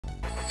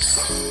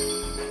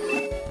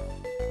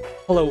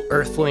Hello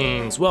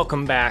Earthlings,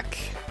 welcome back.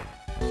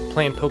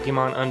 Playing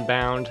Pokemon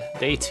Unbound,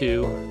 day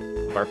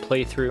 2 of our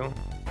playthrough.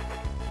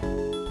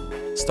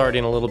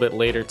 Starting a little bit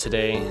later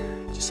today,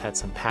 just had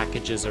some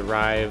packages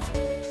arrive.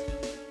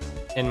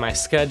 In my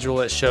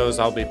schedule it shows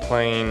I'll be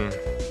playing,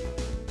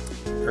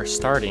 or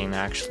starting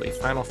actually,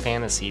 Final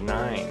Fantasy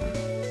IX.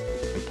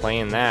 I'm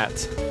playing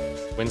that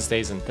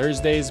Wednesdays and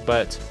Thursdays,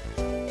 but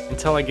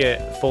until I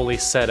get fully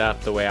set up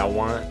the way I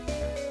want,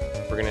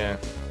 we're gonna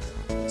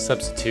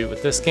substitute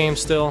with this game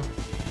still.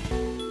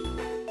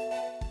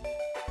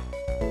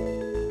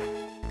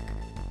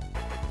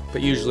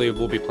 But usually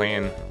we'll be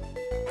playing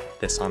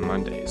this on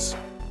Mondays.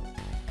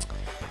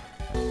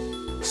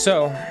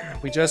 So,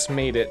 we just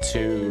made it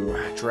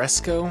to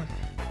Dresco,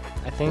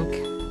 I think.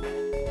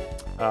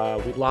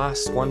 We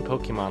lost one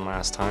Pokemon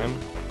last time.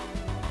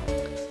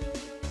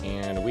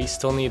 And we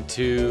still need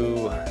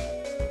to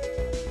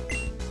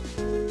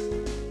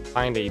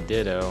find a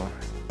Ditto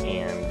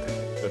and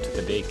go to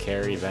the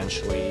daycare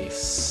eventually,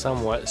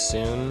 somewhat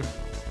soon.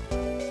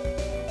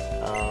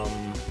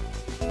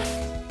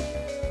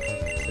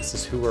 This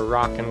is who we're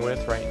rocking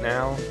with right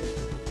now.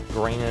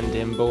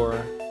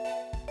 Grandimbor,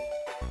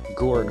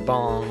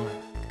 Gordbong.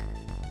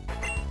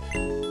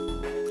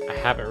 I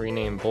haven't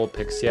renamed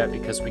Vulpix yet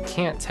because we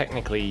can't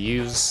technically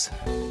use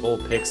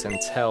Vulpix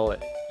until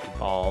it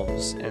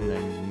evolves and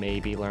then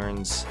maybe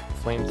learns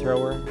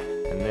Flamethrower,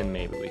 and then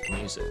maybe we can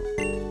use it.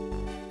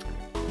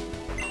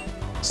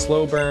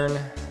 Slow Burn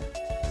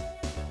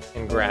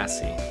and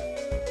Grassy.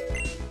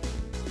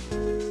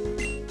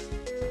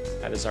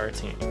 That is our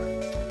team.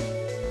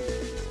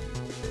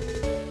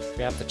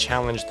 We have to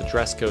challenge the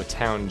Dresco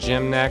Town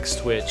Gym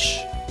next, which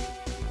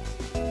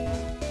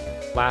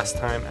last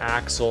time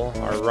Axel,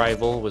 our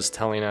rival, was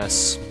telling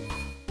us,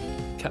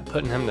 kept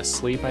putting him to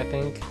sleep, I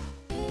think.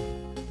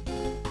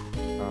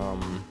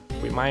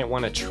 We might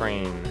want to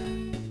train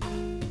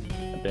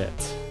a bit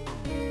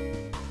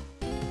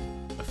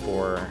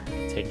before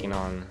taking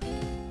on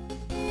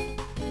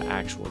the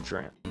actual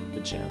gym.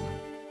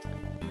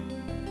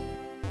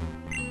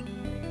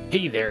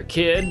 Hey there,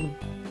 kid.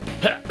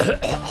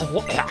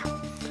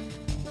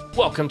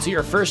 Welcome to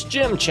your first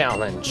gym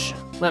challenge.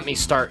 Let me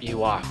start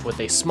you off with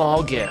a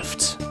small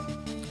gift.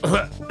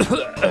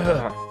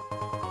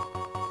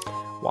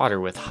 Water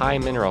with high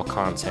mineral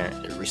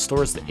content. It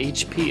restores the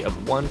HP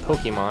of one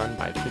Pokemon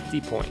by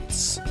 50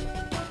 points.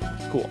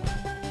 Cool.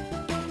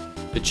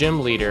 The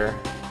gym leader,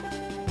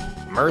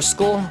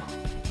 Murskle,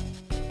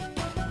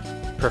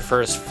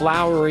 prefers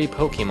flowery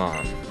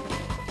Pokemon.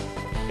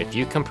 If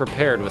you come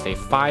prepared with a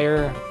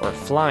fire or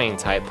flying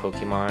type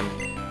Pokemon,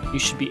 you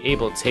should be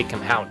able to take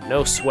him out,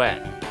 no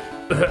sweat.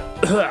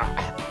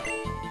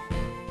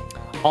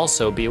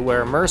 Also, be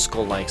aware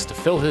Murskle likes to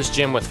fill his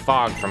gym with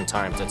fog from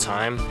time to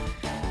time,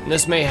 and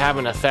this may have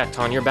an effect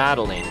on your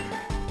battling.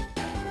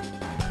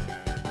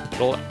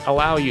 It'll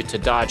allow you to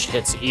dodge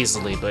hits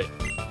easily, but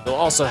you'll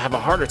also have a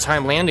harder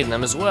time landing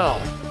them as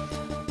well.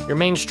 Your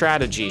main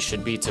strategy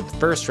should be to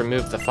first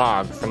remove the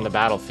fog from the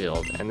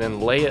battlefield, and then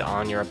lay it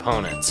on your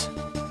opponent.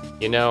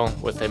 You know,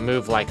 with a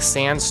move like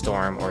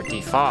Sandstorm or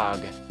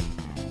Defog.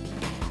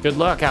 Good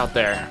luck out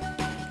there.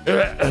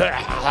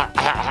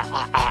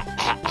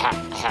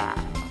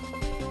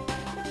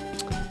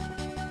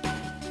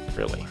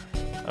 Really?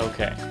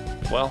 Okay.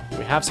 Well,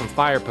 we have some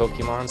fire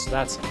Pokemon, so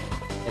that's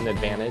an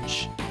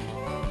advantage.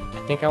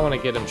 I think I want to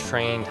get them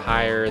trained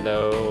higher,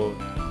 though,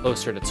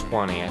 closer to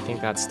 20. I think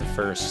that's the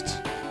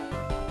first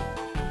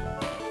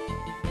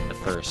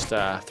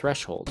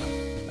threshold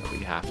that we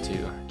have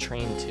to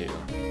train to.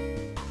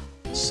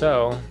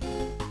 So,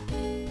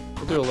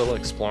 we'll do a little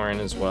exploring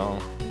as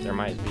well. There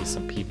might be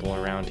some people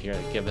around here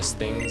that give us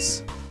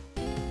things.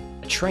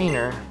 A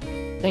trainer?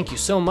 Thank you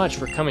so much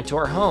for coming to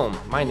our home.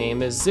 My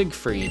name is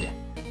Siegfried.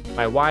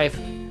 My wife,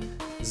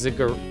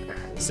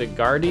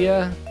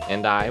 Zygardia,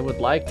 and I would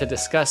like to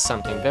discuss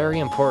something very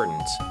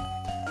important.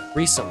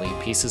 Recently,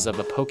 pieces of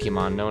a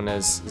Pokemon known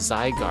as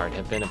Zygarde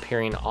have been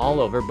appearing all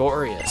over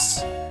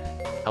Boreas.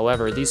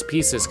 However, these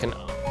pieces can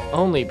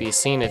only be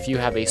seen if you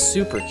have a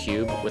Super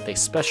Cube with a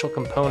special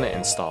component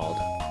installed.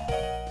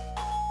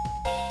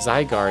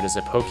 Zygarde is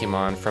a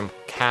Pokemon from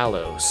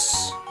Kalos.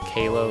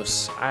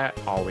 I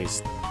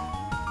always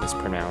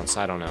mispronounce,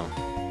 I don't know.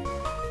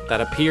 That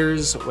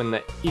appears when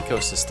the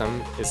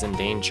ecosystem is in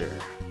danger.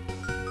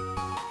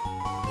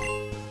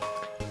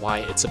 Why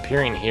it's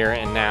appearing here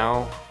and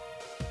now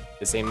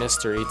is a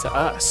mystery to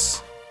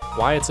us.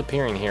 Why it's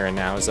appearing here and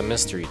now is a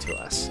mystery to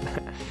us.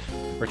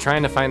 We're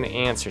trying to find the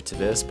answer to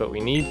this, but we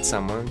need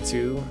someone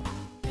to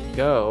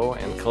go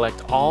and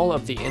collect all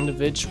of the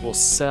individual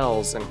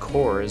cells and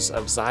cores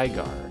of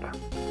Zygarde.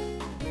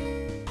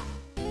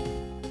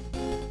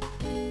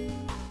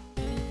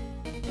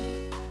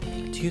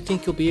 Do you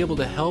think you'll be able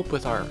to help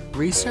with our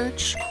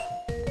research?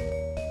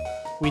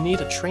 We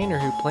need a trainer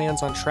who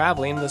plans on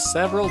traveling to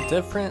several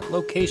different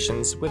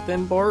locations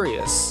within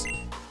Boreas.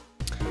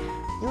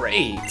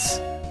 Great!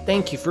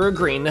 Thank you for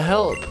agreeing to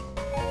help.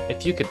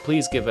 If you could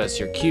please give us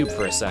your cube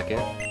for a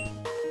second.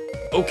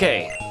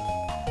 Okay.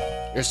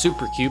 Your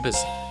super cube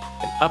has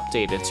been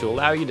updated to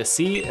allow you to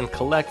see and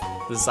collect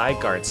the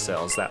Zygarde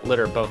cells that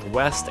litter both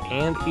West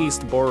and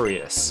East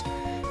Boreas.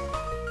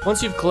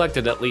 Once you've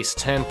collected at least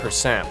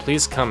 10%,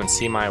 please come and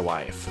see my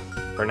wife.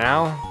 For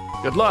now,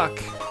 good luck!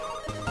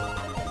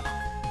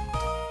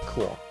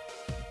 Cool.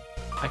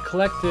 I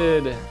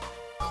collected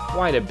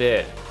quite a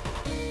bit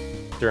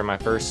during my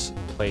first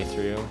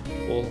playthrough.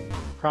 We'll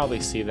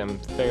probably see them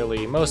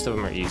most of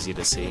them are easy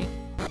to see.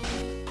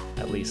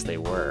 At least they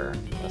were,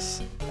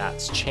 unless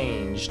that's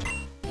changed.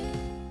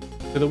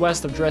 To the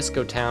west of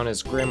Dresco Town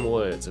is Grim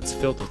Woods. It's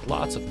filled with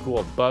lots of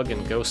cool bug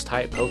and ghost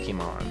type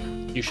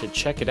Pokemon. You should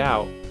check it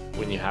out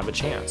when you have a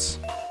chance.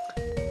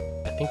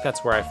 I think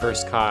that's where I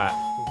first caught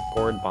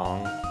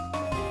Gordbong,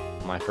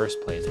 my first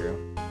playthrough.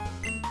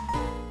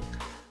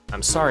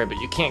 I'm sorry, but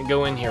you can't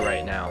go in here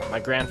right now. My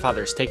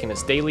grandfather's taking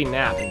his daily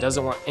nap and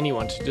doesn't want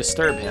anyone to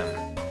disturb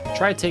him.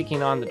 Try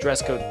taking on the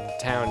Dresco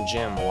Town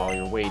gym while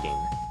you're waiting.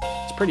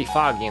 It's pretty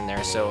foggy in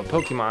there, so a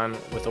Pokemon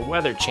with a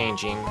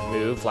weather-changing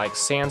move like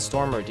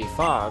Sandstorm or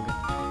Defog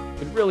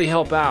could really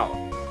help out.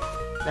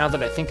 Now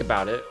that I think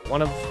about it,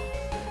 one of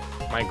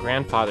my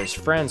grandfather's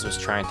friends was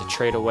trying to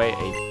trade away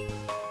a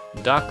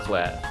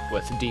Ducklet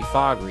with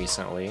Defog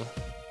recently.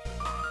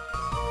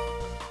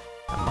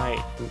 That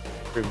might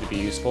prove to be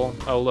useful.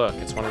 Oh look,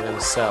 it's one of them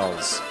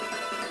cells.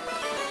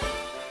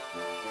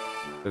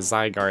 The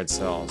Zygarde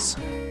cells.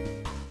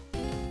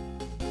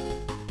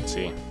 Let's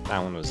see, that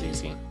one was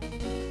easy.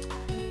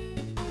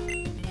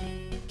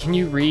 Can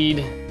you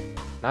read?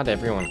 Not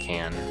everyone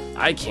can.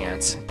 I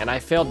can't, and I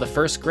failed the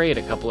first grade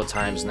a couple of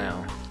times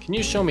now. Can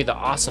you show me the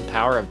awesome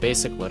power of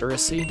basic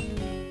literacy?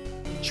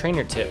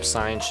 Trainer tip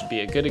sign should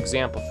be a good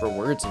example for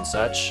words and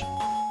such.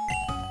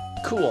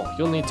 Cool,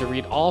 you'll need to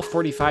read all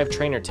 45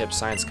 trainer tip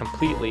signs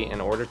completely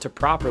in order to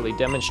properly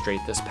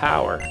demonstrate this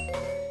power.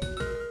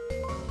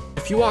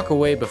 If you walk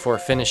away before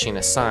finishing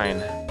a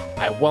sign,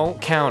 I won't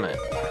count it.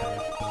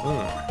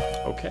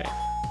 Okay.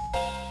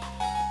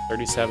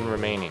 37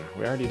 remaining.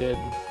 We already did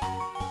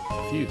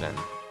a few then.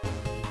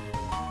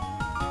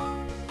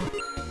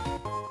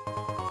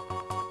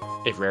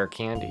 A rare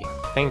candy.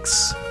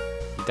 Thanks,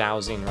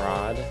 Dowsing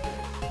Rod.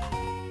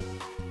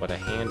 What a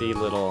handy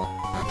little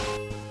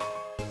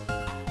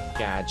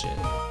gadget.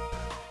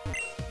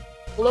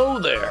 Hello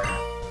there!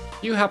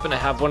 You happen to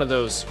have one of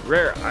those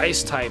rare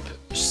ice-type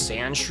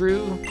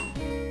Sandshrew?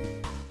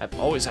 I've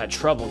always had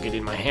trouble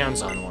getting my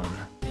hands on one.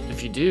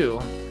 If you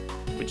do,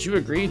 would you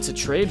agree to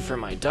trade for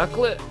my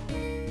Ducklet?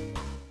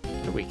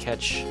 Could we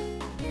catch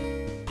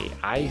a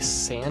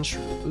ice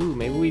Sandshrew? Ooh,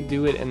 maybe we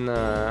do it in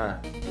the...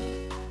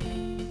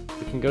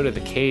 We can go to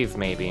the cave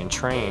maybe and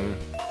train.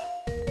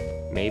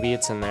 Maybe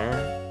it's in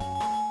there.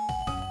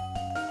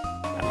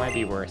 That might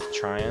be worth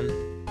trying.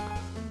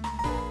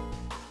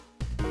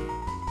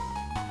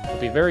 It'll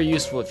be very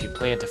useful if you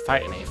plan to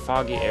fight in a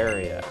foggy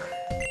area.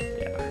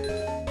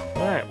 Yeah.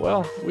 Alright,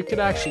 well, we could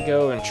actually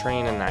go and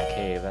train in that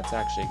cave. That's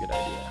actually a good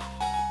idea.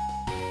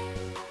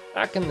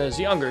 Back in those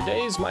younger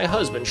days, my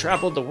husband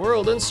traveled the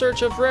world in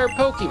search of rare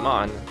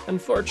Pokemon.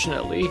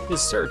 Unfortunately,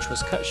 his search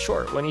was cut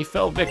short when he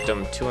fell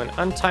victim to an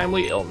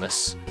untimely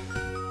illness.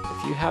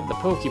 If you have the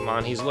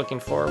Pokemon he's looking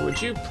for,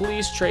 would you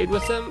please trade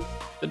with him?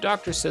 The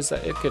doctor says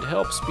that it could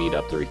help speed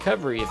up the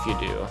recovery if you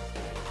do.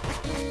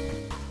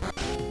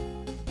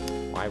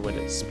 Why would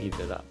it speed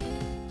it up?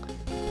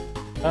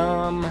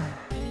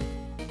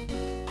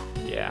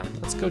 Yeah,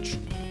 let's go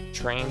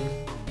train,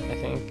 I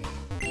think.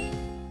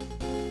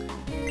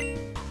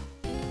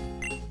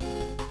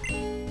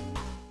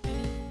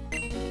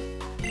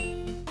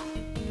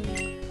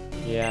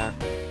 Yeah.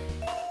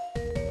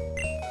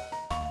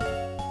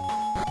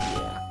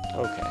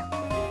 Okay.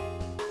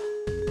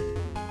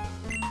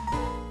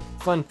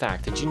 Fun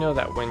fact, did you know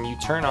that when you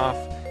turn off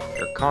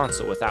your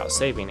console without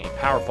saving, a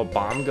powerful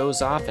bomb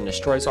goes off and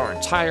destroys our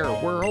entire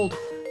world?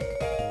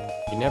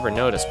 You never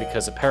notice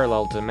because a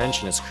parallel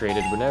dimension is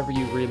created whenever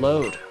you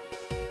reload.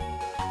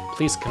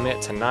 Please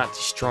commit to not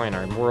destroying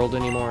our world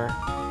anymore.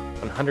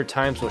 100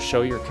 times will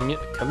show your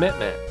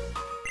commitment.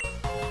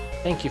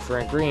 Thank you for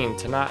agreeing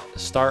to not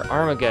start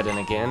Armageddon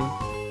again.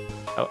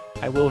 Oh,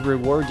 I will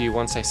reward you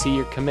once I see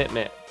your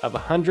commitment of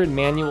 100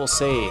 manual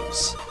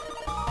saves.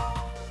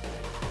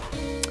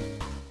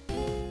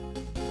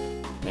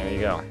 There you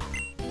go.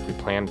 We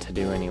planned to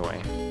do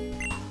anyway.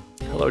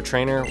 Hello,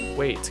 trainer.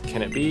 Wait,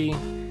 can it be?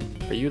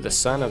 Are you the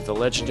son of the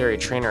legendary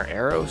trainer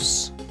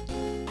Eros?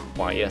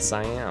 Why, yes,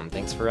 I am.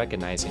 Thanks for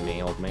recognizing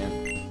me, old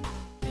man.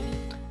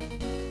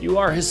 You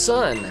are his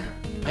son.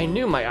 I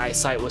knew my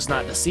eyesight was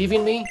not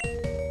deceiving me.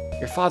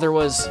 Your father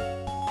was,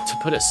 to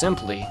put it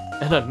simply,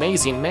 an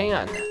amazing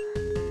man.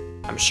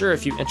 I'm sure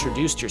if you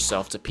introduced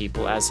yourself to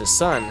people as his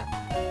son,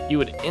 you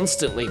would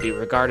instantly be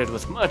regarded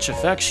with much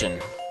affection.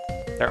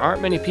 There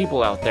aren't many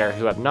people out there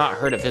who have not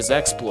heard of his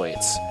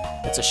exploits.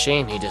 It's a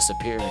shame he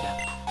disappeared.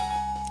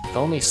 If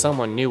only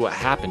someone knew what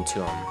happened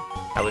to him,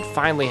 I would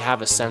finally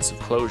have a sense of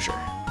closure.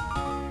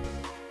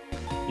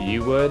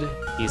 You would?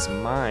 He's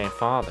my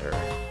father.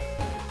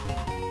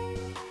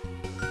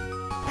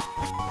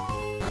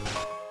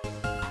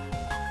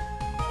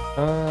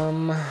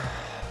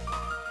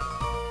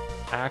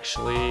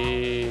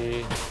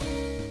 Actually,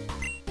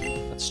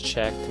 let's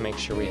check to make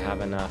sure we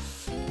have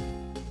enough.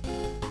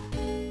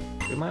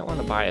 We might want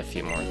to buy a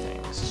few more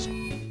things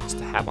just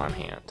to have on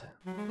hand.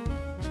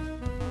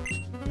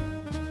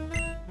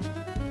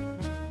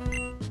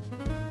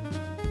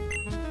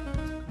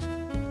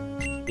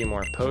 A few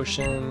more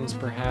potions,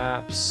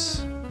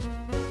 perhaps.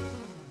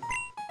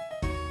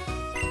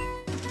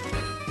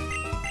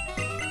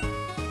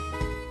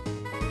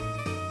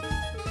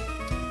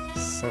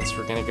 Since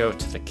we're gonna go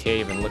to the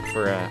cave and look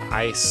for an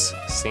ice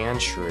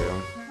sand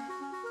shrew.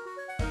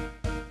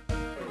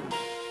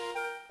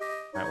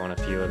 Might want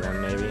a few of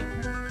them, maybe.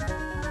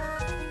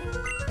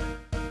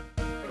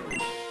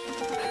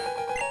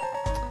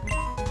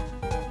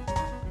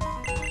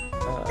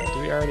 Do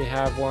we already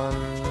have one?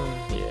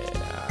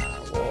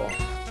 Yeah, we'll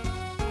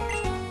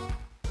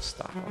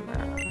stop on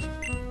that.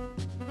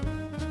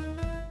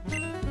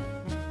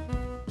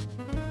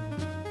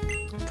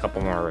 A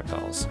couple more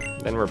repels,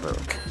 then we're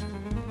broke.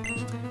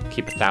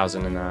 Keep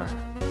 1,000 in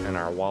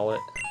our wallet,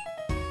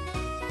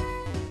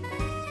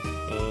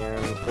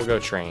 and we'll go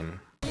train.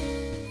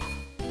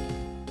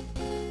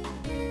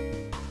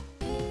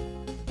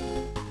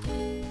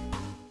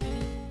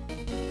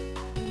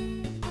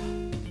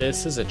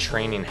 This is a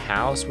training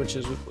house, which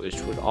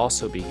would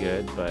also be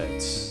good,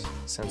 but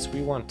since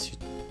we want to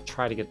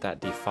try to get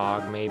that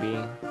defog, maybe.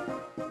 I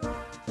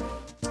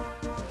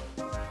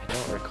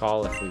don't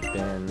recall if we've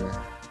been.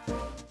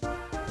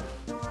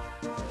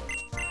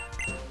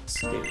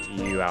 Let's get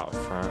you out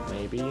front,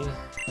 maybe.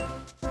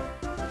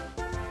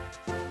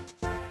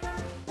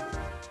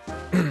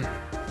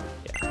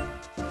 Yeah.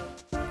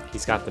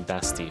 He's got the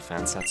best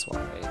defense, that's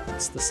why.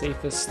 It's the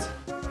safest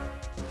to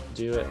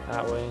do it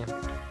that way.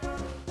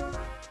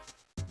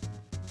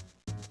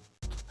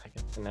 I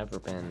guess I've never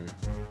been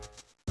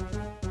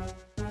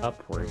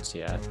upwards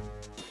yet.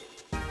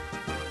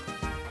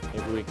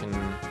 Maybe we can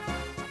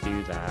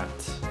do that.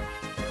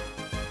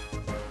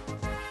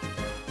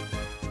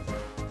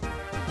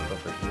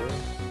 Over here.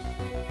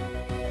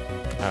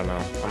 I don't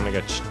know. I'm gonna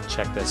go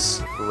check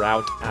this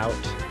route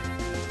out.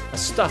 A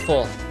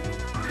Stuffle!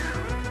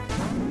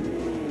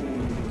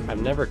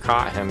 I've never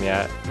caught him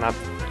yet. Not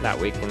that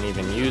we can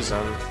even use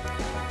him.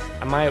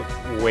 I might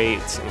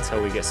wait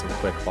until we get some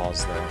quick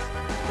balls though.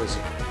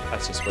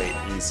 That's just way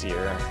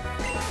easier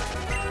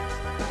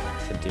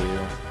to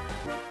do.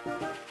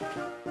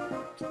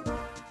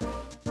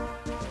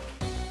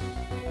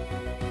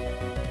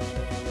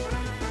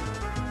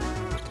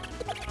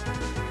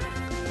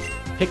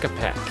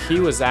 Pick-a-peck. He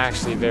was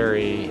actually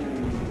very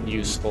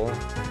useful.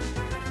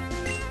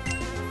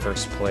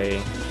 First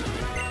play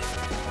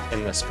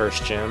in this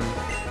first gym.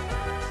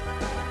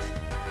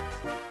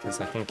 Because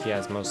I think he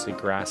has mostly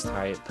grass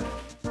type.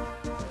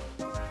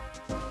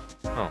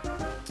 Oh.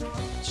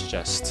 It's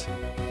just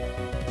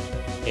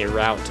a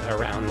route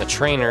around the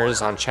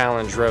trainers on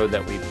Challenge Road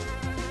that we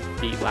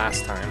beat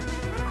last time.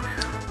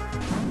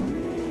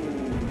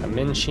 A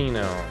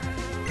Minchino.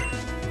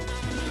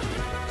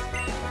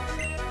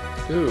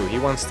 Ooh, he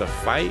wants to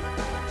fight?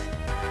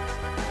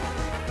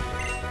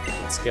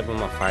 Let's give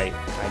him a fight,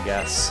 I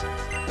guess.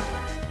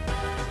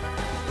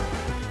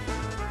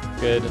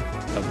 Good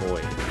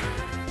avoid.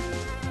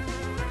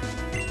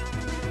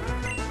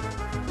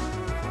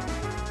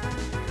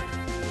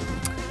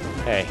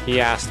 Hey, he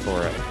asked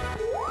for it.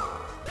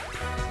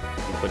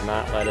 He would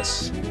not let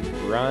us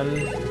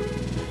run.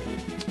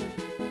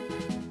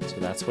 So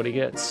that's what he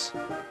gets.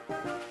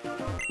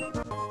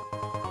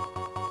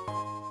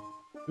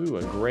 Ooh,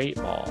 a great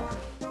ball.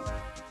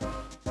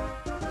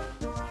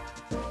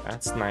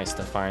 That's nice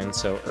to find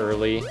so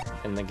early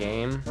in the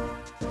game.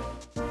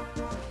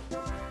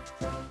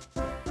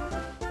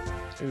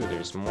 Ooh,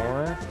 there's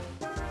more.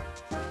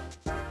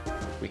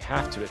 We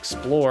have to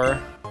explore.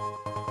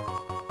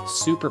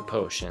 Super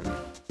Potion.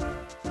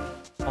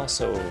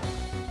 Also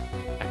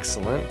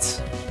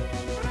excellent.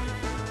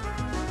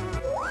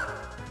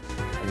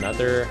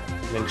 Another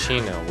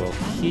Minchino. Will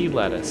he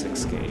let us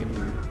escape?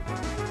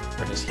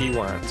 Or does he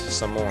want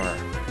some more?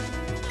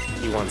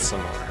 He wants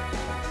some more.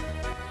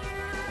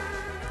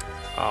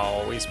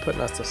 Oh, he's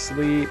putting us to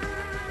sleep.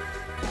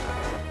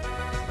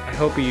 I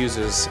hope he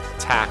uses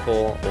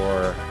Tackle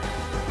or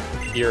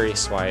Fury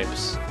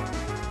Swipes.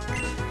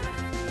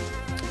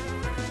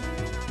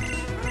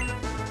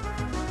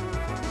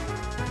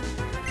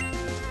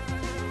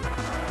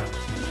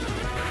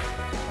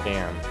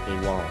 Damn, he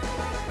won't.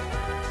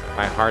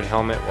 My hard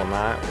helmet will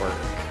not work.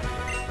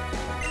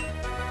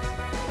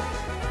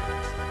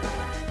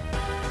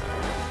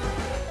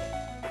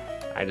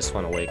 I just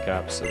want to wake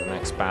up so the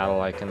next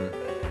battle I can...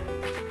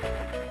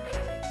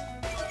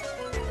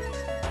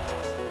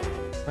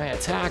 My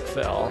attack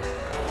fell.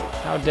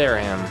 How dare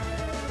him.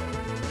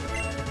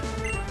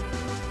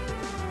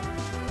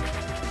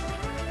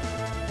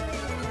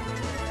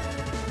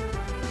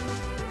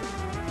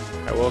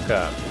 I woke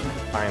up,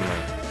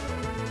 finally.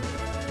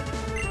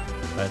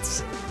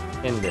 Let's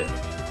end it.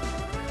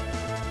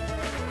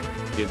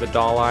 Do the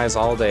doll eyes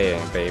all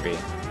day, baby.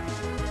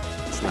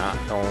 It's not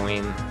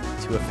going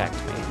to affect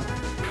me.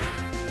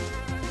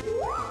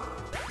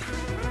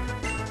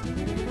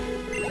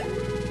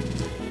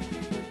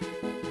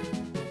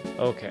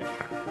 Okay.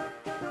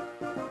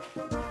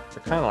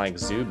 They're kind of like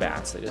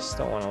Zubats. They just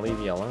don't want to leave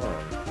you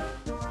alone.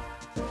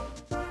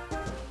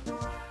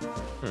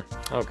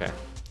 Okay.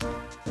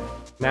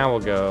 Now we'll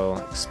go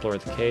explore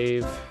the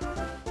cave.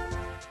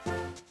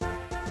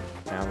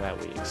 Now that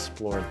we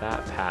explored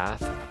that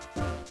path.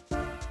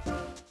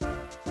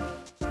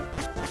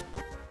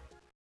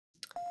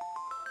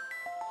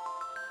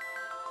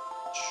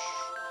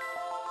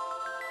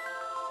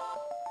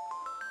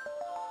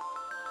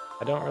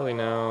 I don't really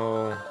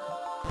know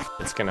if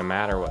it's gonna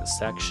matter what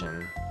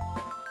section.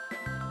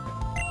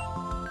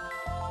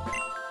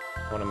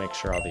 I want to make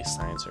sure all these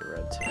signs are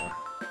read too.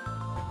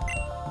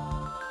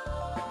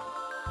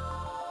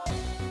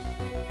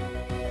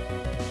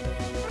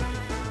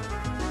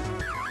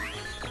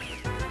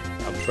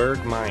 A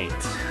Bergmite.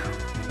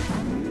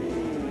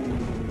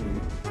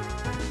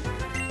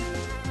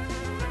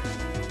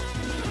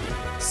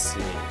 Let's see.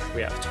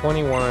 We have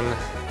 21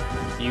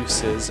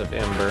 uses of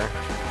Ember.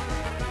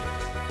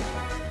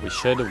 We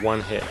should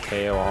one-hit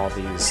KO all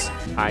these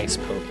ice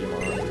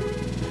Pokemon.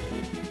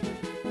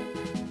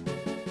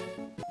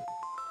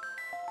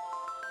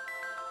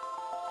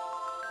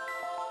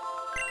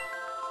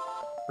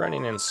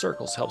 Running in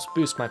circles helps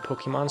boost my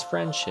Pokemon's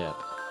friendship.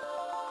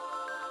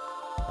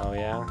 Oh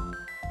yeah?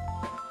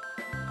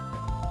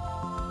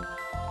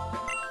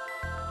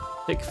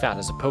 Thick Fat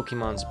is a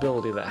Pokemon's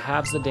ability that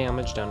halves the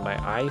damage done by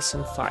ice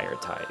and fire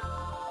type.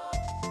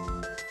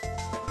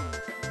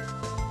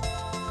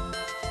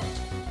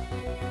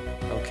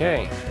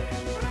 Okay.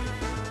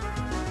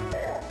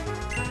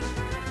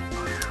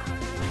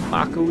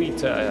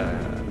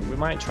 Makuita. We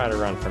might try to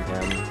run from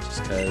him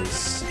just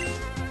because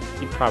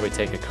he'd probably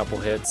take a couple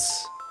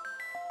hits.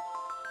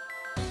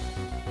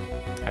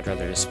 I'd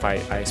rather just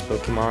fight ice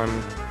Pokemon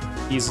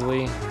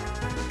easily.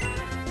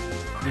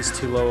 He's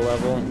too low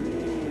level.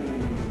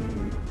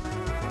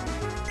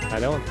 I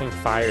don't think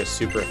fire is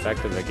super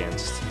effective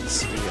against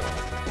steel.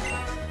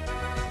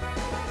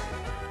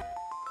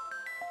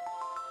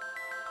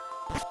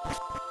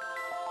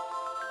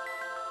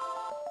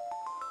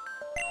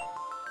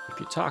 If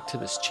you talk to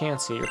this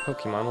Chansey, your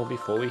Pokemon will be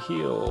fully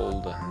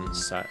healed and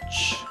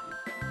such.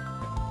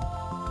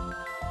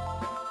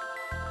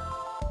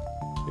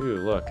 Ooh,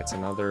 look, it's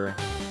another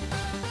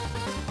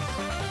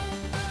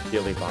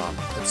Billy Bob.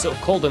 It's so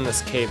cold in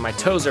this cave, my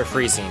toes are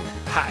freezing.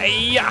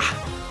 Hi-ya!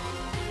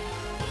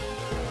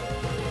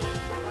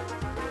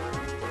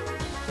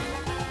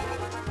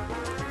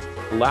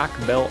 Black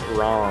Belt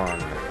Ron.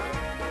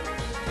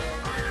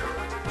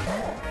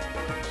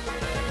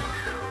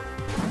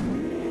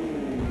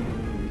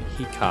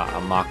 He caught a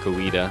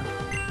Makuita.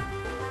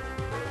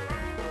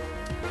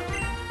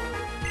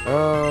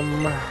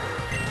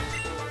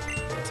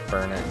 Let's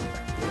burn it.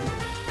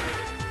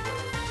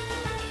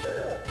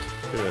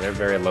 Ooh, they're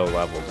very low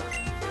leveled.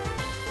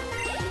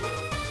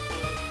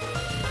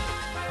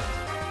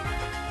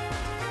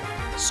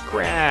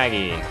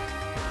 Scraggy.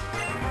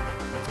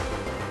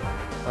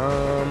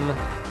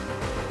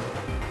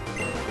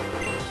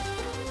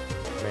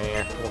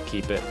 Man, we'll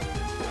keep it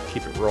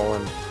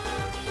rolling.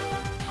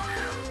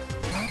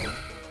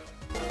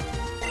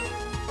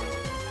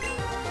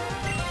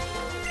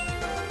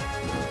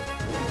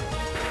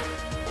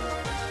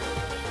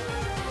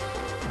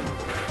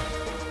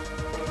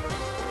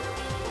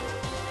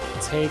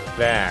 Take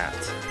that.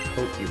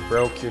 Hope you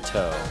broke your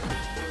toe.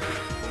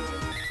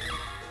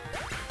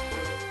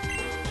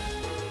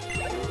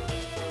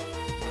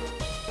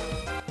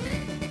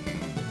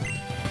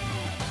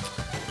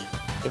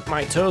 If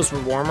my toes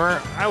were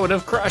warmer, I would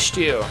have crushed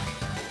you.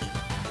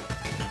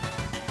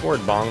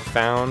 Word Bong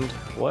found.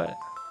 What?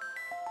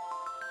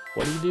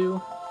 What do you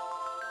do?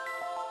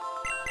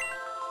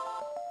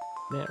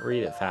 Didn't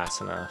read it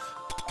fast enough.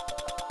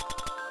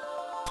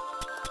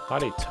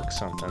 Thought he took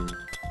something.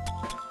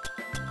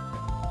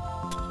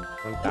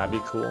 Wouldn't that be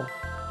cool?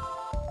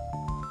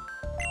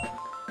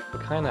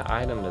 What kind of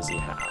item does he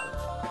have?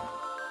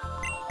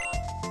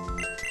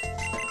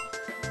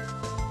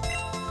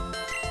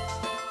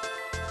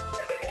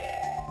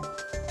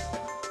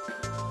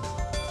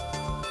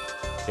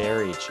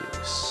 Berry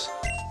juice.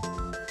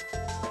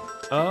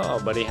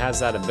 Oh, but he has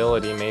that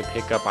ability, may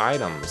pick up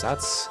items.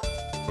 That's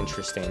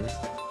interesting.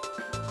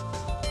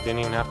 Didn't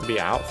even have to be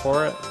out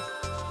for it.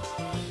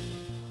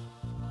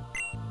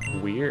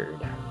 Weird.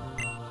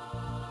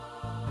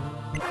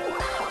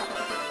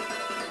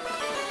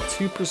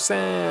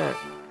 2%.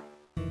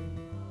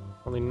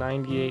 Only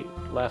 98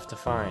 left to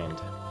find.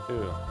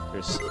 Ooh,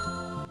 there's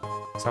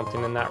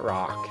something in that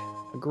rock.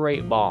 A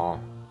great ball.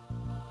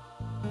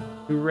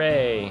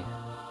 Hooray.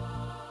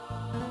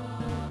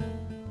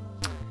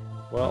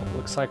 Well,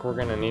 looks like we're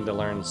gonna need to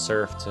learn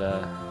Surf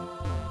to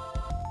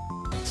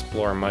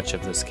explore much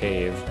of this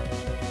cave.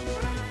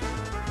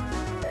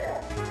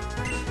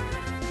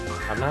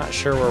 I'm not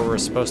sure where we're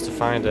supposed to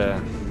find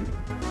a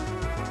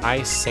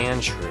ice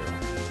Sandshrew.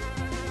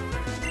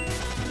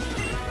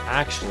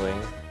 Actually,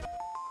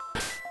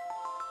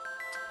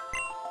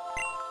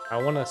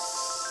 I want to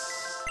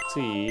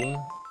see.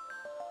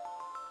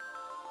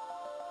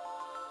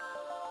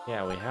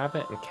 Yeah, we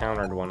haven't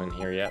encountered one in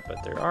here yet,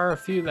 but there are a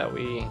few that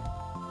we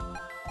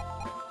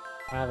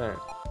haven't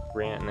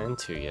ran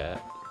into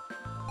yet.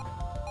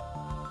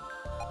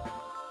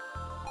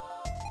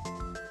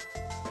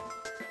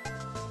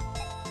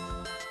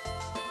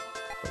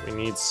 But we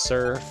need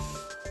surf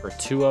for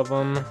 2 of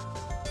them,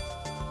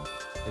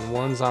 and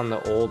one's on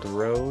the old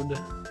road.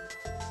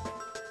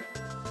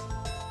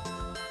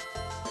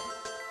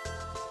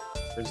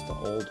 Where's the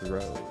old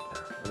road?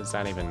 What does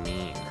that even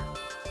mean?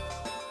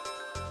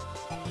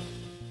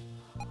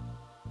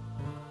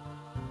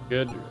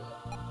 Good.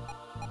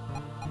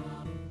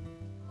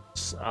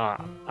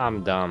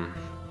 I'm dumb.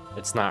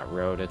 It's not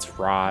road, it's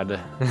rod.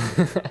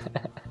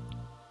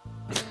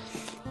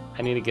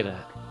 I need to get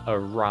a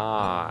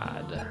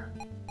rod.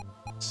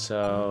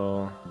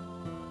 So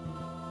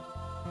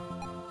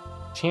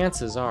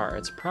chances are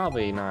it's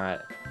probably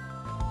not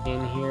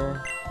in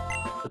here.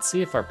 Let's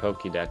see if our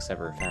Pokédex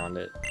ever found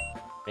it.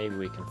 Maybe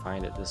we can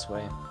find it this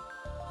way.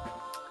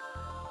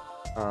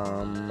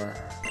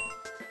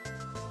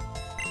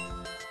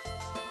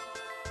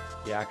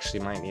 You actually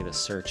might need to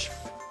search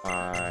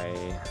by...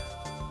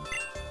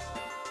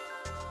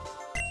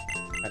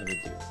 How do we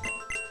do it?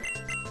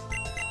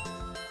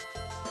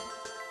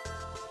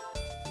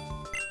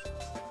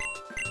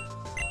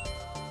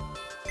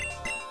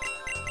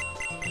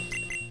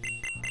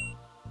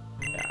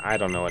 Yeah, I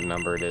don't know what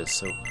number it is,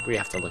 so we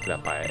have to look it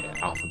up by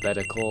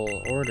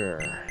alphabetical order.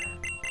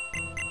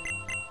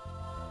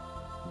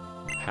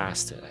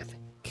 Past it, I think.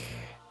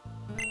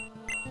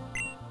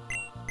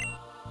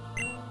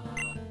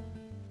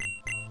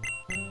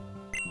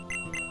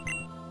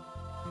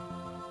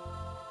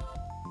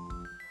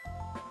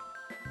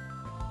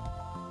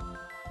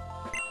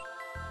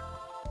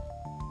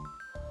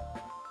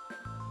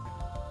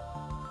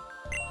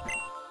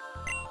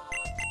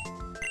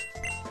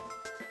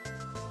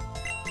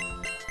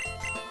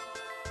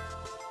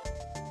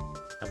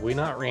 Have we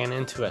not ran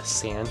into a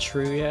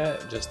Sandshrew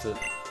yet? Just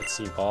its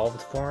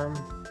evolved form?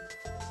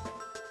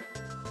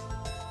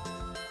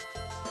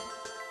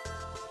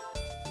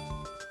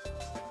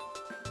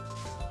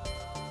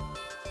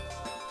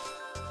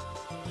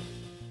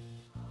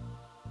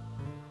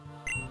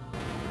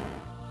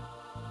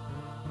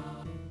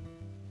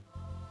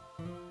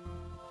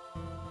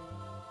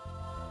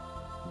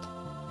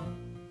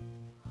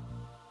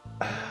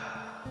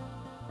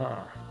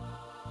 Huh.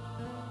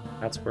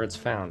 That's where it's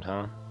found,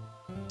 huh?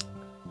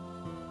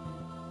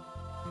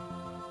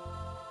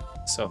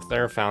 So if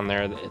they're found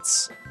there,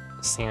 it's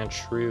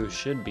Sandshrew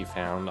should be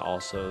found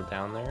also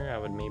down there, I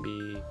would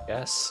maybe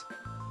guess.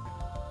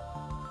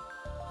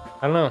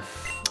 I don't know.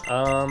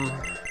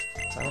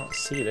 I don't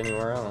see it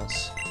anywhere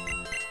else.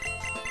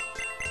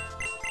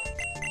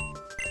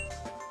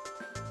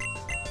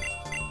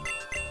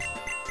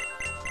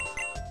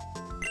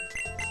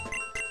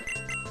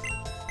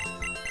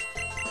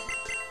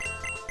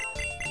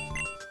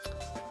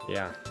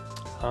 Yeah.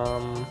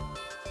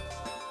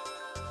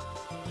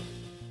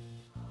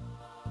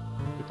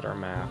 Look at our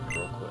map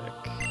real quick.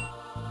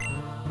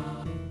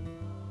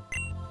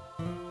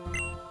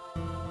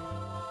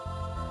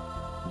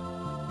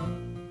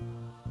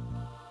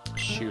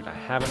 Shoot, I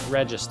haven't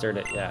registered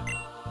it yet.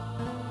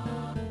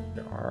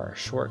 There are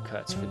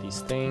shortcuts for these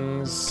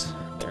things.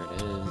 There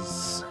it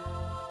is.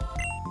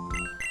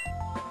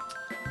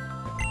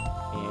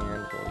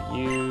 And we'll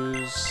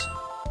use...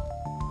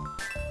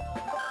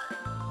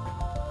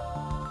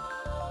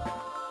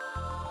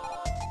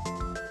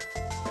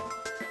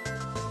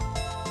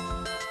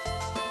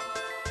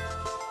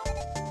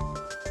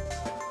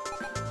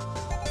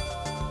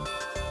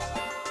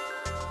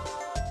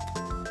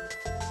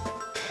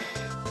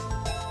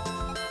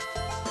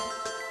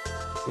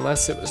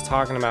 Unless it was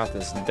talking about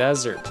this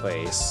desert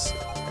place,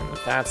 and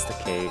if that's the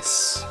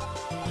case,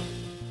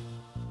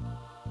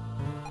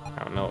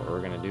 I don't know what we're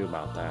gonna do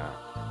about that.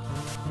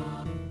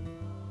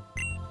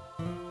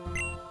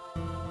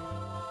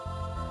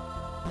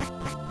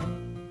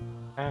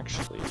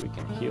 Actually, we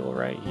can heal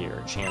right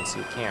here,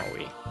 Chansey, can't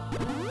we?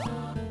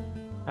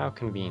 How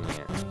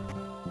convenient.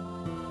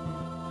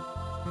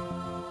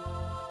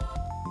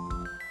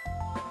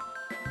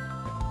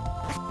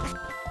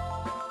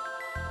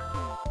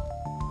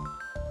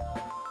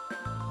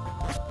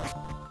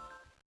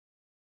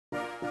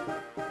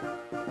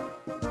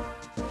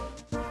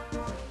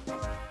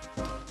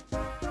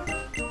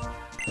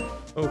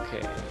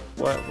 Okay,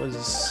 what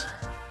was...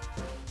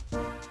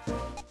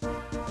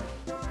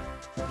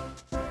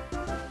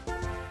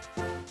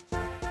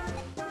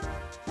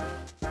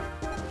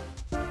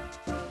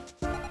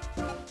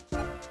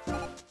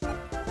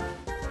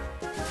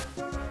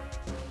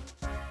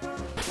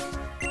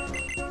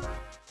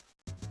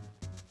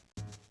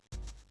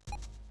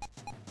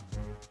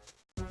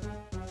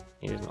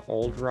 Need an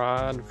old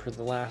rod for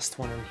the last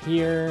one in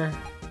here.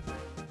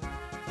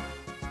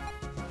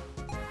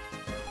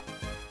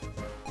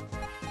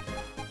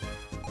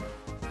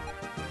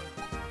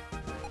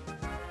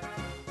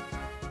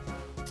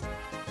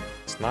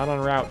 Not on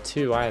Route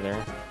 2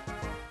 either,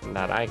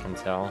 that I can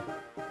tell.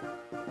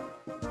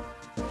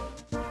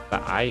 The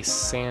Ice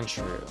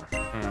Sandshrew.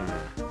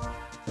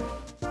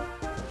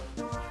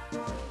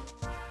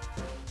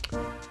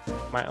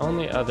 My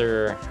only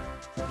other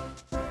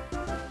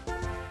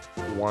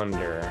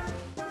wonder,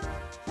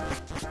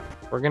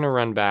 we're gonna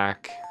run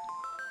back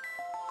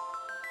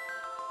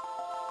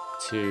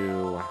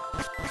to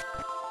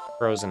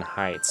Frozen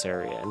Heights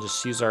area and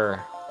just use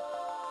our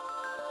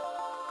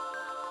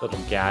little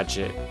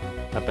gadget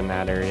up in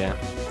that area.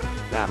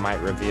 That might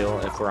reveal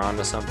if we're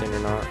onto something or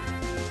not.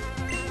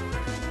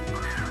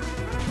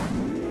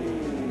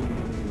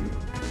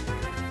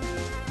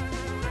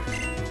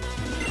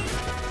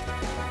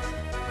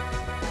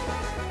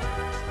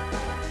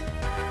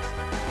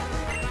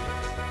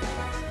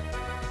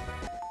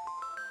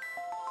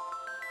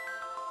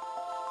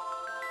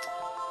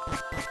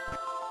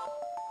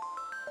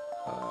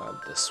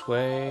 This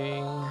way.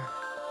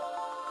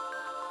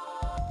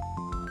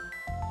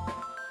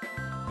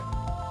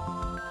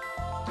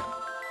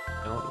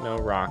 Don't know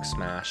Rock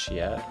Smash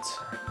yet.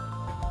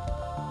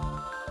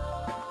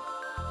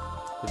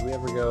 Did we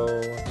ever go?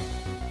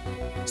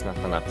 There's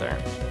nothing up there.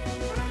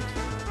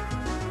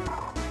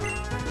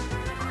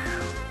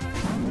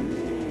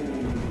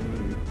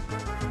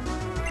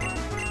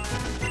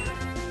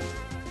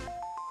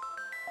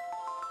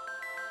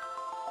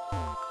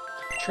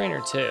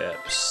 Trainer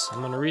tips. I'm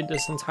gonna read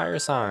this entire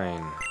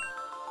sign.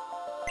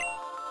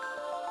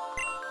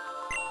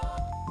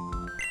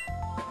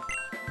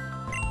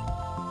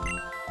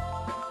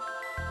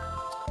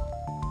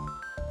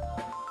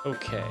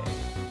 Okay.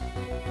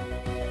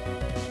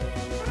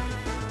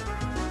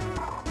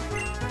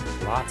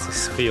 Lots of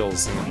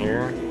spheals in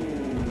here.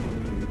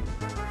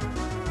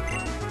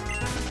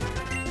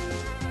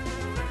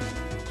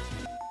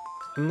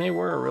 And they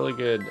were a really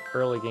good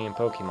early game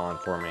Pokemon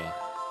for me.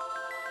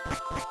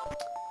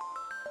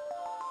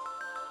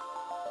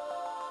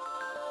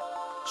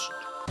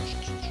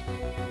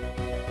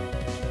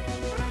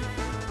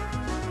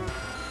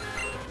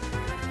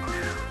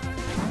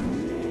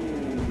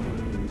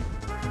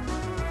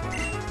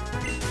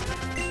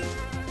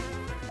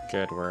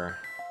 Good, we're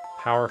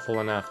powerful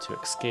enough to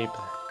escape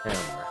him.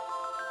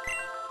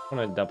 I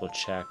want to double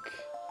check.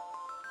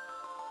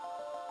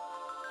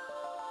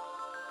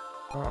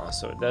 Oh,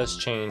 so it does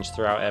change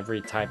throughout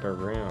every type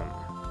of room.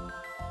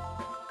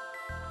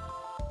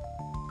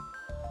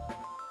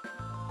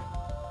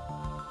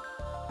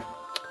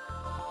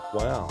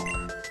 Well,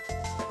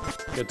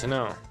 good to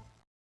know.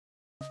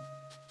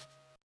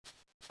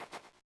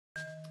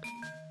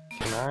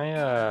 Can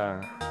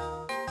I,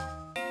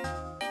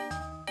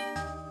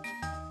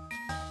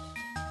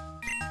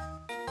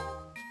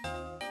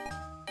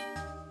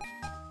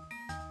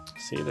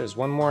 see, there's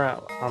one more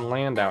out on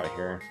land out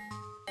here.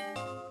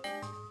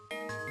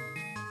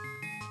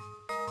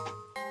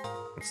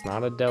 It's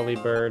not a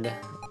Delibird.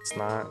 It's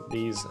not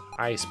these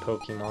ice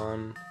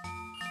Pokemon.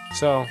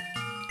 So,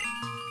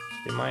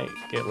 we might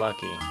get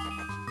lucky.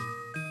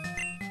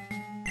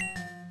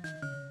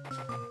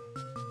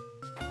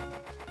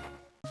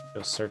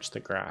 Go search the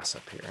grass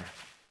up here.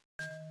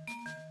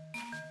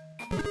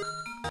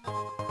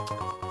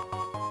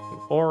 An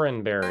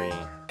Oranberry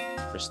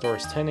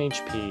restores 10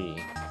 HP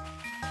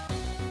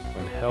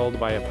when held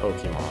by a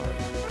Pokemon.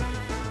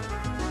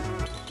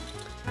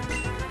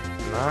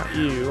 Not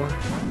you.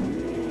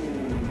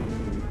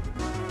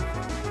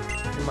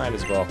 We might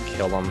as well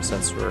kill them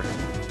since we're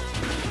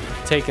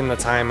taking the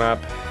time up.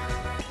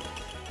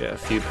 Get a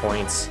few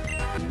points.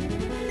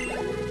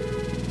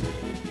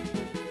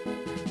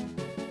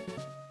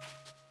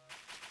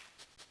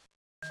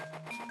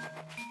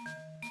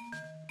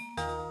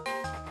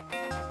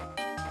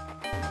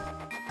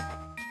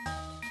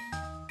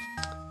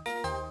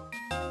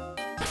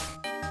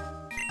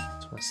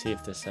 Just want to see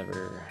if this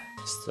ever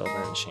still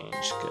didn't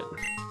change. Good.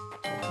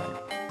 Okay.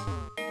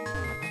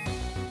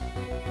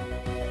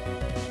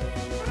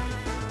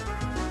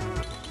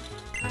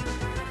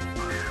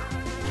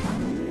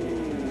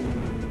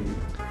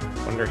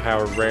 Wonder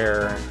how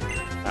rare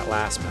that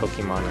last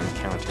Pokemon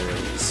encounter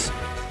is.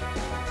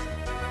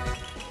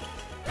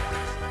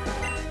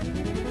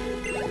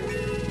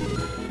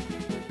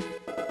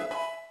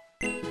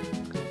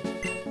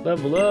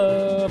 Level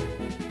up!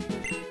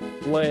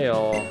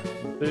 Flail.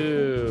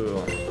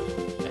 Boo.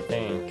 I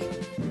think.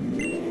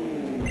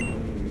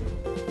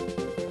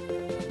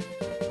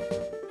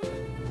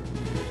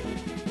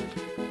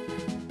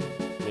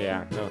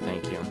 Yeah, no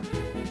thank you.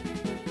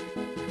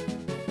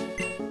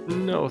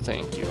 No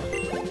thank you.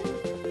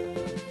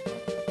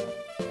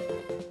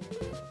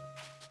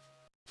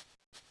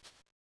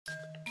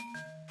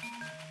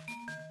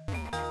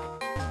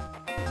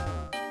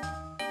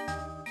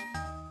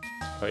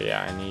 Oh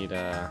yeah, I need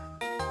that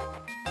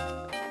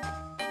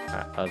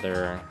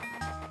other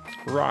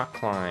rock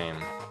climb.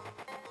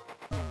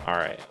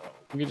 Alright,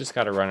 we just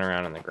gotta run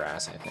around in the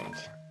grass, I think.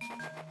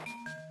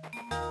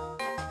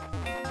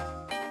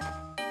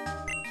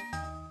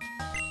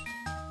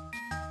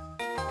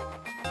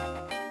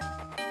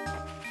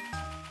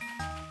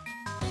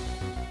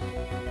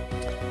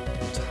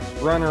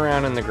 Run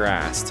around in the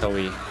grass till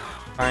we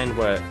find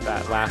what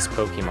that last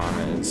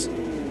Pokemon is.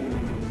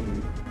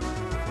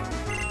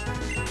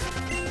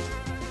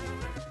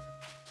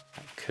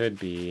 Could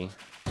be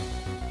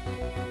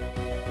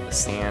the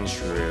sand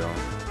shrew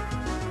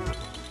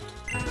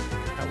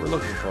that we're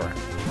looking for.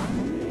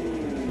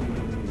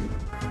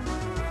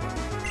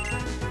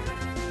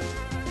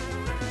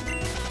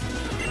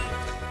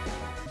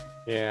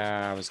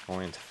 Yeah, I was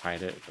going to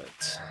fight it,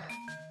 but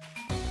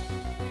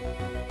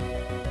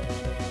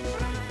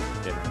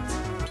didn't.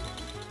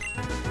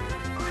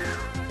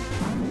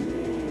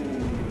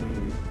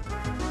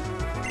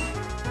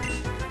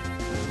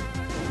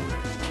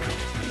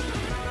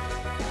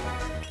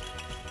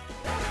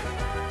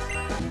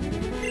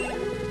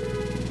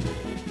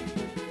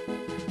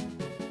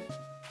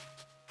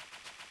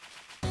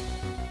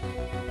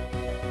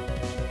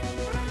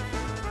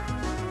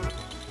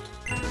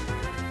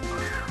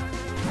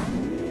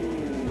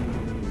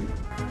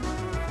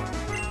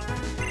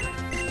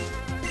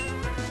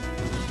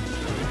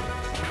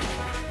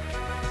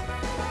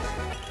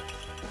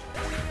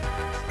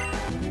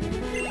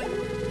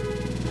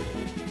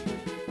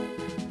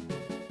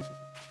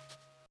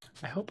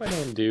 I hope I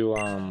don't do,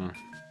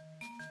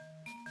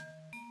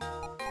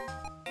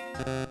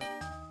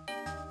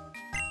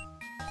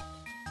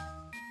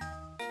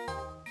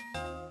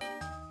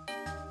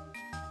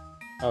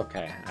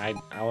 okay, I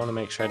want to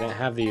make sure I didn't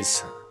have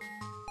these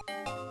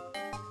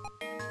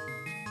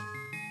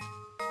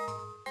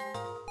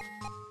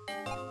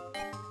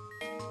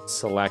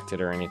selected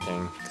or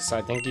anything, because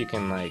I think you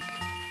can, like,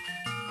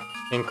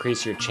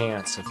 increase your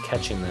chance of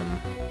catching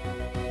them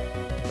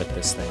with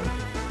this thing.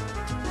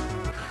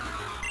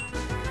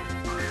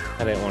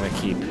 I didn't want to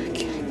keep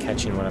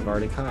catching what I've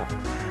already caught.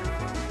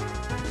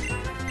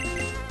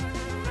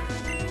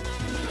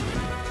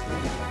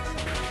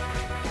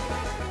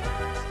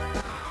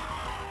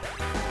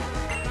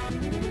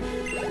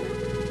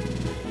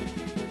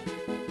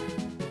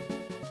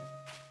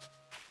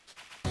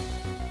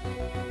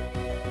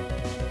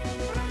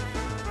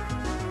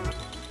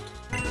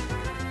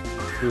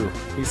 Ooh,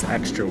 he's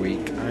extra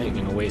weak. I ain't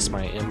gonna waste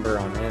my ember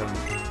on him.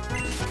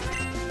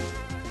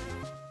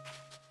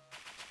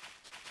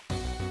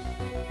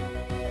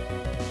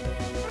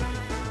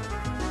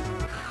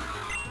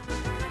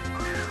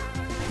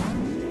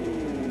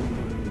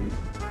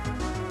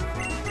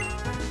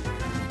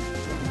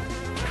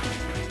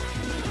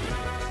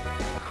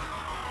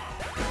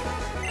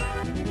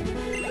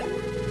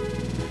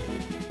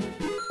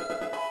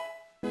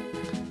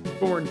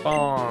 Sword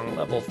Bong,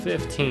 level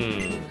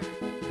 15.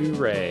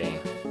 Hooray.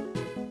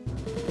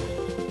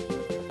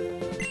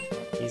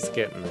 He's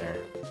getting there.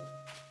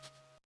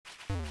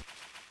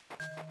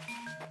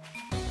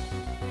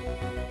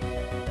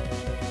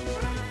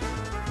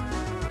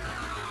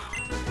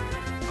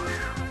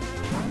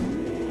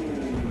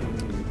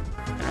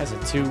 Guys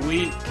are too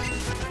weak.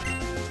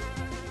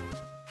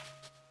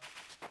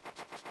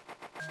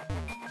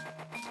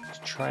 Let's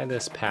try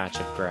this patch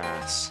of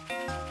grass.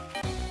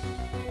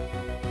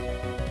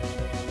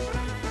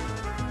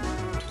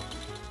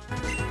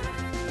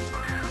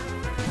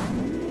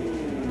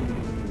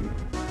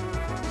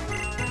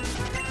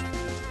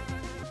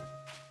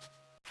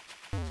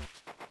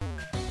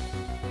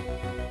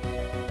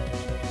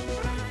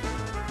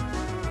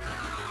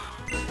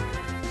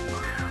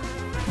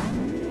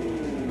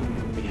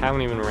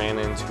 Haven't even ran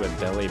into a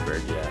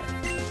delibird yet.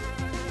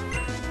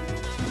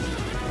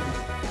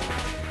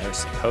 They're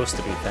supposed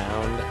to be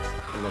found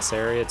in this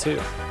area too.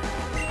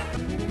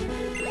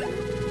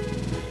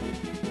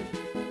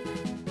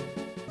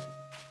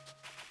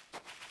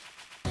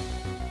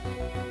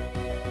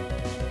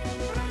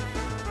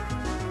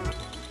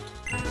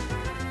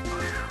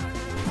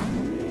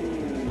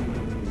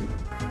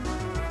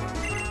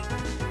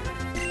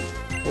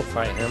 We'll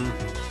fight him.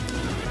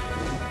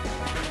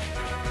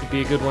 He'd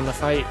be a good one to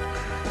fight.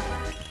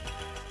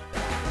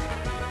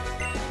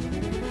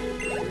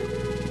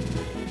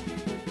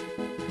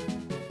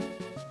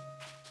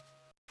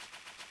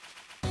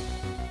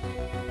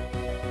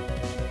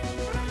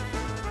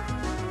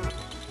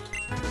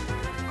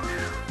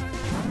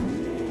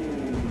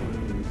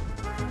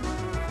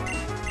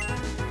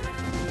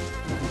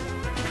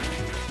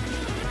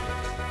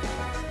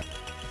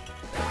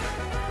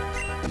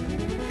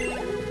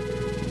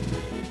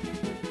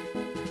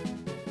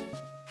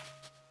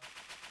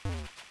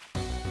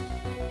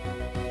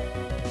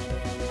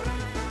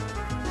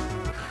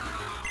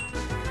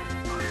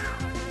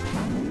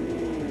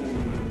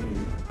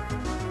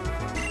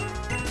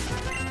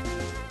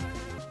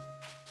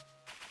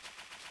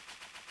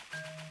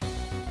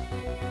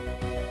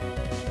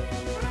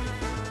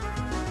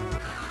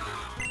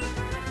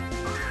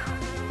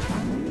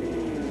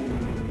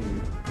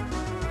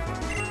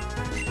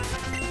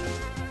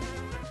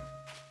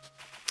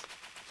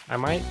 I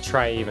might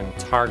try even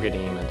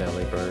targeting a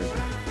delibird,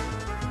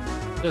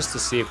 just to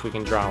see if we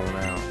can draw one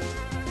out.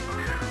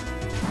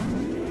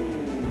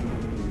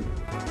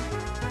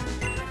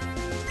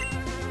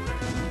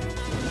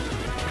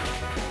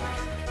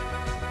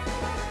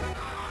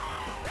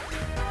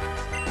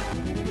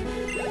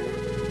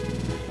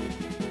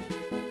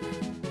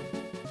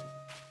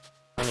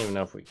 I don't even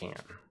know if we can.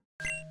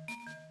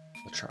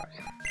 We'll try.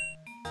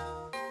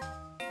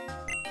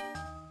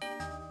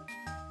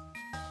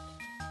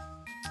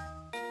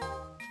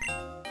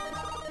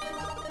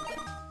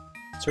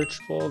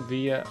 Searchable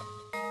via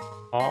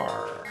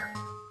R.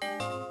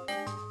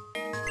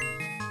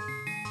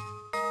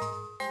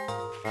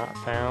 Not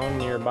found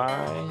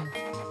nearby.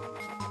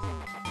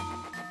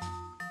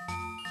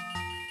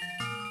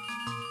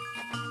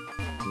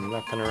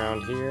 Nothing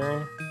around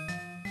here.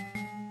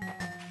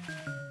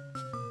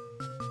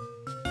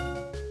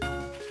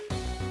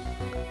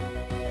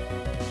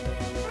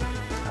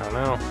 I don't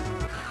know.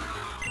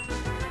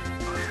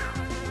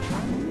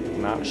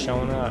 Not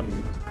showing up.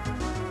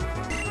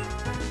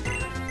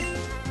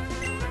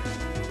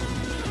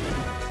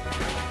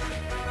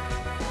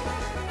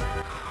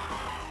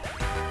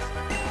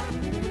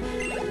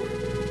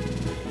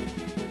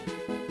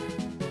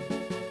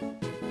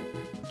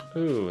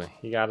 Ooh,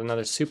 he got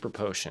another super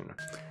potion.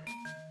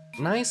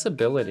 Nice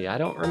ability. I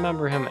don't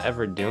remember him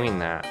ever doing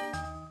that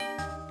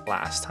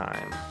last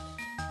time.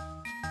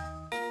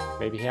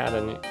 Maybe he had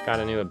got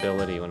a new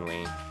ability when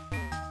we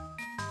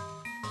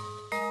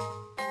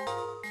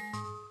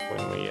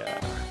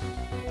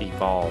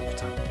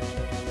evolved.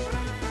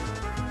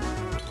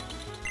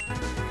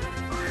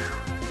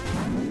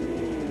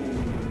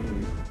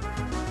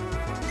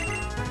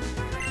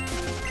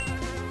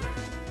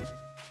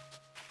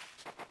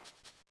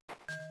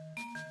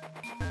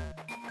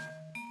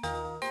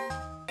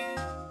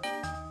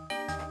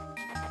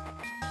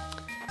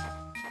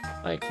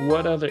 Like,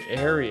 what other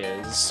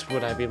areas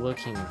would I be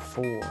looking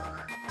for?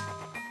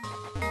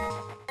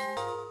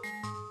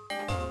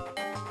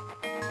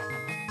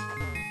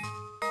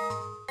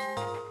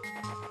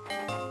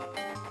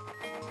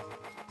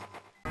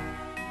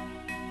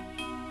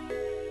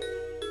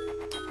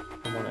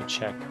 I want to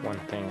check one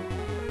thing.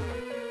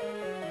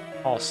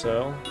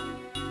 Also,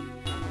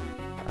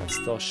 that's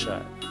still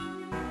shut.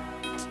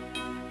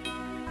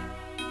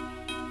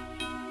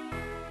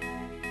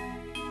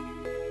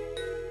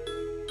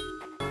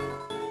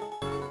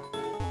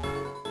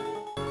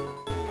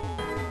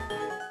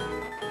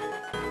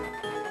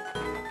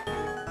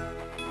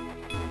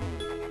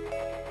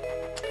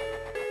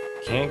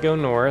 Can't go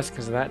north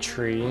because of that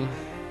tree.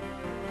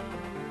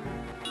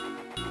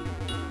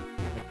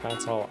 If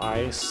that's all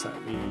ice that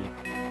we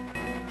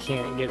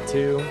can't get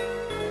to.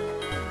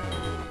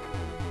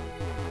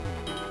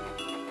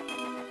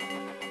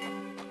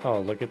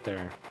 Oh, look at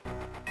there.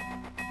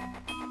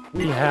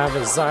 We have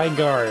a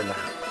Zygarde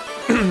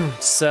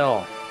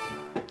cell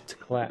to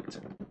collect.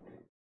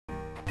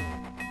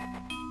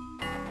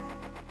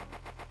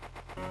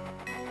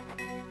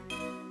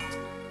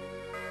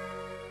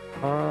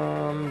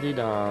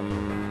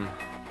 Dum.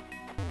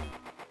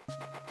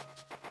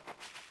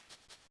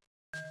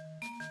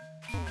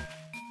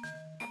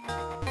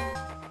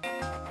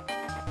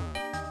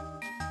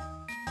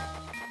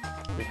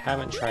 We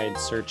haven't tried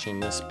searching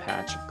this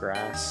patch of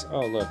grass.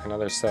 Oh, look,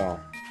 another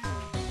cell.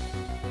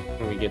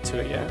 Can we get to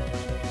it yet?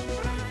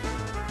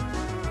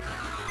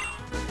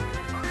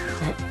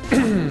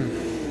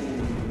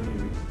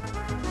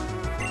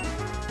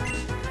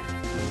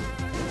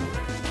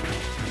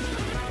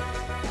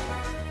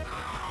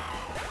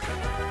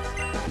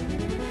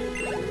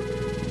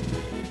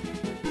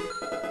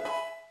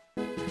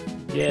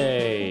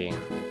 Yay!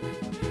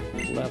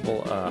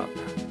 Level up.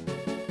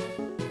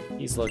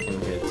 He's looking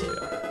good too.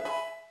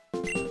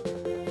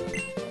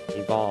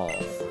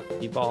 Evolve.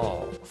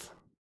 Evolve.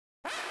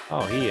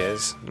 Oh, he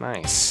is.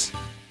 Nice.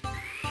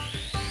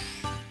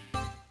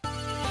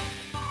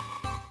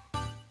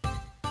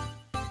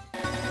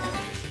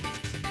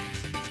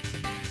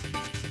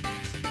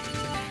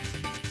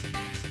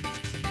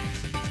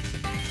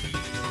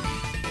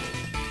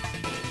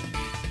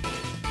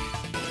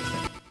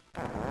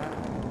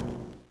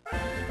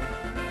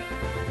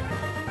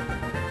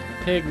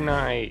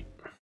 Ignite.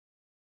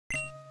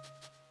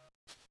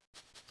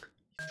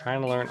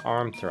 Trying to learn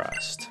arm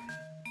thrust.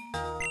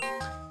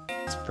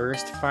 Its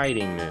first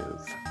fighting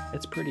move.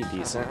 It's pretty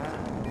decent.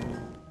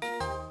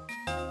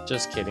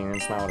 Just kidding,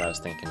 it's not what I was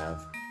thinking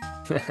of.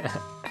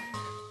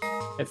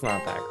 It's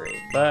not that great,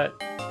 but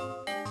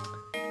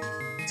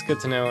it's good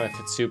to know if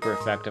it's super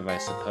effective, I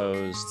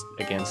suppose,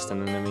 against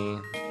an enemy,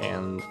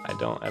 and I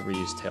don't ever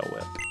use Tail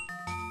Whip.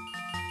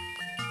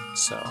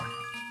 So,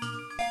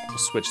 we'll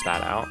switch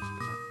that out.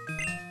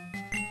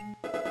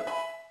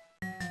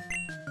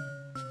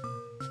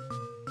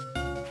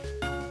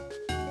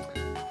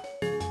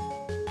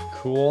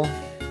 Cool.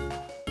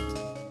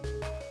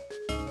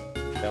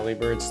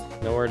 Bellybird's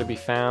nowhere to be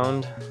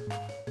found.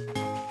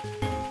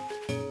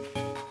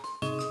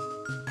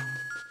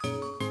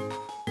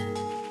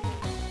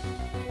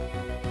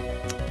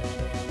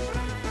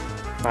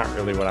 Not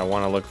really what I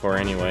want to look for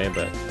anyway,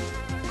 but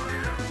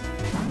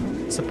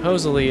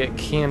supposedly it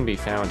can be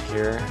found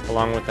here,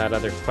 along with that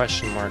other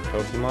question mark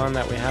Pokemon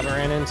that we haven't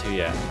ran into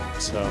yet.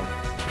 So,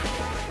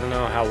 I don't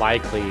know how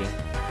likely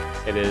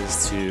it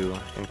is to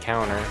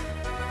encounter.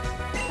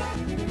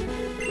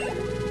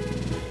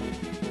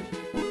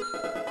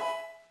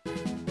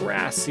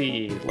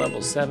 Grassy,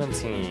 level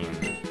 17.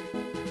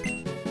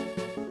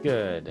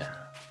 Good.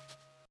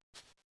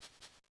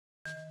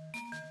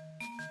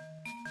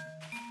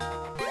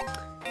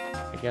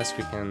 I guess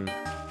we can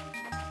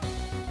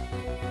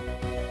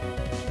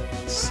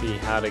see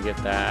how to get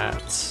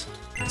that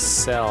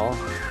cell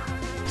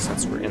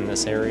since we're in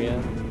this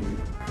area.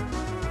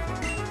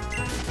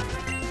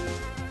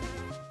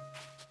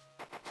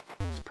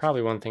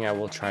 Probably one thing I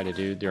will try to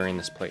do during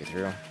this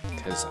playthrough,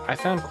 because I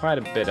found quite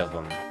a bit of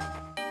them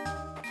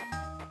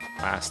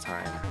last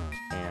time,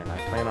 and I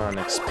plan on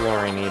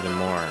exploring even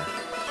more.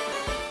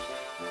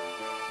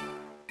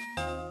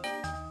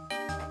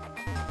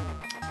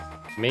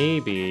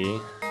 Maybe,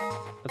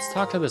 let's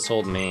talk to this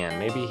old man.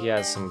 Maybe he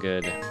has some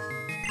good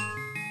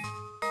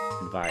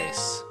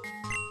advice.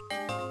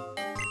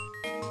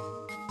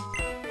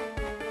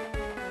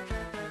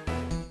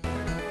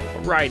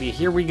 Alrighty,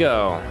 here we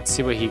go. Let's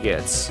see what he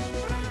gets.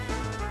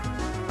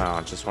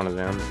 Oh, just one of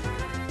them.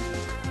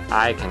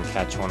 I can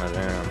catch one of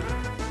them.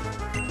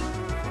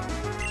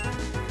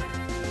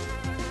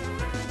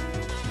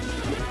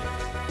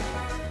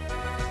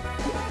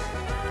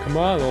 Come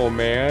on, old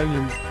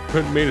man. You're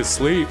putting me to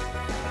sleep.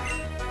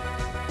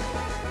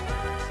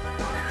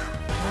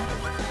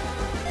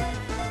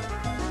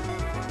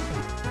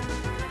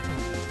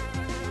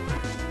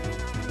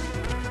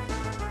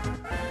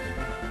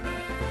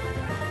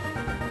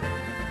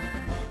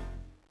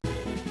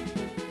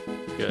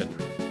 Good.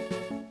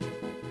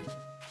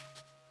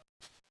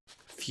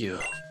 Phew.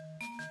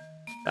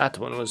 That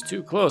one was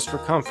too close for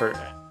comfort.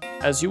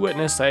 As you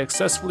witnessed, I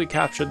successfully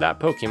captured that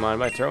Pokemon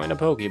by throwing a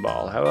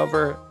Pokeball.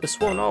 However, this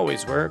won't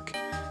always work.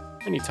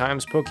 Many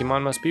times,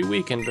 Pokemon must be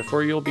weakened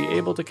before you'll be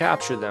able to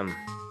capture them.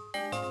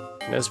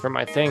 And as for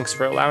my thanks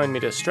for allowing me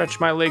to stretch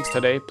my legs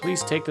today,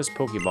 please take this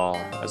Pokeball,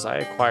 as I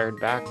acquired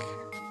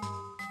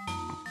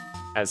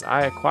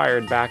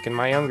back in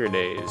my younger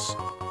days.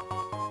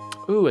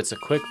 Ooh, it's a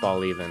quick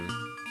ball even.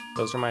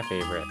 Those are my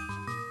favorite.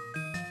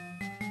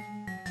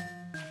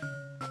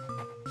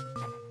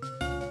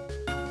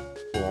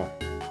 Cool.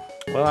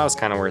 Well, that was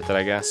kind of worth it,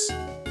 I guess.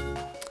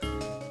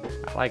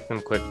 I like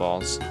them quick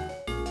balls.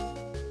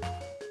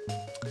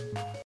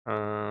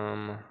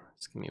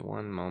 Just give me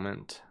one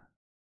moment.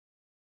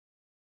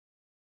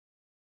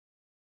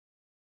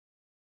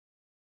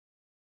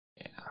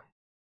 Yeah.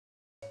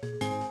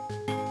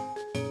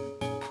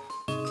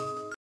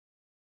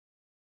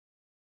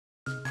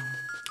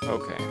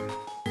 Okay.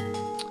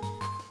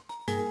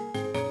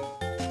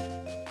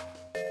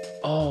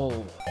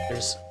 Oh,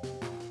 there's...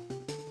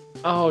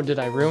 Oh, did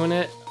I ruin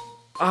it?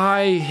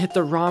 I hit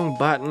the wrong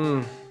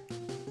button.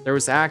 There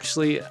was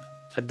actually a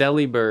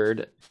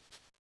Delibird,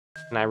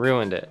 and I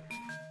ruined it.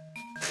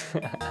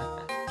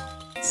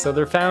 So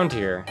they're found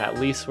here. At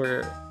least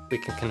we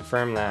can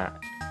confirm that.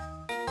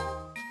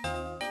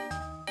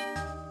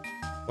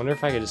 Wonder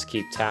if I could just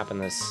keep tapping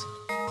this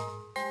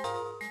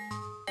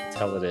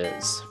until it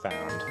is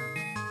found.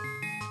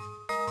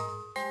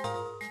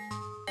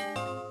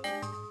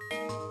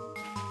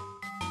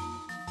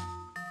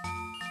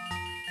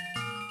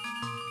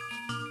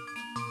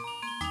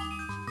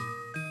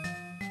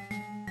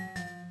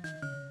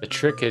 The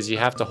trick is you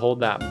have to hold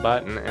that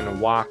button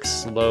and walk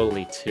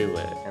slowly to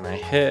it. And I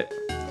hit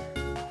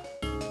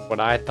what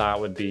I thought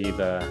would be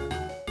the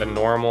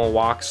normal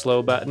walk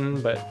slow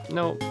button, but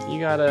nope, you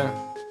gotta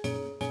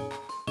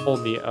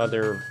hold the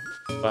other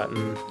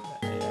button.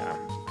 Yeah,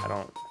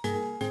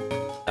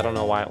 I don't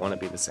know why it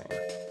wouldn't be the same.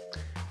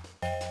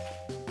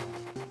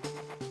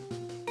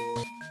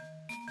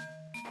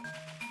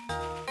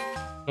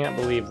 Can't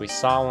believe we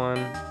saw one.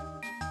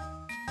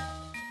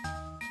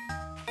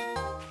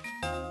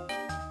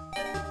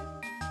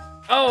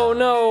 Oh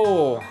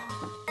no!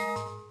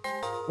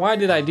 Why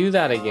did I do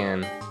that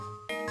again?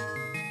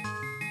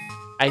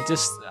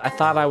 I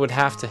thought I would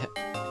have to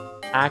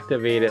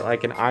activate it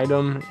like an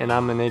item, and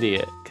I'm an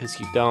idiot, because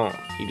you don't.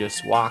 You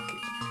just walk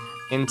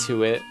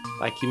into it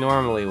like you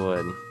normally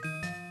would.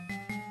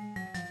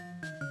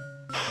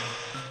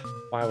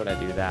 Why would I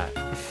do that?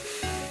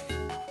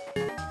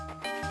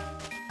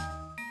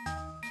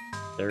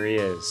 There he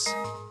is.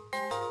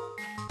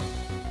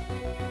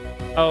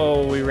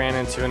 Oh, we ran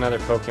into another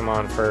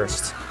Pokemon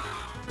first.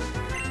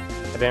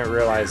 I didn't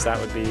realize that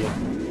would be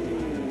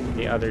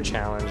the other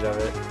challenge of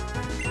it.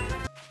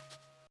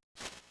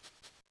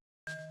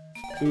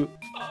 Ooh.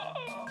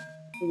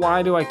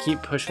 Why do I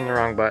keep pushing the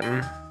wrong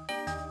button?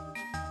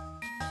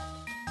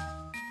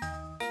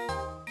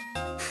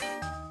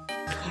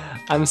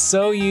 I'm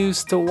so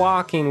used to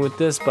walking with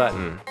this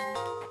button.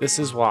 This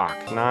is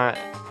walk, not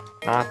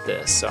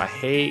this. So I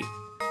hate...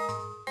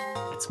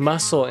 It's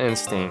muscle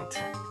instinct.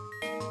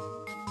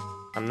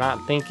 I'm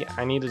not thinking...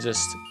 I need to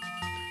just...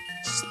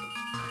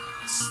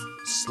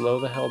 slow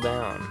the hell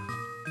down.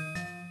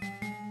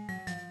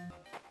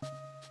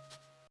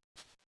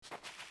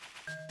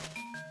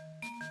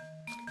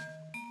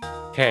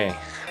 Okay,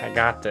 I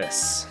got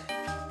this.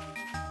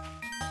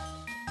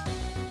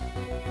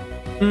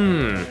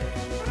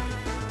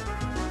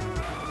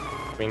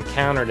 We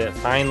encountered it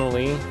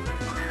finally.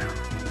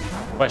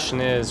 Question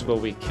is, will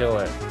we kill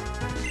it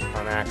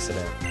on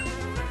accident?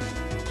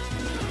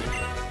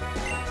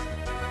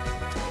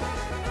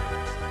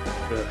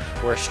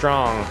 Ugh, we're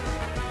strong,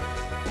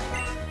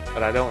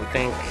 but I don't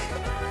think...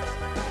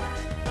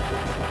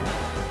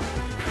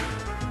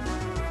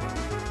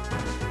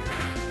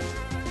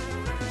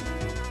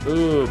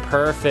 Ooh,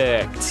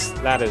 perfect.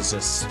 That is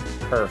just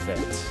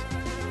perfect.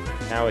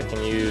 Now we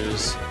can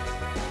use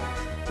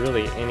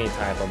really any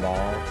type of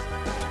ball.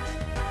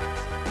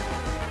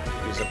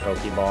 Use a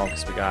Pokeball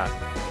because we got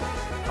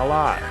a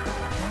lot.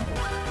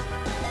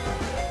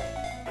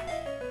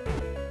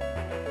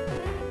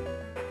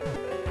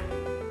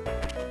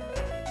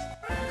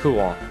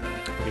 Cool.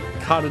 We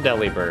caught a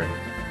Delibird.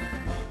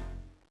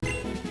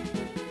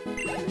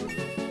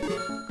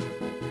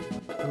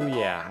 Oh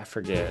yeah, I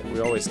forget. We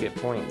always get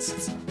points.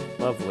 It's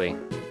lovely.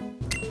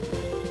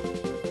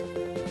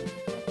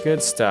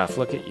 Good stuff.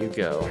 Look at you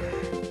go.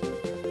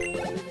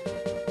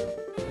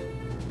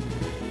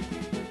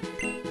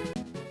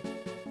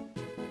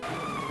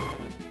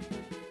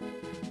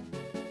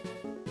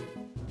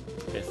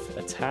 If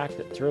attacked,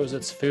 it throws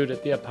its food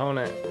at the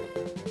opponent.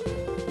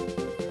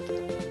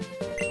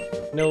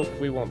 Nope,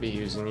 we won't be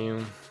using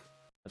you.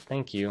 But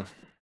thank you.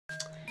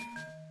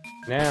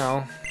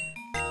 Now,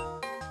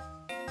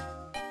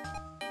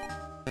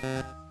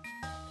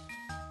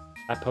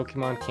 that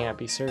Pokemon can't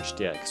be searched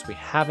yet because we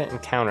haven't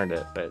encountered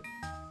it, but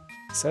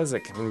it says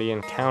it can be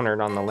encountered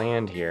on the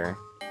land here.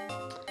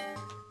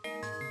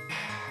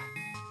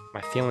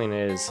 My feeling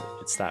is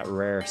it's that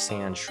rare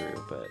sand shrew,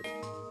 but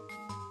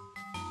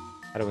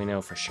how do we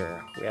know for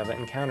sure? We haven't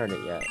encountered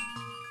it yet.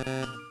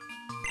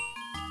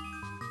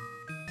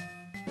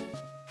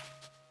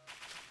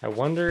 I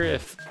wonder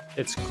if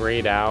it's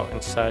grayed out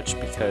and such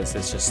because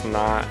it's just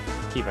not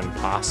even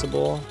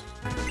possible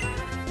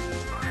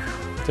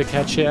to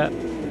catch yet.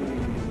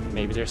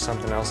 Maybe there's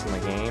something else in the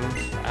game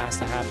that has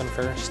to happen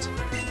first.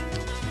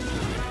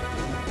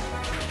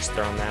 Just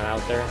throwing that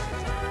out there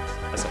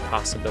as a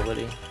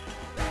possibility.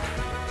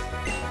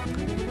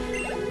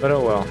 But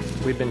oh well,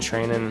 we've been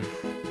training.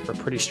 We're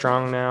pretty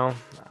strong now.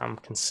 I'm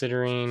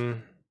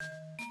considering...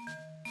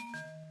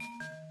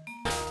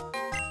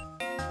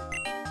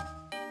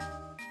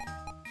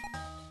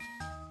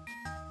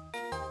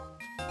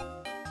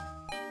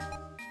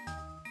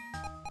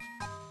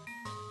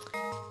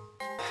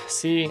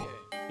 See,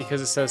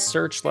 because it says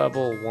search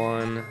level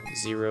 100.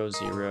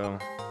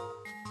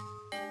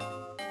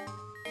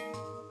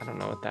 I don't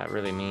know what that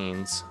really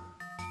means.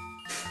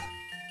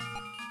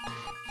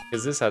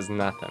 Because this has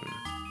nothing.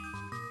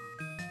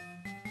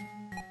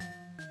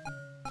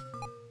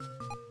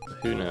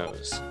 Who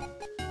knows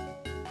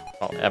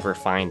if I'll ever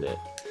find it.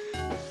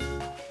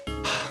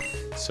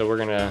 So we're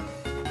gonna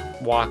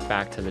walk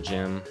back to the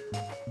gym.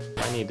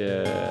 I need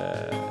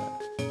to...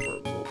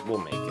 We'll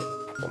make it.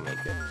 We'll make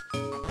it.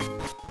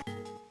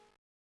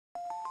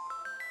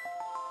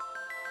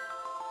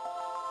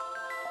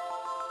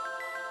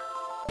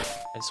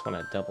 I just want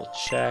to double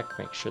check,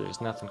 make sure there's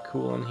nothing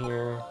cool in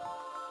here.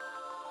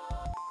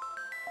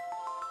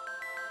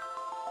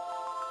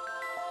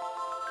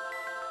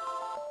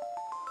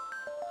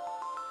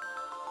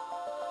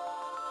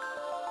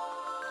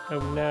 Oh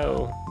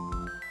no.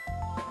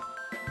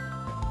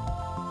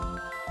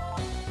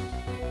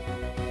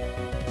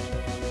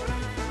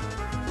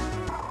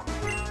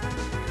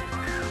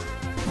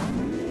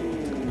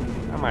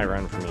 I might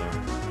run from you.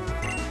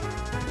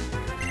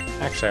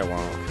 Actually, I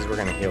won't, because we're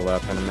going to heal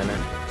up in a minute.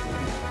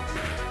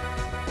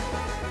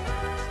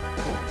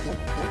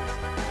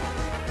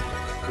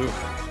 Oof.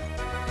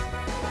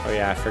 Oh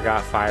yeah, I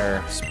forgot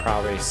fire is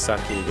probably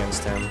sucky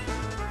against him.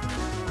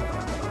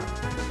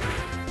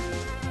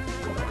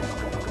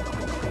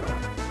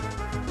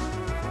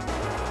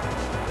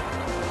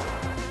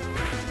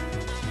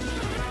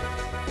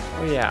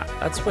 Oh yeah,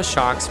 that's what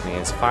shocks me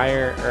is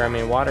fire, or I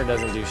mean water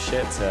doesn't do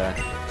shit to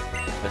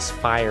this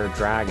fire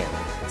dragon.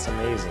 It's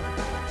amazing.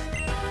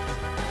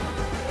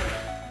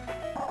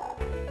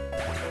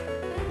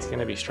 He's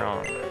gonna be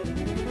strong.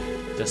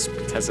 Just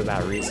because of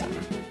that reason.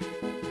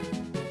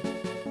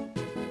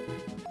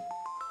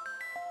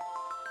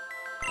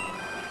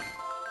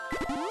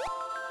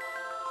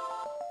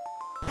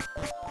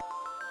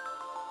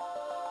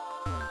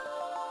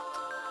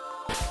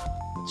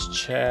 Let's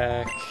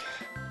check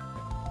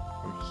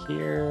in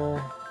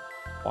here.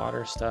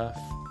 Water stuff.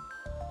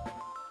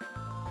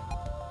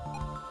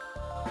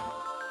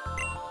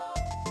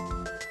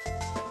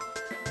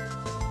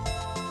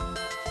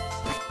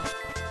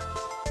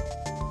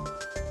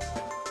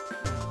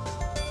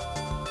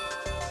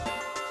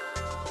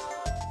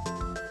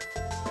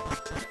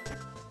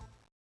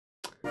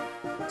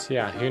 So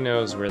yeah, who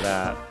knows where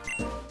that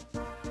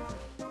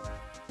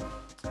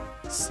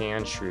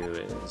sand shrew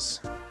is.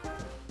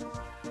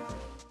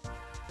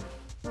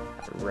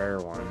 That rare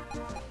one.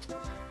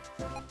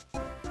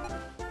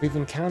 We've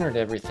encountered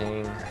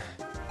everything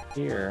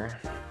here,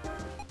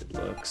 it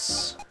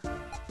looks.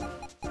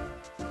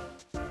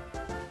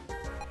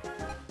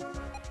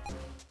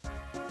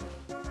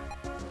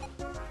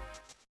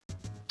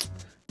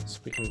 So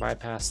we can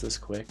bypass this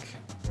quick.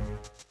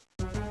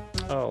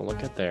 Oh,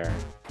 look at there.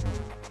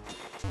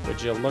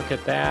 Would you look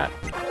at that?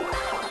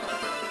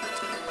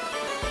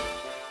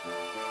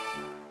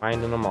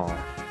 Finding them all.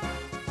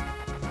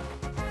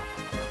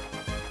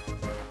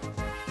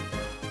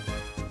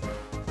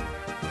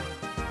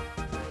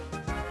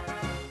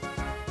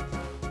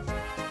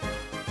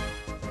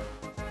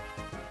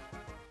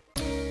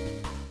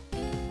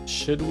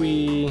 Should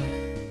we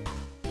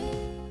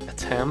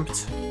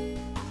attempt?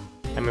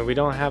 I mean, we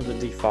don't have the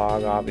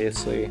defog,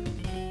 obviously.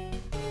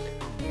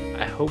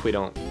 I hope we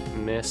don't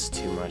miss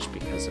too much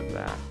because of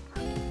that.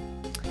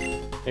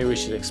 Maybe we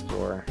should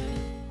explore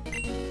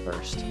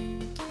first.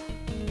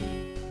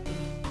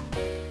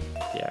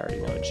 Yeah, I already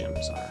know what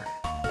gyms are.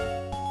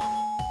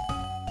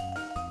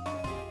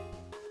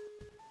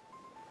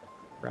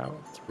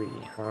 Route 3,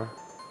 huh?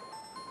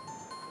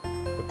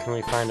 What can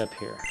we find up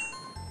here?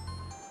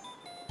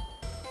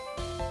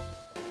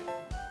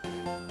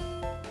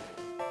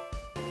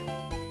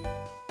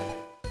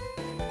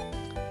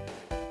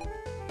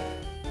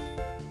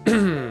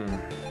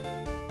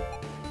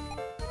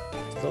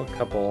 Still a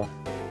couple.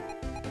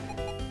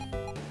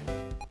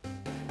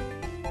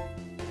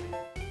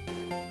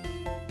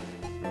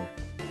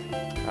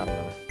 I don't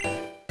know.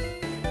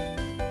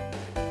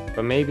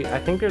 But maybe, I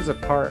think there's a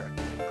part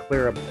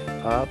clear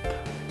up.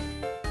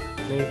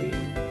 Maybe.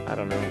 I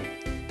don't know.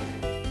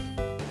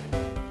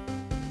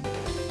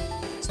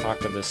 Let's talk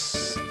to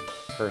this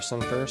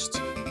person first.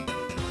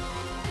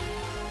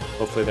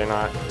 Hopefully they're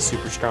not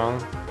super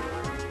strong.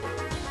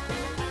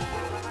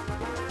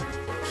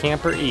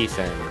 Camper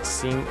Ethan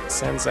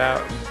sends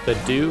out the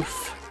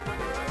doof.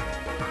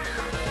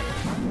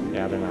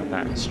 Yeah, they're not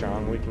that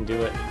strong. We can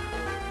do it.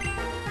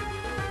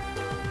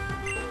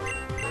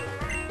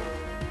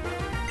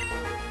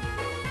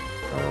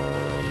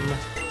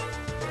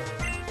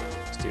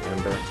 Let's do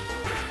Ember.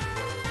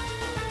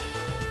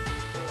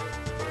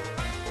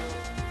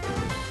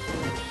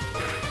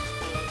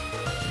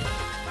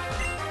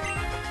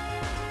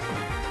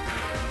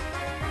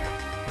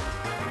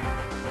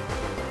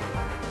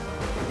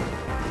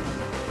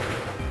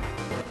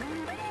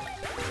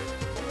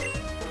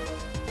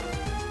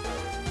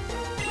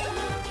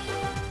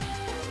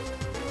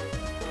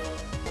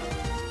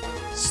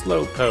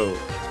 Slowpoke.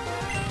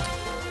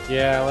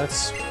 Yeah,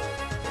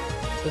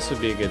 this would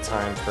be a good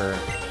time for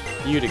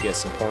you to get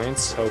some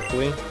points,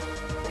 hopefully.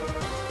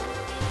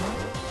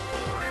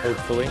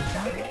 Hopefully.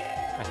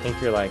 I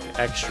think you're like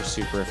extra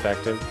super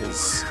effective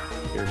because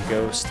you're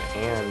Ghost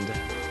and...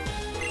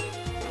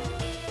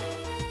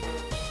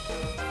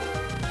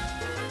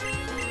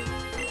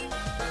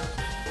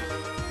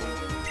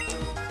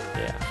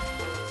 Yeah.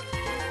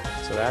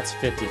 So that's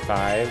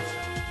 55.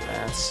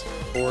 That's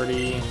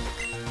 40.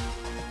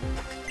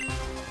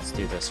 Let's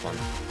do this one.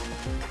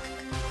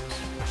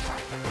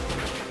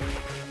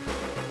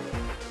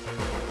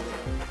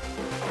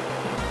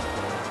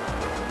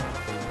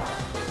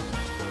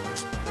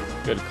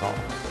 Good call.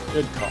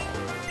 Good call.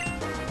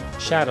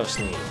 Shadow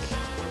Sneak.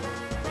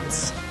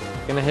 It's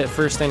gonna hit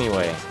first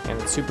anyway,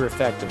 and it's super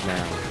effective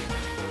now.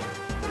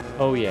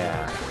 Oh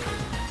yeah.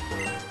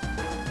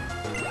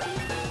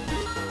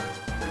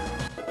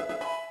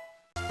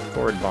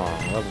 Forward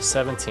Bomb, level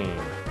 17.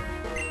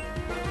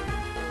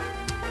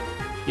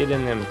 Get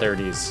in them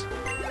 30s.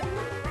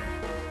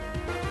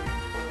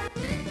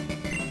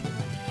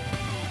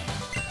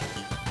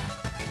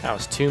 That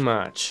was too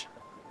much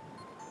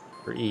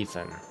for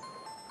Ethan.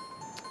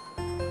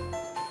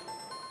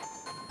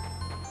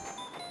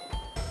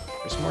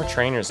 There's more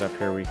trainers up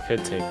here we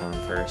could take on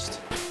first.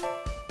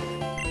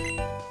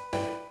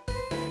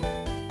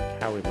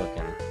 How we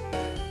looking?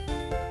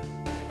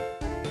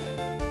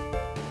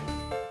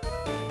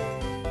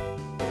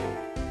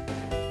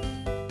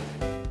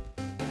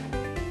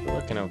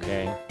 Looking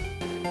okay.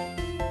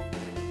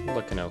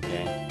 Looking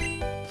okay.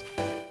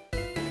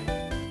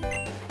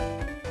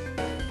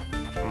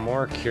 I'm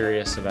more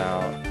curious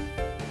about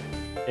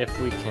if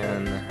we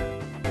can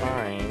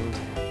find...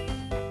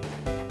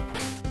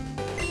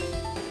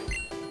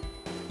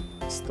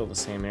 Still the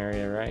same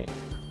area, right?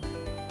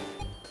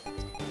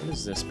 What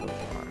is this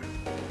Pokemon?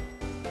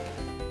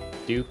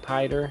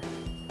 Dupiter?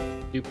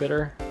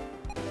 Dupiter?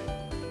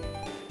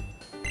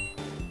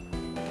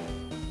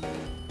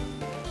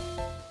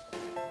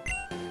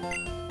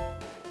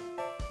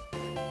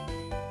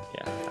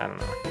 Yeah, I don't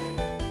know.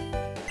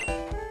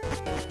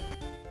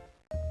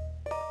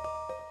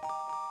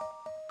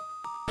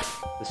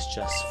 This is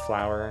just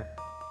flower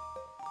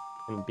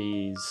and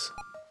bees.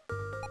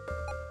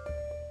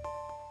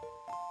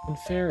 And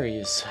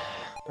fairies.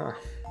 Huh.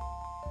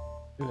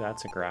 Ooh,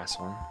 that's a grass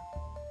one.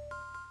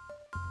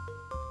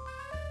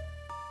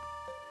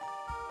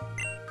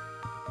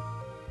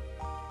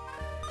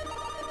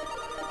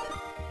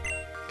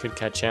 Could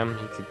catch him.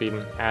 He could be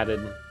an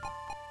added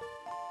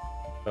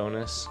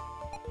bonus.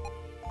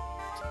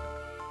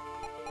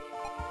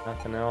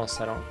 Nothing else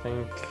I don't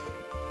think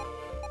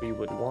we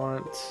would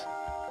want.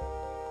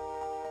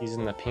 He's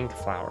in the pink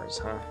flowers,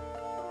 huh?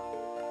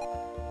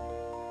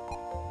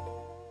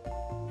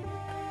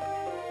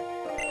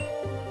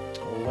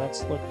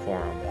 Let's look for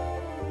him.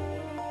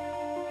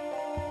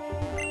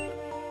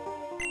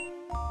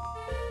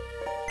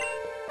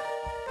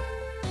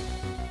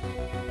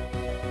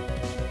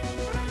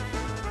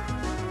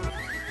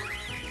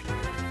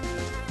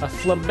 A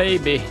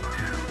Flababy.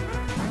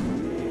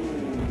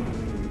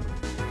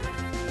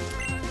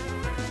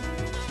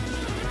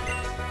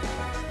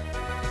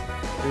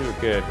 Ooh,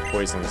 good.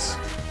 Poisons.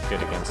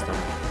 good against them.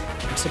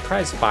 I'm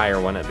surprised fire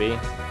wouldn't be,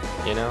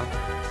 you know?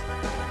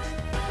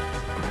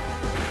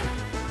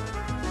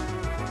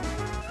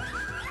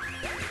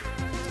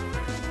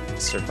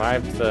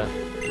 Survived the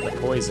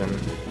poison.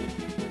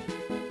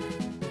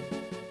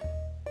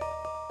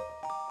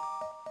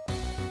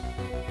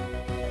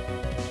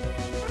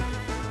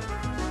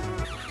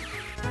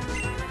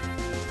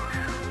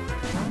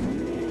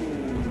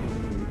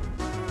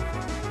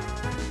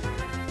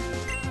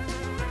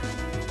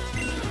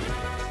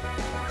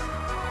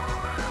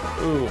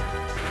 Ooh.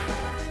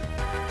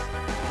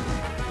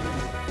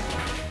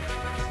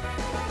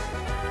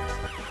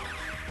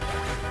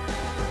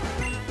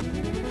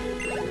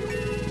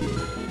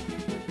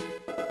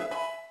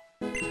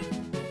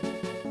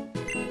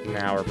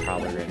 Now we're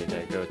probably ready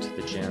to go to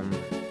the gym.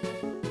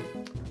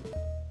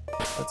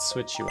 Let's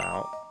switch you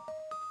out.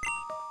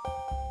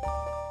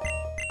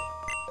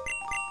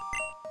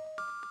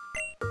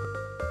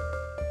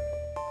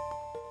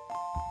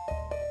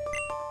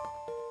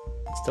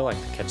 Still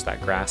like to catch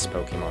that grass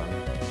Pokemon.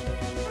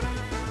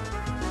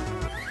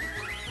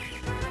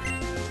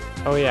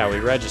 Oh yeah, we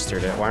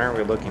registered it. Why aren't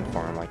we looking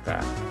for him like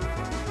that?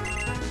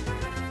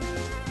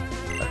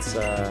 Let's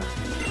gonna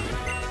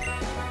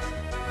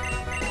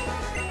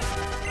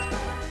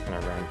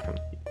run from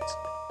heat.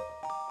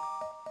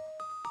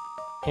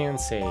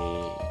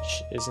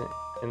 Pansage isn't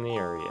in the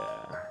area.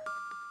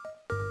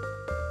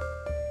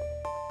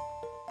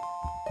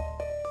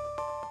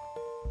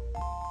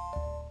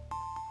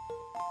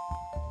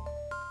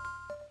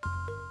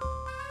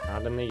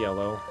 Not in the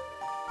yellow.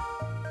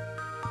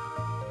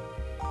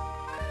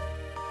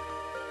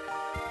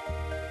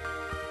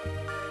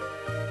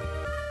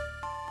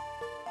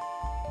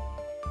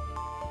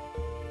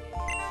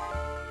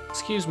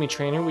 Excuse me,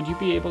 trainer, would you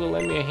be able to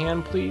lend me a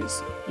hand,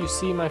 please? You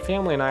see, my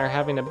family and I are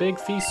having a big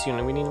feast soon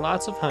and we need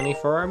lots of honey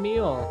for our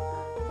meal.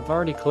 I've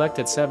already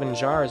collected 7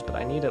 jars, but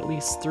I need at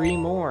least 3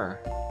 more.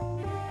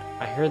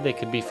 I heard they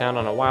could be found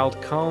on a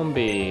wild comb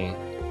bee,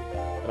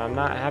 but I'm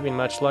not having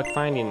much luck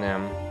finding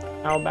them.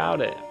 How about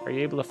it? Are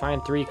you able to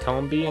find 3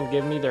 comb bee and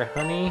give me their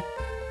honey?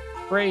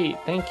 Great,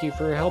 thank you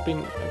for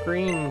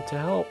agreeing to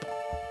help.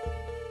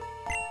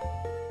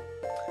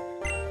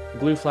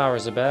 Blue flower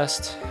is the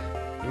best.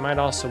 You might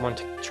also want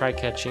to try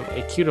catching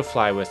a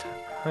cutafly with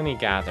honey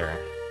gather.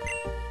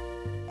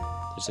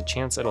 There's a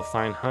chance it'll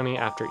find honey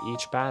after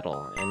each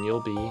battle, and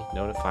you'll be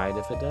notified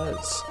if it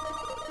does.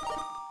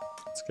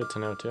 It's good to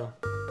know too.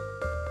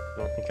 I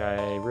don't think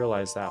I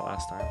realized that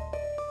last time.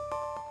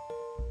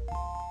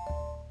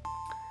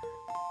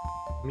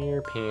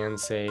 Mere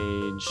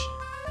Pansage.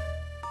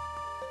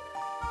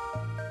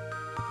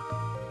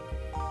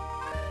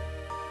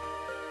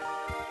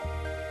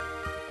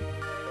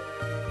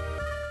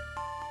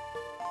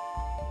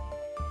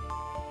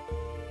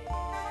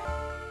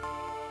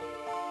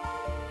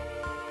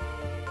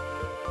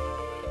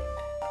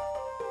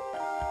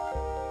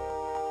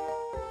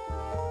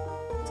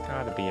 It's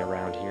gotta be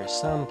around here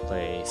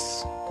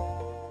someplace.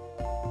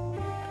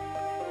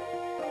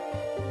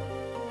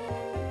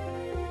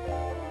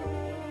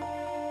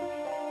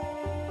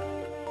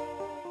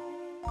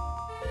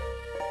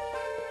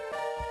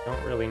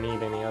 Don't really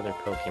need any other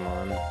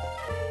Pokemon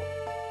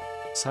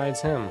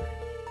besides him.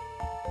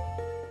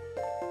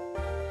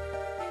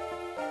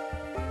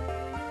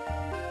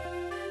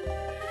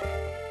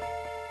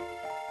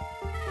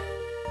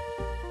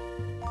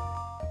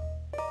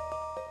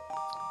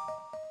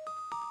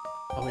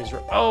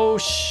 Oh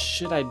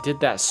shit, I did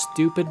that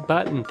stupid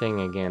button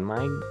thing again.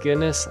 My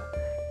goodness.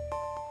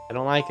 I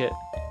don't like it.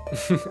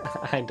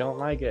 I don't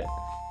like it.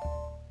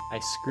 I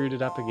screwed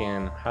it up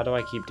again. How do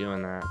I keep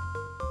doing that?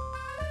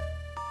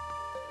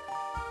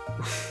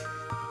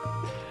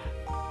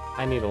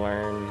 I need to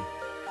learn.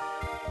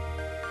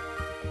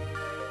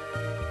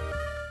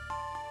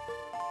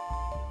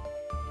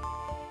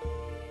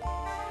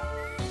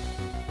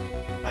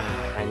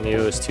 I knew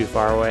it was too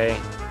far away.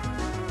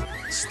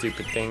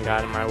 Stupid thing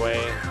got in my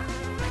way.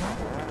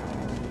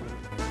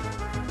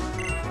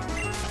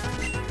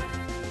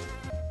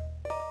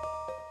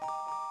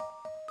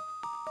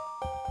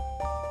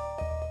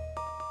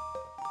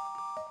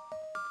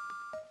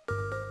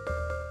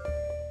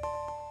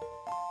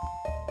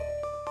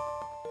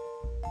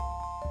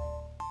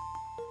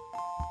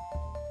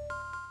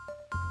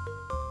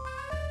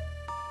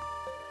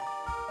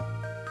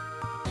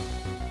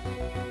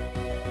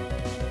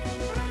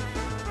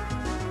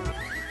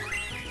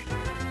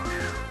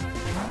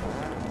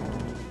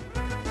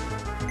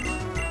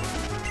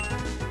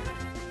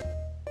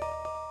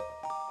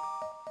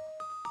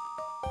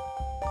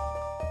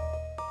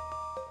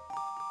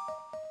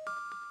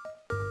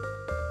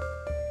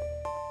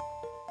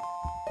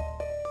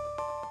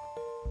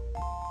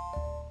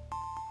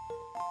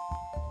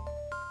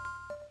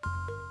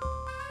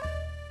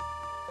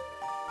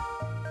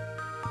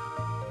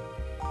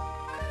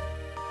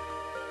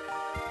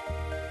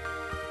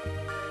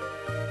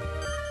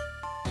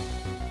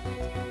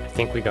 I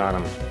think we got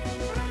him.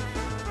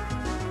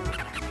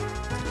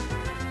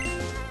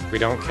 If we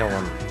don't kill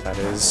him, that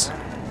is.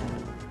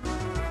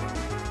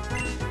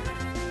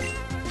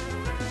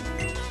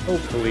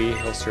 Hopefully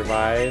he'll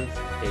survive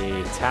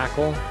a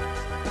tackle.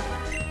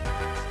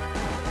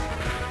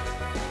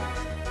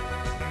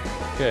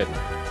 Good.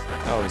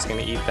 Oh, he's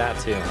gonna eat that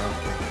too, huh?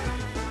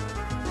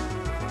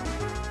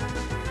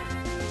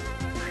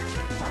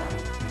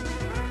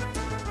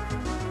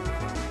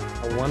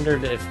 I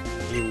wondered if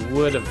he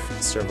would have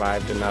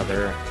survived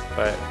another,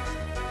 but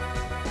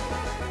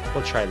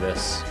we'll try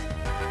this.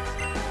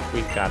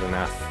 We've got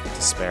enough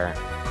to spare.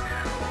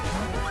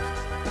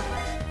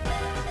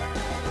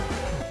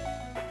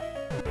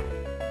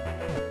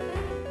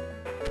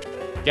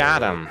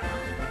 Got him.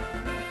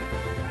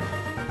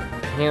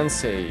 Hand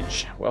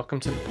Sage,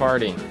 welcome to the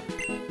party.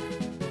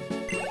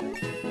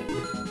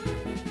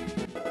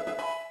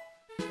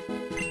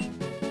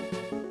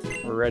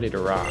 We're ready to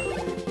rock.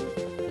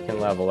 You can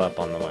level up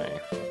on the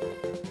way.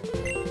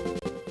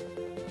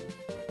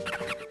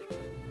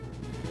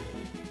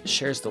 It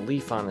shares the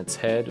leaf on its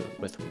head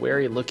with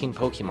wary-looking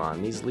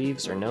Pokemon. These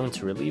leaves are known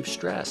to relieve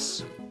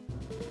stress.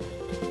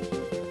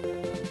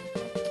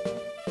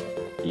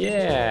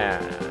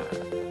 Yeah.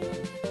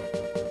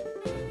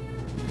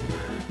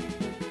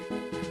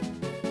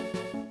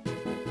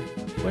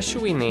 What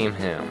should we name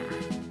him?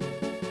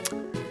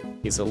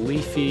 He's a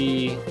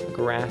leafy,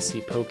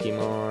 grassy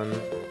Pokemon.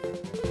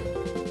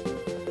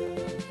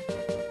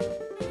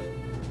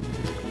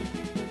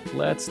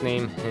 Let's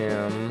name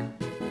him...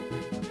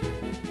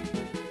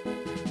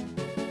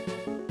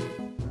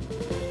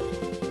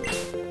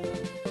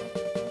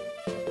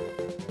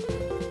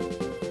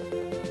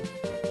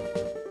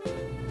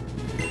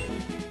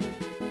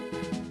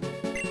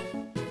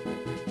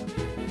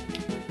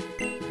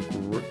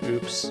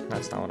 Oops,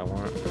 that's not what I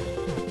want.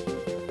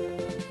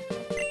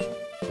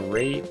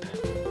 Grape.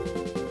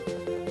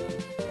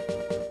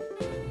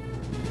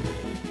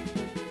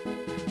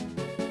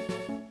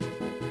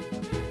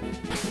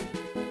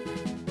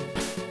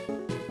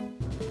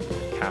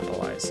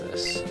 Capitalize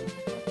this.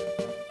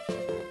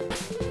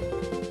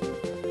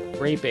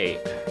 Grape Ape.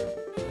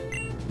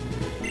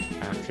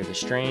 After the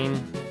strain.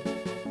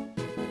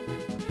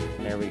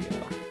 There we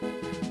go.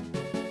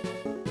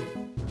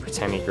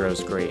 Pretend he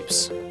grows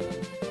grapes.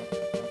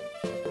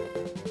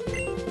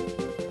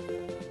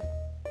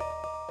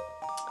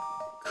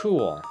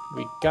 Cool.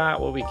 We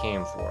got what we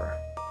came for.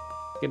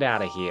 Get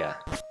out of here.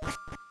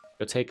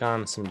 Go take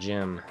on some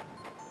gym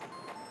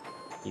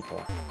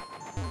people.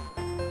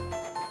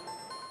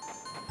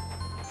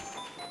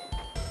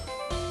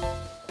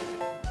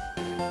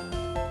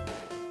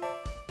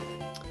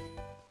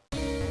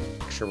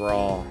 Make sure we're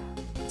all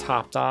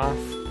topped off.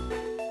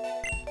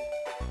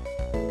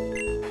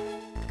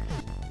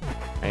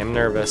 I am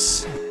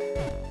nervous.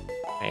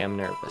 I am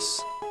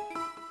nervous.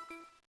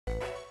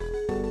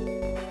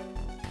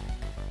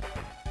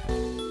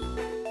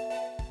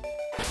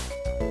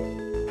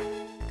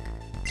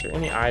 Is there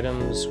any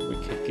items we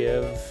could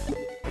give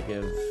to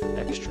give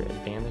extra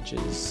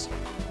advantages?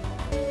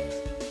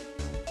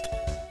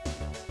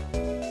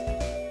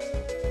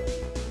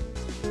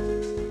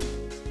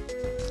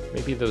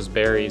 Maybe those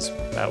berries,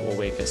 that will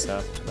wake us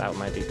up. That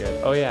might be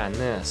good. Oh yeah, and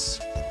this.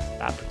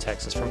 That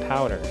protects us from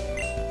powder.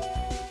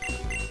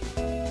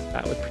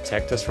 That would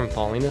protect us from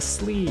falling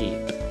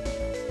asleep.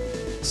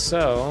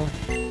 So,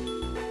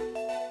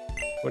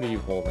 what are you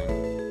holding?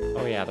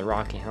 Oh yeah, the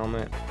Rocky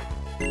helmet.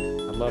 I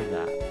love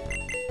that.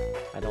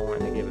 I don't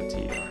want to give it to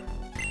you.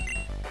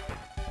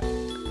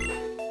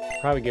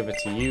 Probably give it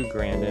to you,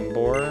 Grandin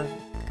Boar.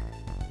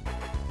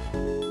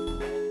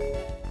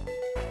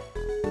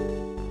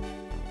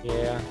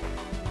 Yeah,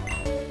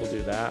 we'll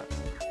do that.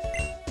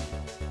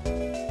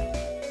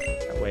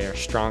 That way our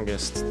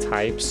strongest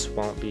types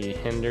won't be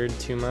hindered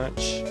too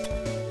much.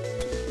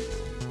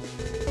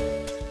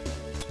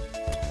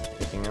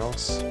 Anything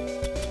else?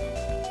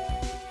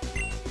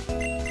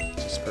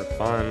 Just for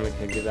fun, we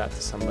could give that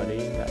to somebody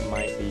that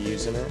might be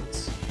using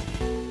it.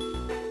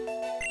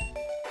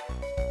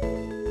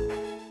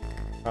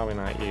 Probably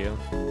not you.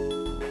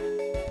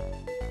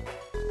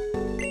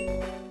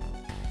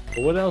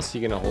 But what else are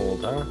you gonna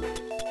hold, huh?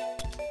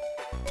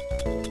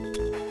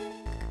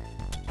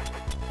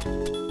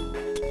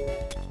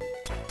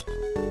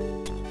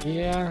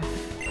 Yeah,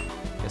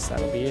 guess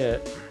that'll be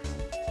it.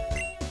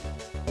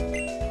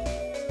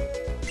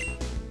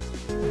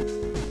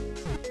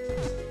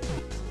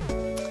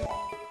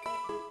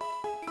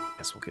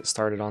 Guess we'll get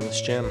started on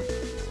this gym.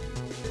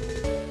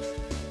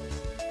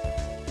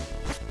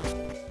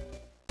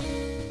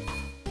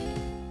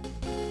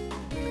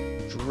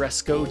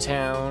 Dresco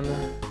Town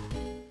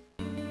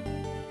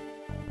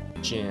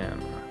Gym.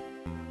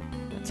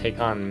 Gonna take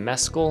on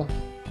Mescal.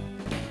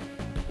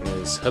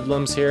 There's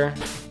hoodlums here.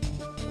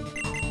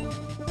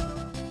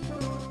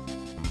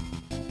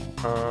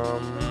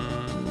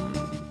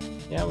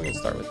 Yeah, we can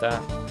start with that.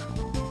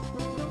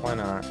 Why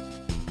not?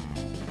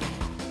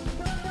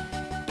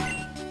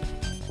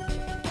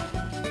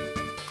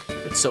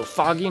 It's so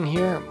foggy in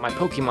here, my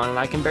Pokemon and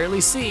I can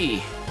barely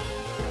see.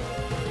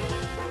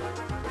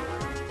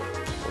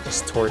 We'll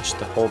just torch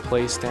the whole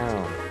place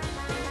down.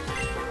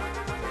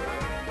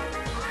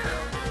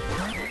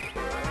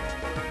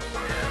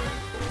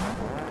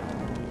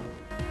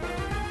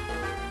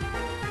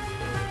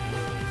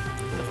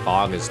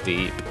 Fog is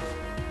deep.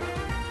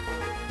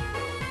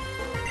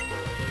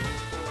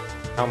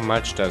 How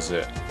much does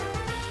it?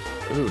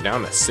 Ooh,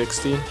 down to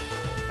 60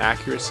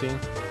 accuracy.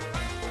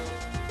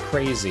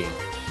 Crazy.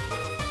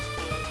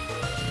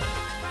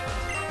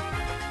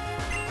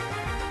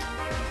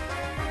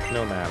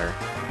 No matter.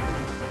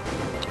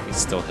 We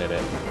still hit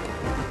it.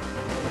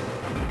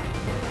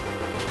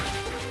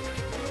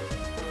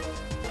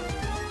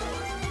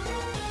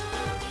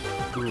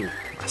 Ooh,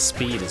 my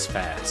speed is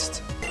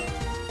fast.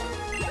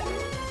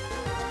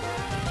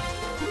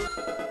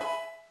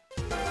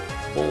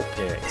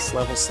 Bullpix,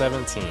 level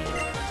 17.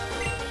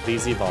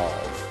 Please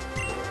evolve.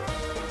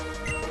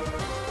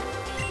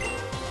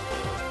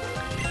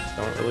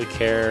 Don't really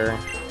care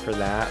for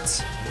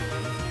that.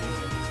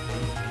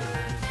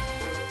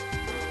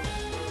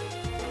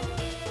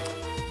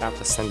 About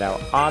to send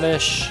out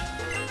Oddish.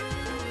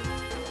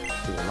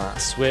 We will not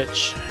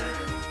switch.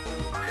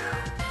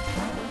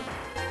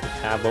 We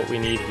have what we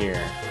need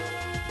here.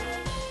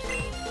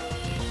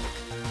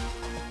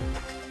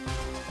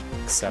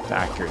 Except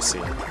accuracy.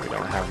 We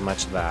don't have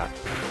much of that.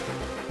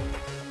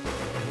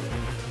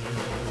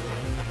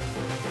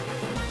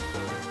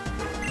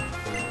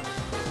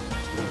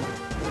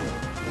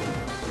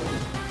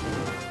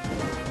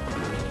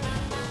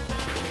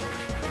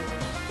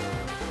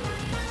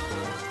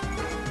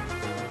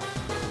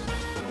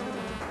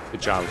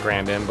 Good job,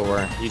 Grand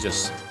Ember. He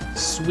just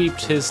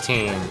sweeped his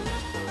team.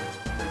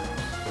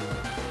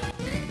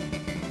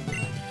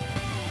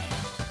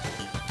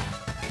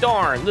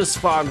 Darn, this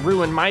fog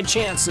ruined my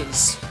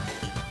chances.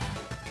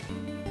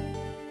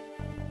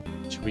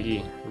 Should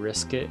we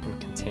risk it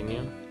and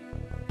continue?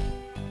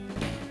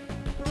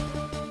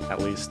 At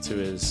least to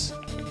his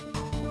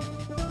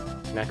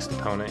next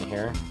opponent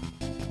here.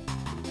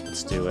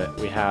 Let's do it.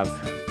 We have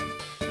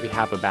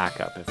a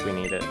backup if we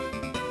need it.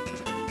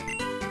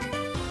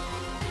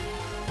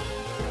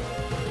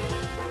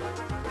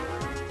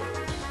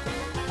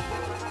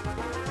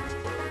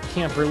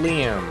 Camper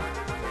Liam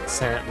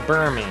sent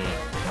Burmy.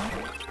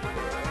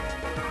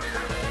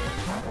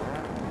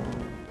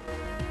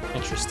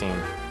 Interesting.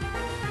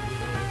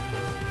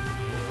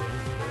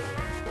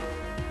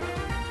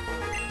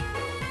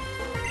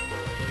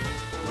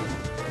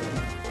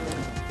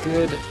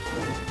 Good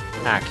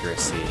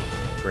accuracy,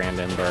 Grand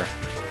Ember.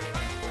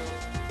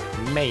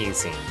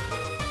 Amazing.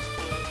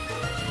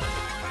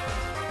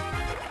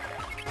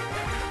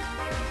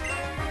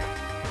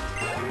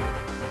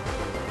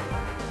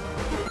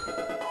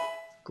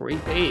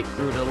 Grape 8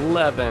 grew to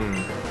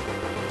 11.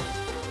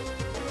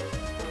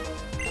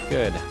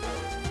 Good.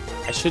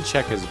 I should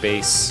check his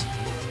base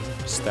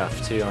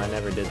stuff too. I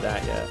never did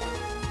that yet.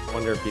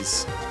 Wonder if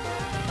he's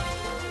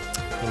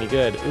any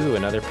good. Ooh,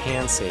 another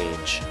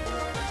Pansage.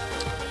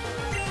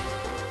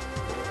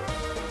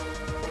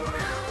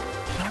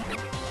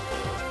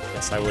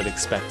 Guess I would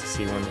expect to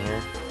see one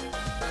here.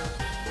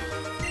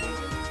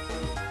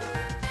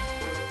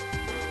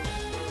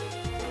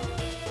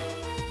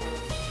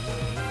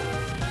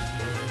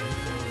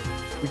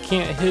 We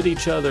can't hit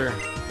each other.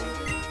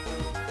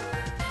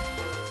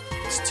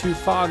 It's too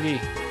foggy.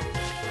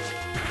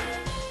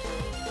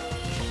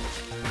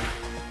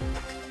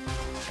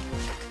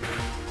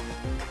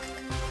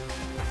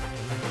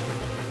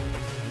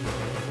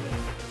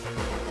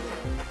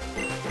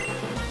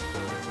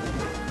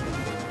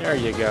 There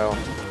you go.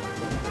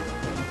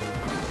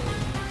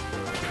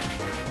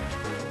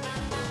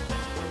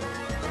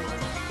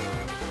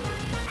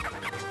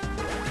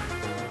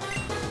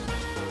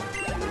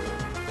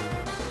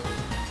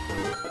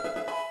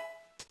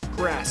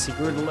 Grassy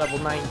grew to level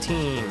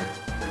 19.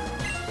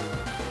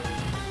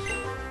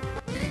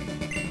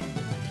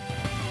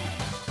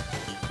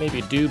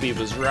 Maybe Doobie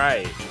was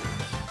right.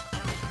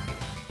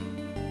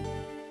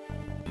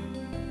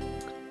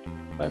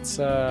 Let's,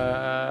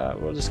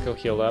 we'll just go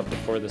heal up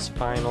before this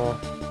final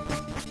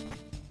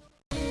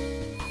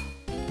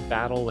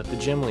battle with the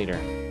gym leader.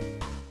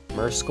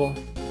 Merskle,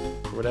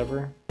 or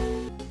whatever.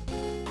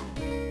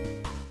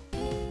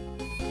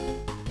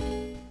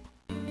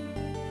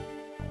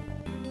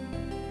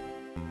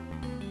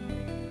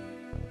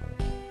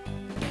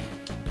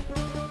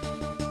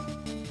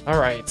 All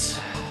right.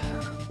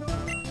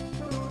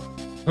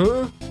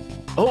 Huh?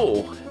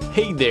 Oh,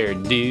 hey there,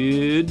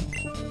 dude.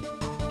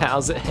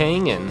 How's it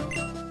hanging?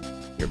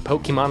 Your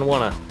Pokemon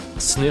wanna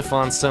sniff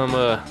on some,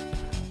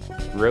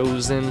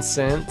 rose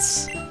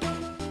incense?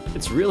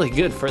 It's really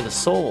good for the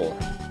soul.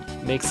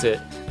 Makes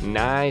it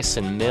nice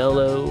and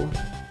mellow.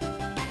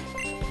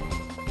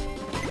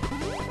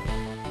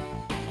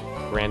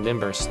 Grand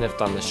Ember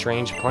sniffed on the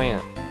strange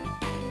plant.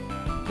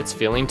 It's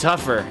feeling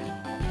tougher.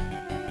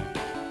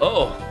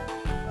 Oh,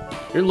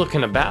 you're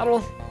looking to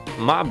battle?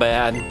 My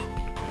bad.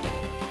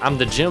 I'm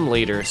the gym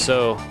leader,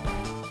 so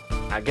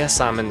I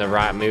guess I'm in the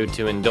right mood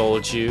to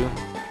indulge you.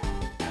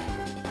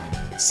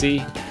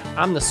 See,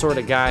 I'm the sort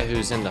of guy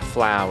who's into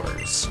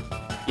flowers.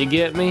 You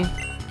get me?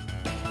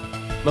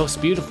 Most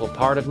beautiful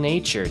part of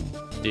nature,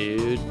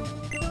 dude.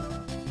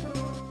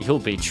 You'll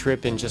be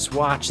tripping just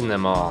watching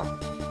them all.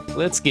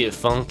 Let's get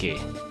funky.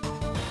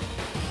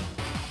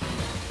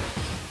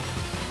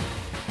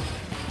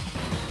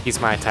 He's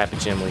my type of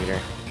gym leader.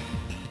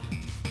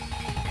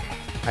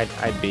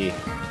 I'd be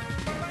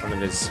one of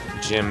his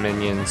gym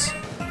minions.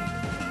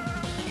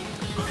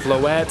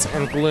 Floette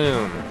and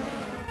Bloom.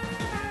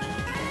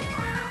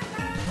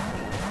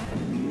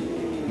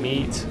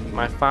 Meet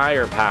my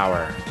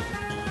firepower.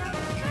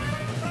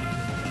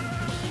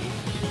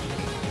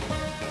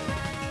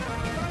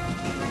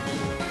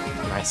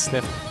 And I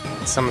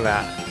sniffed some of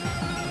that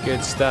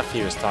good stuff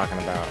he was talking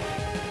about.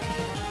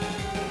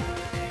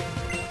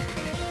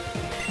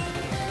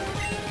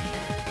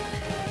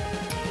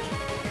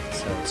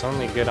 So it's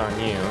only good on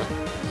you.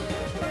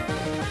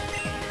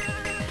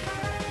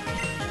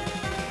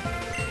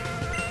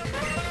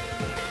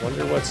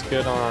 Wonder what's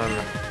good on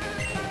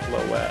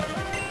Floette.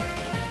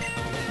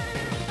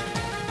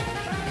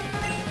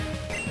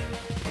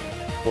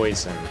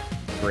 Poison.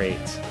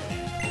 Great.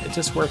 It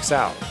just works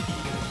out.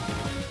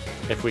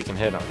 If we can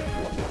hit him.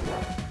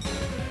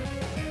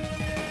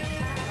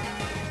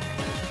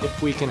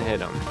 If we can hit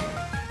him.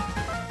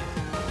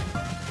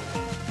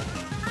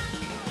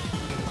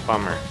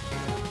 Bummer.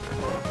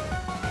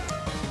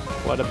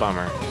 What a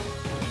bummer.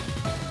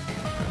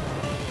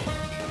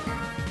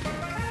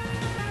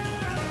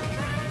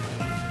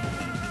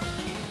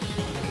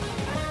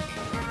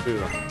 Ooh,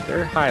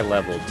 they're high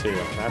level too.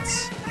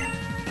 That's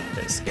a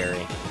bit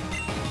scary.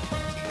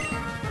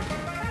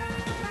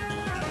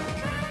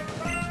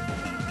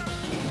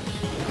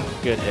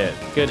 Good hit.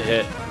 Good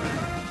hit.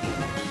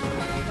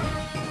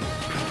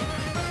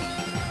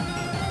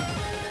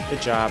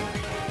 Good job.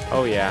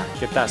 Oh yeah,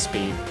 get that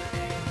speed.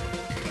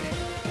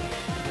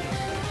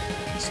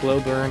 Slow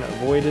burn,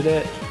 avoided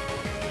it.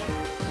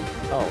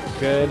 Oh,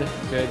 good,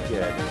 good,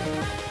 good.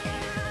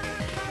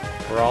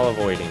 We're all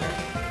avoiding it.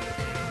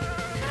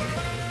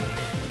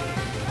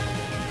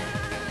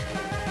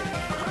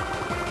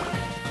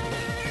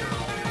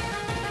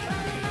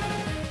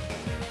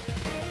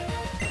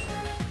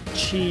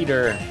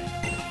 Cheater.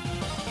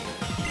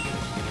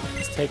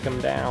 Let's take him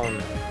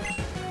down.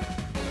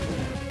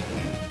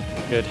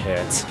 Good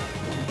hit.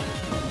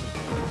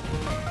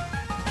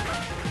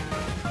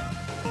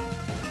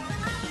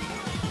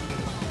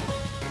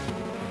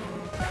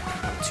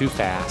 Too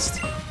fast.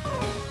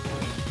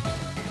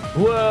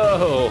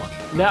 Whoa!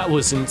 That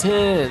was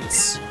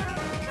intense!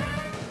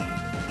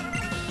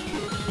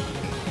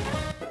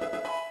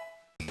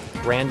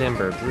 Grand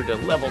Ember grew to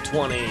level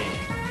 20.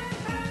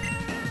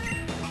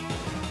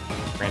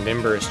 Grand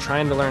Ember is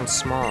trying to learn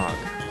Smog,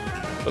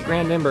 but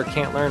Grand Ember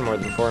can't learn more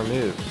than 4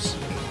 moves.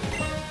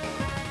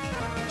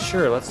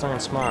 Sure, let's learn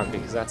Smog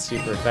because that's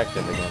super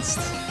effective against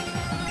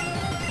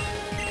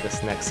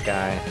this next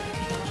guy.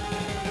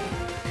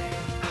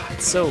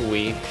 It's so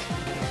weak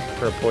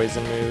for a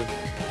poison move.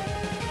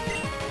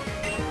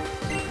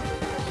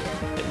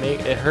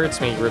 It hurts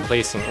me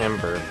replacing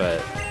Ember,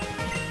 but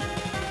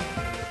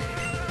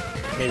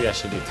maybe I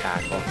should do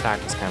Tackle.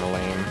 Tackle's kind of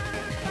lame.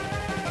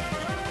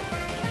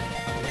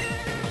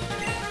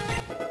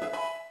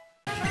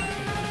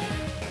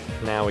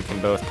 Now we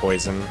can both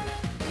poison.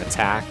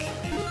 Attack.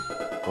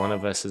 One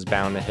of us is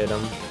bound to hit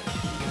him.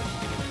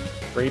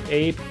 Grape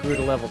Ape grew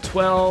to level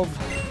 12.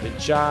 Good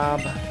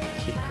job.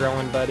 Keep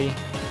growing, buddy.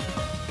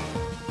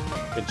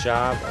 Good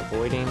job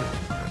avoiding.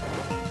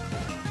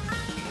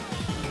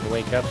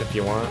 Wake up if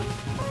you want.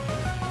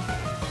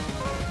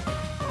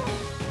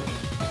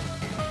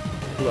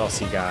 Who else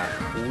you got?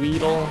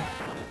 Weedle.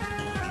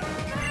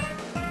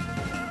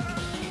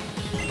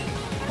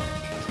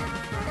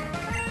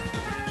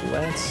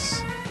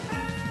 Let's...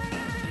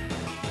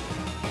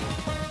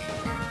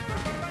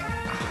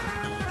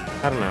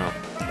 I don't know.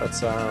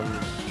 Let's, we'll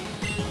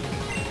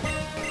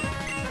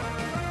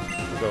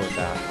go with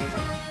that.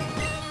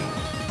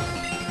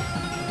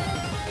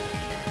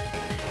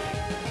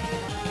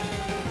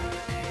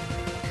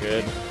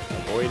 Good.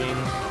 Avoiding.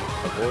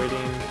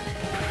 Avoiding.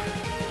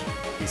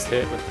 He's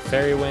hit with the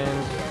Fairy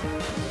Wind.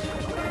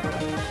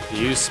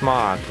 Use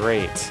Smog.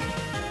 Great.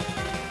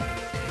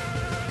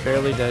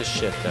 Barely does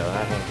shit, though.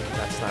 I think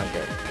that's not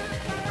good.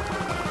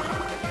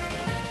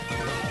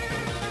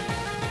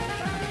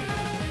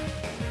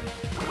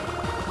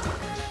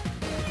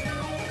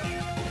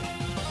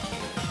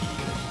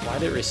 Why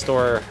did it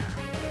restore?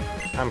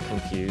 I'm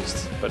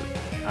confused, but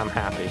I'm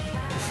happy.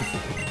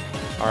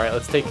 Alright,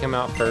 let's take him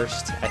out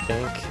first, I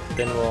think.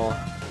 Then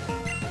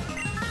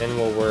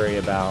we'll worry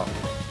about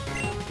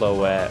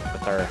Floette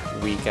with our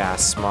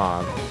weak-ass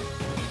Smog.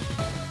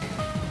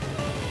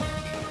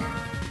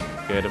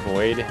 Good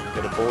avoid,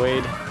 good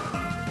avoid.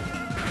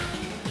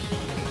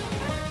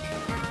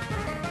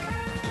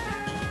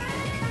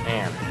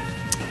 Man,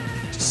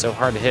 just so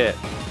hard to hit.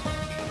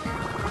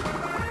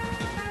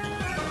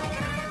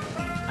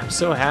 I'm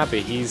so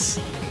happy he's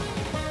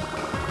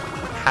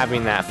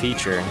having that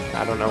feature.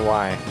 I don't know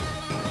why.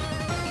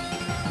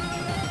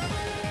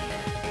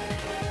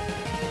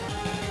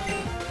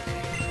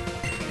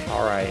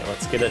 Alright,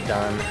 let's get it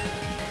done.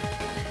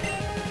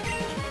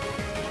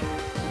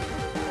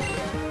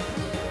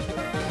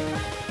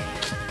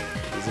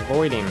 He's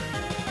avoiding.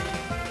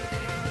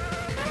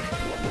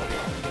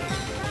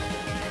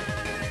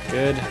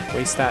 Good.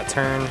 Waste that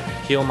turn.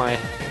 Heal my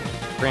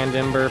Grand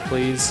Ember,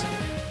 please.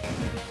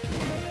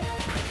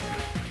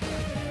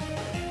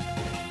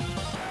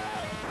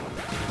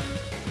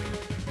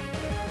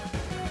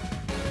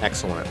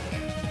 Excellent.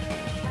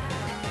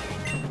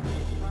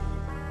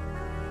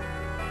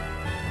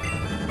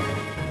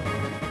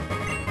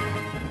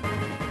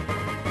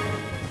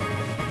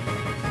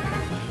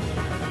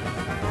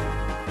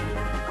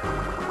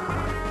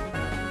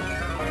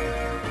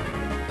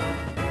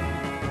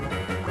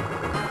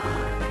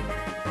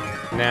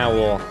 Now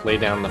we'll lay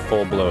down the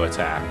full blow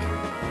attack.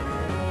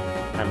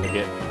 Time to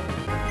get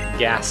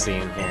gassy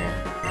in here.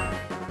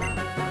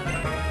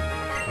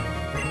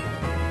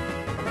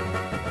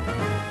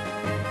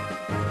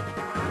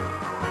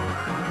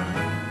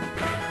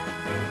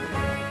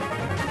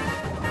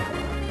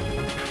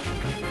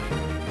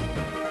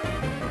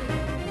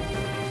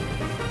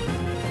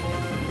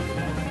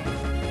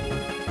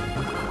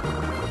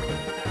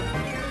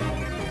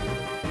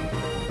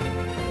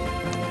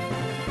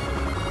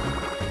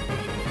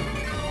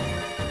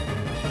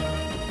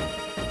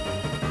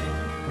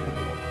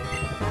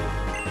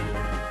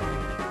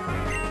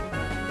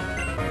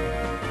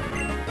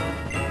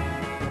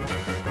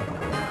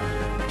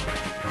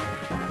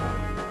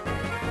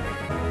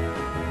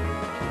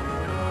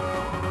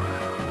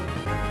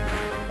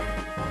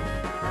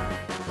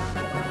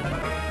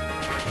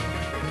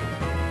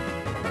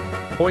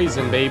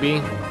 Poison,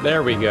 baby.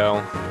 There we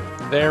go.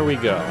 There we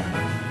go.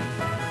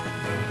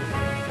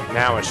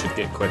 Now it should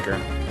get quicker.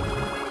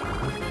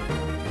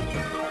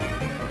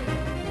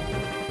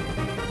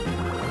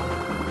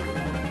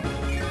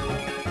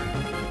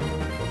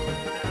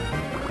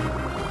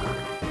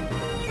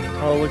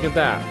 Oh, look at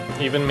that.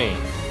 Even me.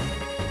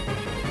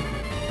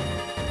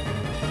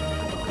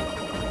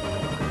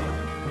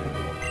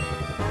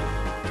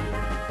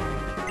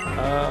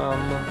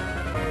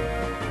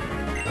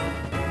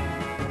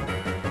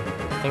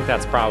 I think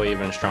that's probably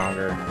even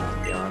stronger,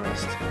 to be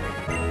honest.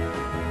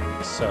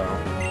 So,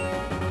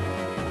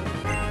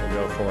 we'll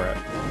go for it.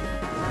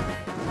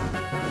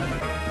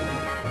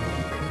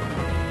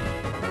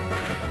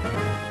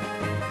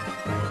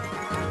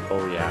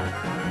 Oh yeah.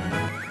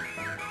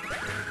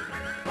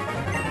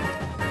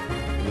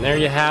 And there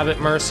you have it,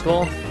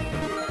 Merciful.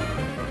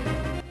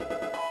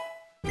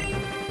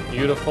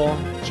 Beautiful,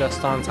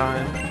 just on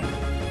time.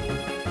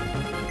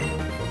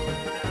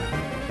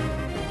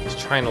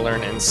 Trying to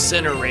learn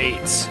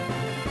Incinerate,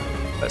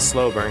 but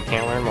slow burn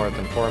can't learn more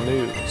than 4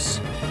 moves.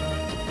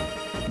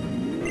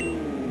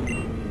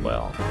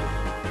 Well,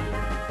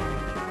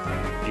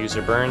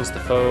 user burns the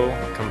foe,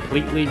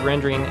 completely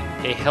rendering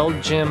a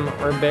held gem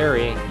or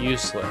berry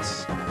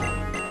useless.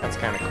 That's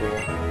kind of cool.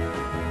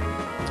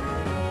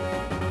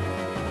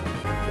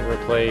 We'll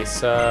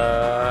replace,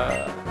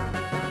 I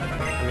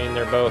mean,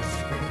 they're both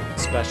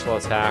special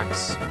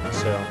attacks,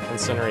 so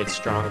Incinerate's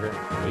stronger.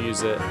 We'll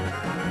use it.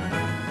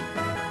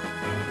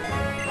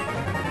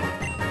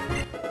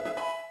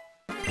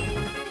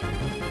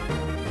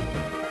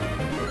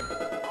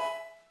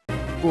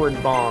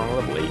 Gourd Bong,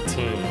 level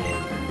 18.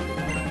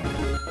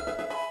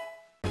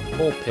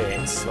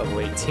 Vulpix, level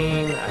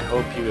 18. I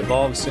hope you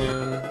evolve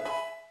soon.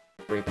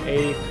 Grape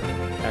Ape,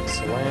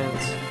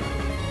 excellent.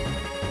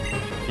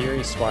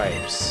 Fury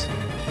Swipes.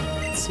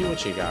 Let's see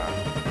what you got.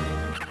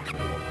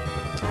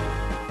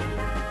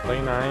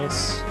 Play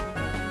nice.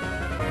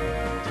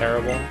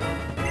 Terrible.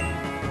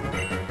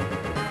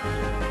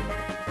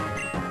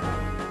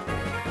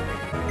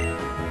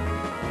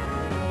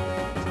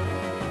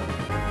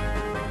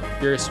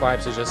 Fury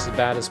Swipes are just as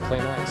bad as Play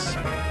Nice.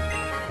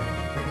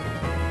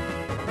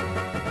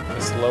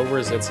 This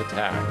lowers its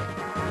attack.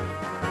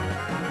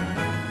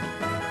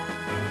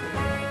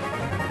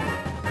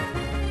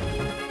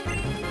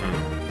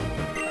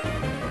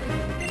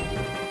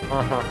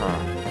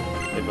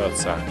 They both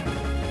suck.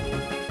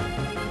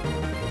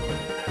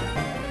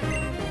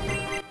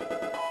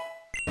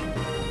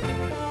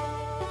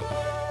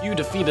 You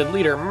defeated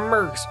leader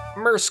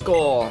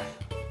Merciful.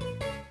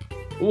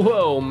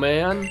 Whoa,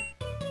 man.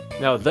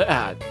 Now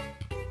that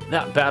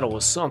battle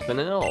was something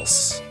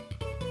else.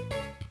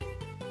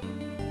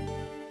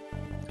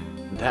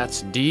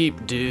 That's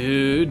deep,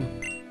 dude.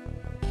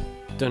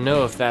 Don't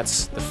know if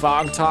that's the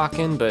fog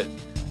talking, but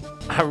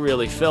I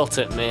really felt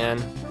it,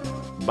 man.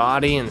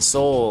 Body and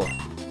soul.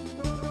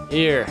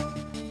 Here,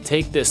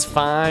 take this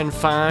fine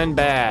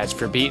badge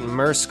for beating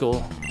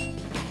Merciful,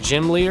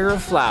 Gym Leader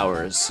of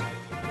Flowers.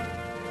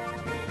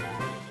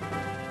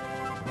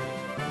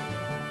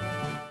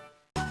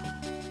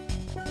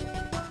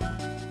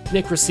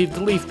 Nick received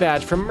the Leaf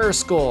Badge from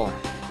Merciful.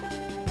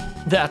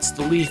 That's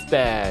the Leaf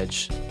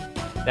Badge.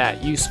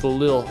 That useful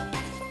little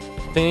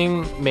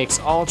thing makes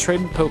all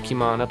traded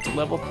Pokemon up to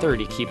level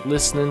 30 keep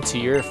listening to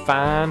your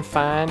fine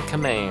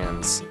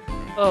commands.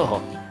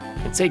 Oh,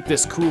 and take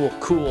this cool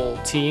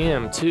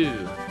TM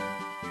too.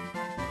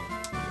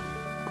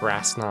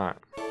 Grass Knot.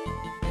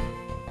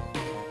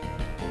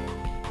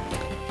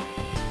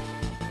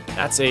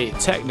 That's a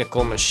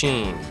technical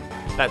machine.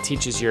 That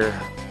teaches your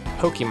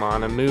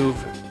Pokemon a move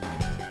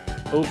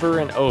over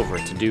and over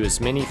to do as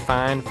many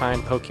fine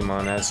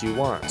Pokemon as you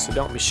want, so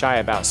don't be shy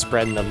about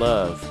spreading the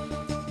love.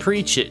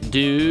 Preach it,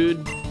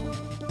 dude!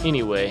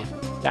 Anyway,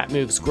 that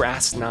move's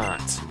Grass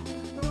Knot.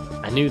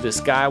 I knew this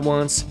guy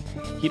once.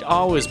 He'd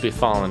always be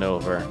falling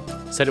over.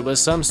 Said it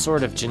was some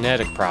sort of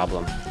genetic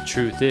problem.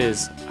 Truth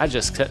is, I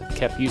just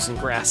kept using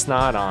Grass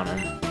Knot on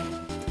him.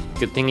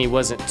 Good thing he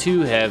wasn't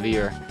too heavy,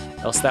 or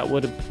else that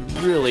would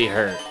have really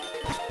hurt.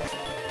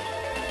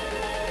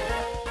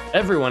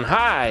 Everyone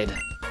hide!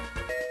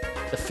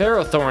 The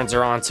Ferrothorns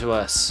are onto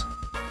us.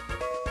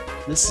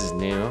 This is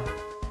new.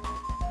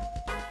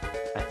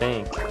 I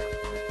think.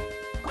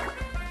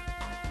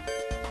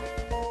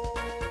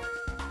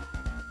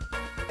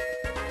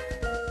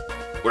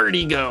 Where'd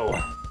he go?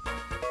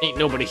 Ain't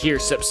nobody here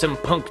except some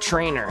punk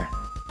trainer.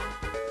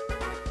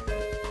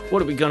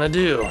 What are we gonna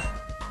do?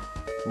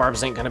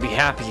 Barbs ain't gonna be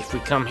happy if we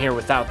come here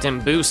without them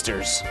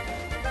boosters.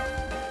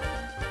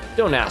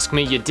 Don't ask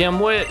me, you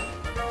dimwit.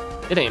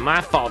 It ain't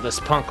my fault this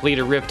punk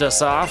leader ripped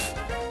us off.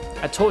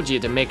 I told you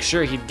to make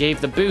sure he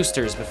gave the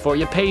boosters before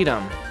you paid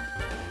him.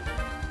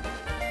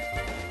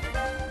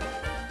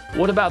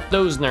 What about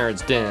those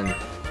nerds, then?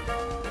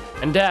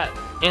 And that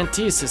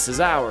Antithesis is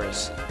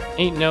ours.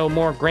 Ain't no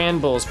more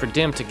Grand Bulls for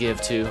Dim to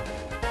give to.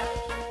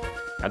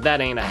 Now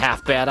that ain't a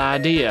half bad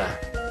idea.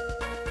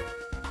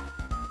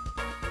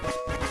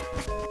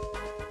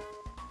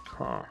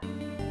 Huh.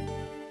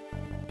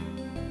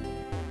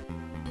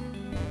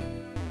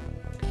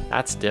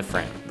 That's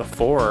different.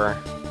 Before,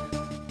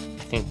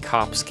 I think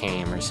cops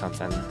came or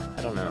something.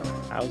 I don't know.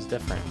 That was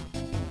different.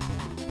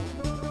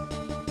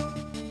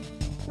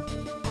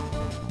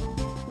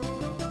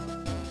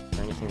 Is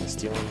there anything to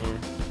steal in here?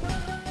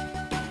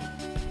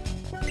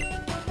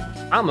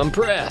 I'm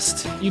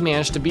impressed. You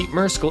managed to beat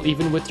Murskle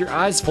even with your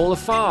eyes full of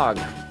fog.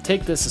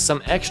 Take this as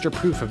some extra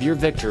proof of your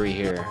victory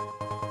here.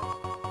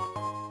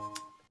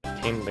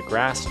 Came the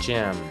Grass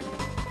Gem.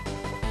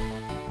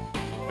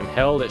 When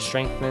held, it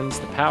strengthens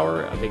the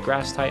power of a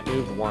grass-type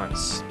move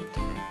once.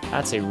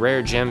 That's a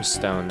rare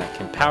gemstone that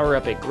can power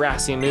up a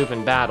grassy move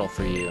in battle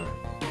for you.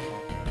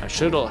 I'm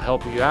sure it'll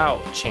help you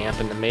out, champ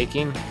in the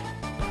making.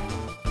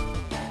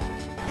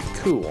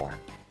 Cool.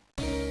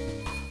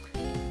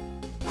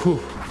 Whew.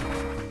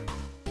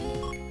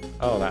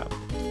 Oh, that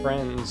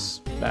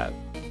friends, that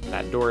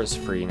door is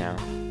free now.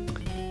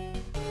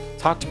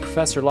 Talk to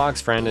Professor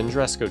Log's friend in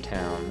Dresco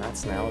Town.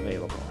 That's now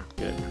available.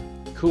 Good.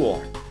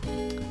 Cool.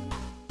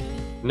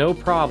 No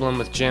problem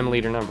with gym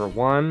leader number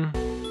 1.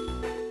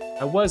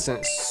 I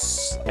wasn't,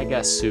 I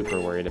guess, super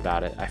worried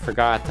about it. I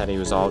forgot that he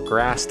was all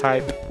grass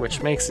type,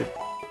 which makes it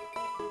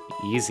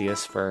the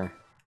easiest for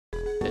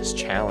this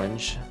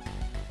challenge.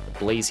 The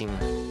Blazing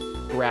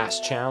Grass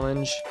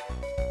Challenge.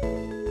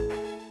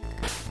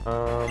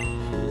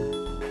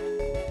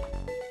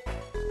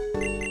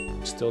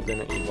 Still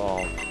didn't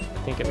evolve.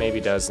 I think it maybe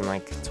does in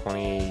like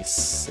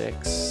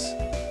 26.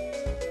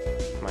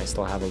 Might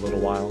still have a little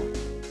while.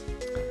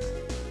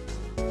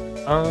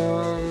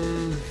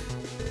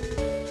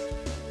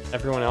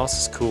 Everyone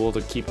else is cool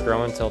to keep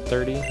growing till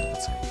 30.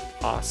 That's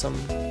awesome.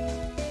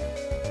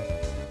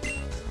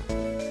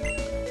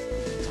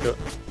 Let's go.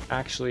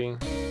 Actually,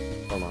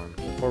 hold on.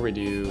 Before we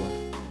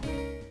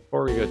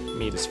go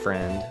meet his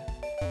friend,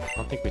 I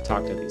don't think we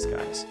talked to these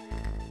guys.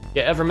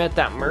 You ever met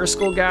that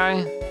Murskle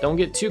guy? Don't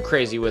get too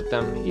crazy with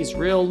him. He's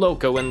real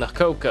loco in the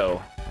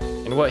cocoa.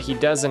 And what he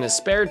does in his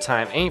spare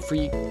time ain't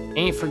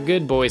for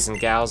good boys and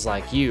gals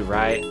like you,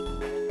 right?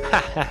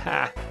 Ha ha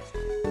ha.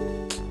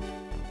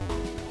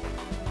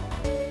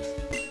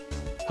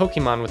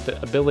 Pokemon with the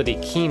ability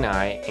Keen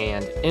Eye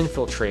and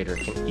Infiltrator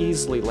can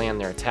easily land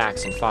their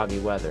attacks in foggy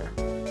weather.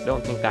 I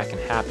don't think that can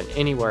happen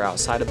anywhere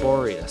outside of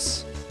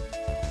Boreas.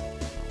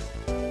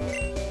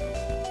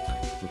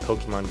 When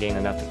Pokemon gain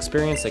enough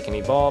experience, they can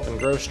evolve and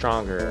grow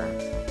stronger.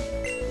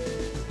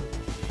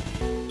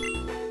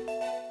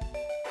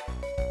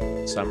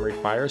 Some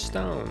require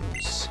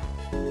stones.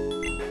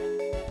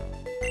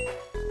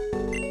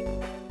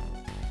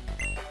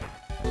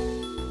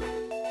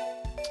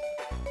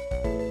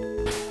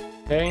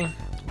 Okay,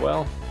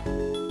 well,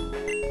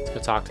 let's go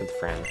talk to the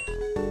friend.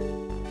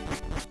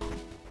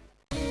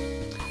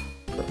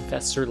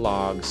 Professor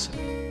Log's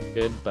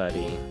good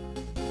buddy.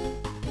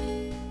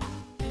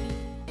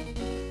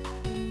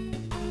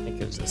 I think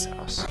it was this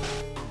house.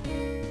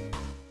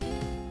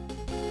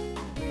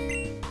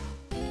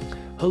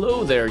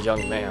 Hello there,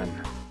 young man.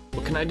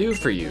 What can I do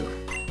for you?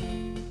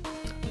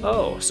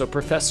 Oh, so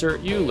Professor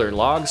Euler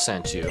Log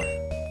sent you.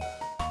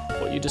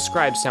 What you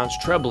described sounds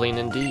troubling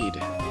indeed.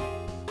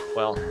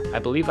 Well, I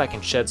believe I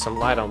can shed some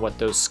light on what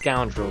those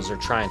scoundrels are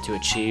trying to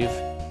achieve.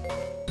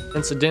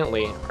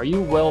 Incidentally, are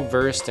you well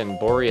versed in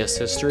Boreas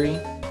history?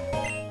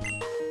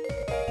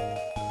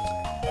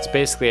 It's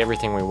basically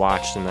everything we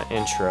watched in the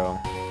intro.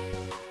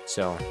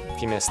 So,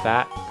 if you missed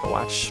that, go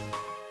watch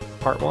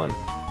part 1.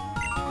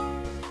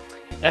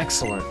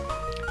 Excellent.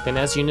 Then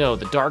as you know,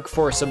 the dark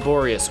force of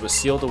Boreas was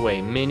sealed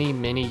away many,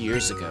 many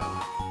years ago.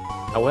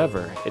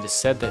 However, it is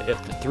said that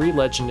if the 3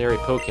 legendary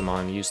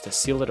Pokemon used to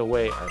seal it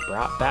away are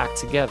brought back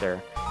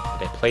together, it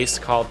At a place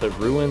called the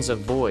Ruins of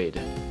Void,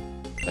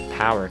 the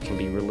power can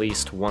be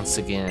released once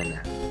again.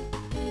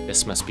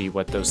 This must be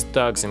what those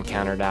thugs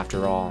encountered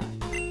after all,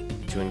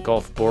 to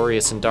engulf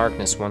Boreas in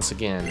darkness once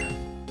again.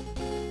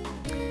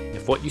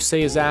 If what you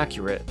say is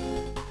accurate,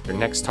 your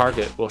next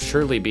target will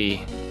surely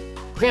be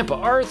Grandpa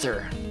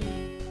Arthur!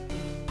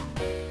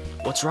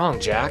 What's wrong,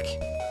 Jack?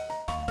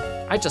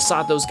 I just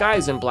saw those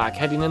guys in black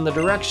heading in the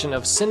direction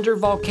of Cinder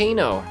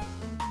Volcano.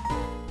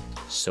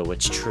 So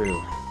it's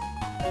true.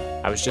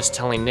 I was just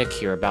telling Nick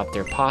here about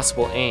their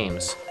possible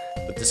aims,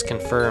 but this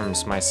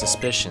confirms my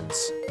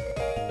suspicions.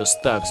 Those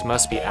thugs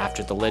must be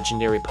after the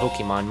legendary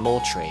Pokemon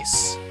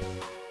Moltres.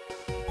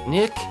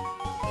 Nick?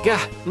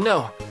 Gah,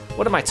 no.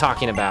 What am I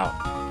talking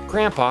about?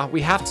 Grandpa, we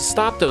have to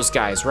stop those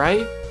guys,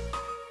 right?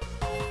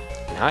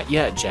 Not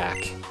yet, Jack.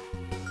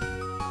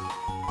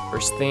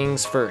 First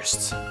things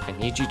first, I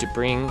need you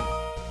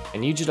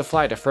to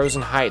fly to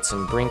Frozen Heights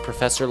and bring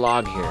Professor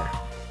Log here.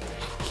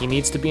 He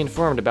needs to be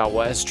informed about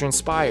what has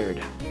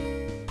transpired.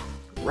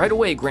 Right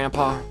away,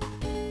 Grandpa.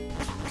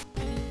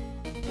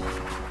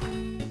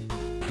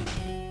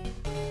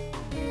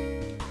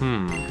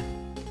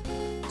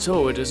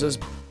 So it is as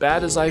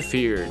bad as I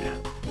feared.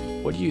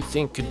 What do you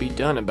think could be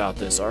done about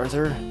this,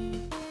 Arthur?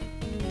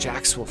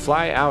 Jax will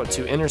fly out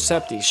to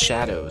intercept these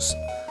shadows.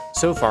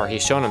 So far,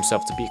 he's shown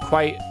himself to be a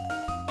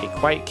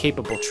quite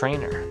capable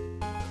trainer.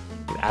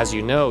 And as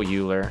you know,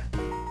 Euler,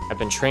 I've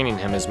been training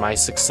him as my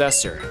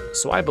successor,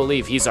 so I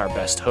believe he's our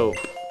best hope.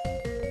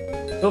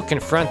 He'll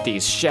confront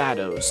these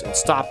shadows and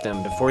stop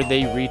them before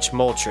they reach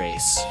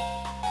Moltres.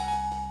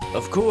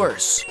 Of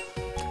course.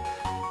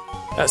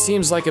 That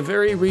seems like a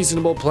very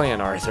reasonable plan,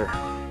 Arthur.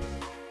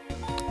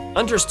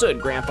 Understood,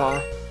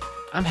 Grandpa.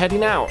 I'm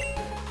heading out.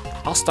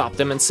 I'll stop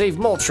them and save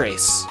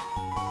Moltres.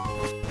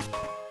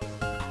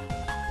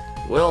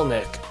 Well,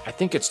 Nick, I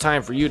think it's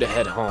time for you to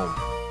head home.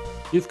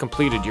 You've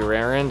completed your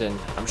errand, and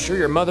I'm sure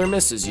your mother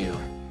misses you.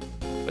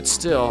 But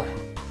still,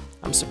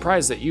 I'm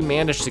surprised that you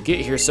managed to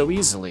get here so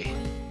easily.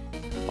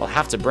 I'll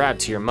have to brag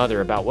to your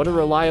mother about what a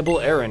reliable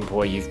errand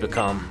boy you've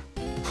become.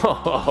 Ho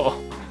ho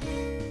ho.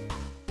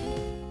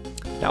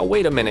 Now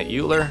wait a minute,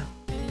 Euler.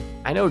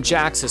 I know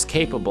Jax is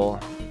capable,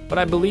 but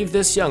I believe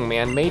this young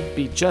man may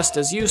be just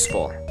as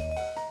useful.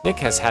 Nick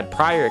has had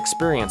prior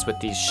experience with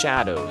these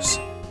shadows,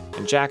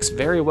 and Jax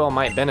very well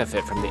might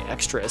benefit from the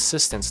extra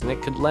assistance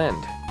Nick could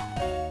lend.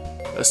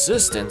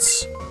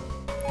 Assistance?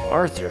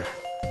 Arthur,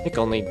 Nick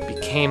only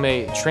became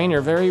a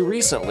trainer very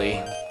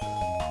recently.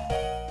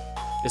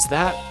 Is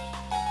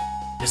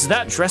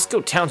that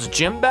Dresco Town's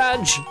gym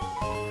badge?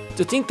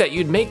 To think that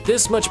you'd make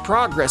this much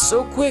progress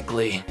so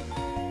quickly.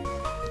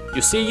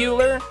 You see,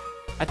 Euler?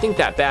 I think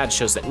that badge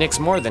shows that Nick's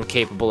more than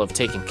capable of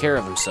taking care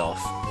of himself.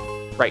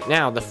 Right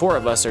now, the four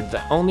of us are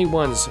the only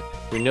ones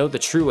who know the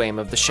true aim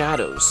of the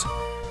shadows.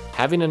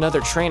 Having another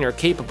trainer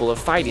capable of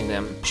fighting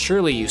them,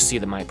 surely you see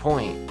my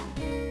point.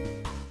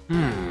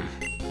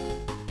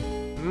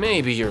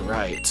 Maybe you're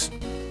right.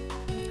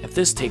 If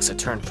this takes a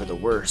turn for the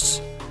worse,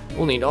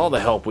 we'll need all the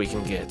help we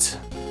can get.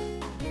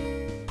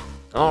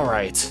 All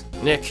right,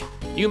 Nick,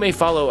 you may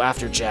follow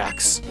after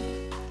Jax.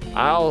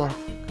 I'll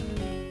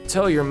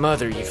tell your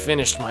mother you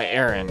finished my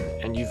errand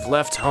and you've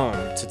left home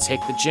to take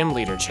the gym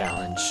leader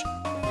challenge.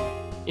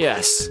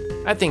 Yes,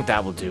 I think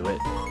that will do it.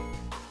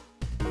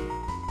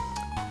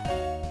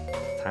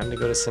 Time to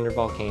go to Cinder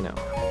Volcano,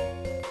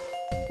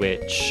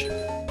 which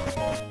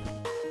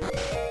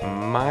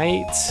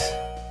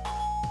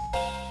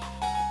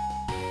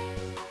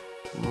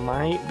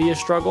might be a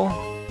struggle.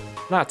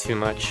 Not too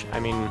much. I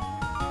mean,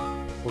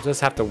 we'll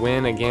just have to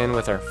win again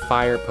with our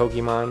fire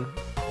Pokemon,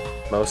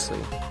 mostly.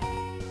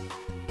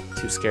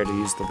 Too scared to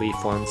use the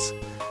leaf ones.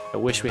 I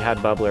wish we had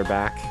Bubbler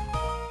back.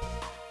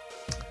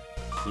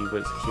 He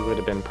would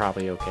have been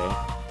probably okay.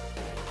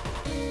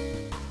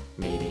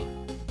 Maybe.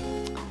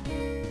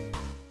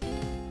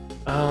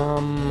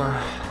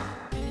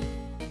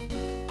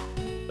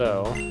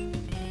 So,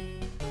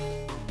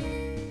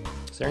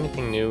 is there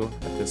anything new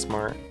at this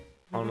mart?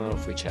 I don't know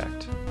if we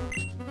checked.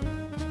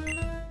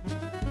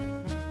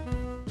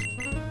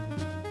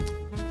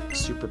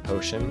 Super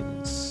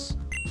potions.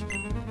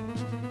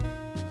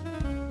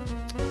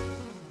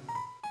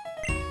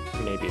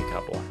 Maybe a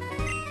couple.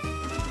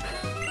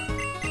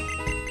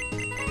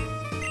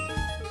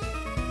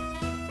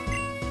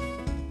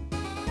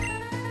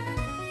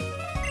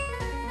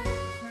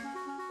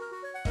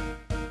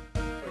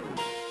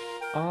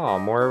 Oh,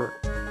 more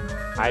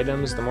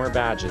items, the more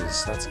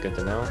badges. That's good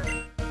to know.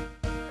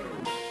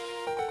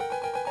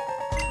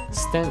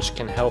 Stench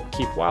can help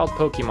keep wild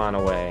Pokemon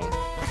away.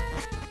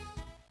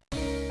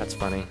 That's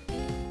funny.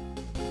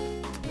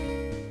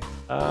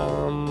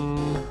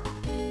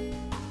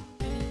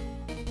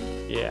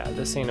 Yeah,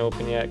 this ain't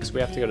open yet because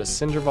we have to go to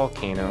Cinder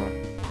Volcano,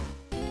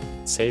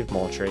 save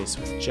Moltres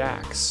with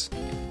Jax.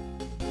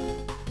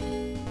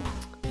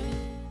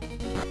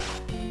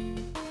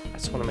 I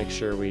just want to make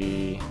sure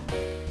we...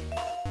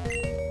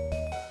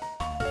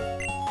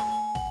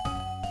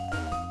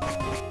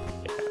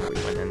 Yeah, we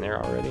went in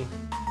there already.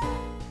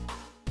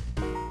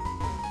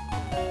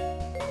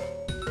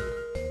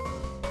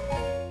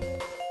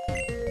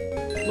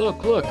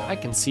 Look, look, I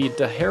can see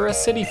Dahara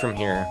City from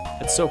here.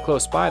 It's so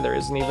close by, there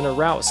isn't even a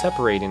route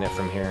separating it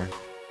from here.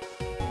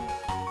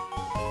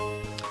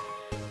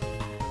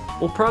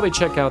 We'll probably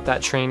check out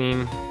that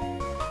training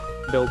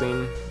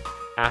building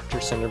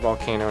after Cinder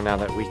Volcano now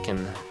that we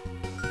can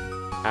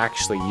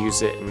actually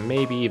use it and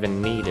maybe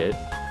even need it.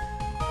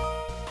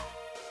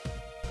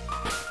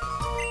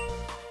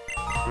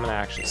 I'm gonna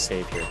actually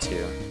save here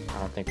too. I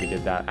don't think we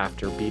did that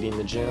after beating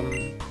the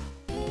gym.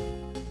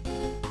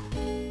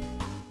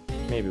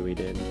 Maybe we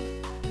did.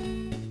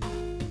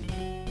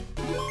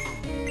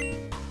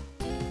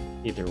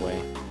 Either way.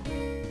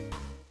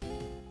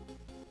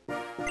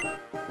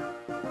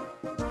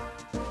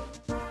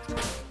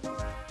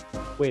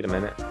 Wait a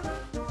minute.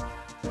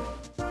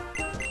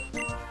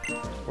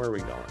 Where are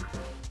we going?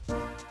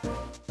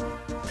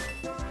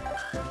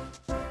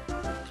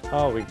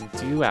 Oh, we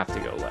do have to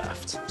go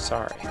left.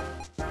 Sorry.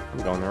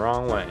 I'm going the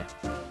wrong way.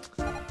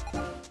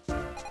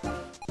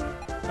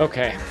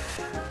 Okay.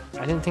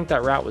 I didn't think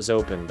that route was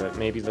open, but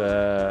maybe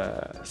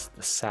the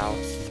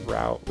south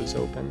route was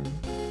open.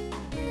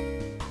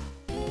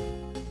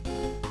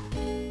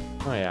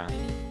 Oh yeah,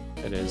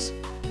 it is.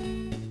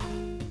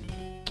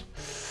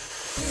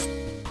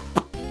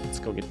 Let's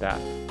go get that.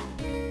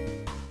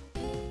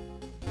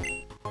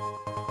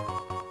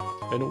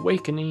 An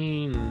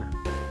awakening!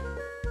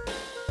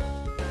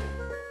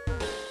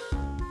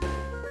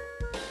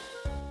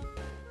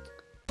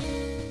 I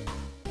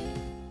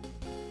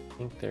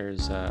think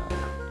there's a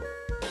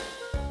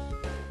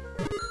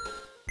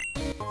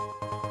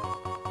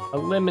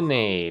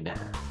lemonade.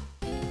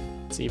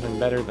 It's even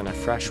better than a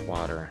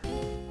freshwater.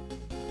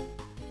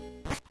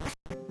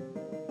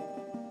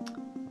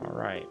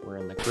 Alright, we're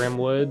in the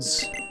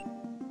Grimwoods.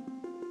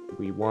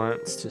 We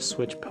want to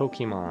switch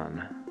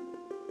Pokemon.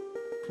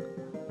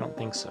 I don't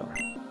think so.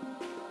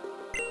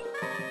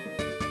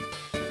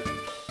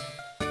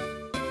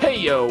 Hey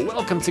yo,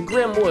 welcome to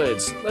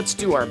Grimwoods. Let's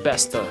do our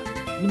best to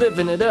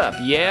living it up,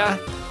 yeah?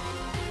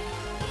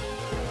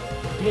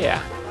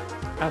 Yeah,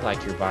 I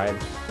like your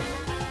vibe.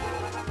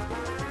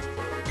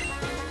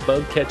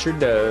 Bug catcher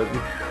Doug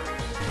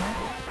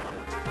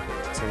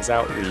sends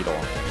out Weedle.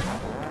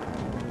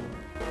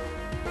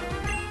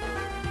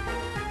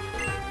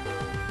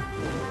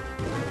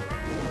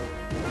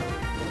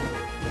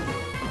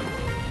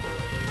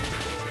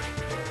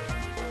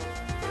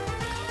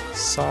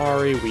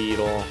 Sorry,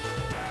 Weedle.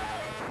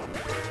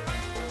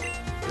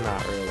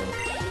 Not really.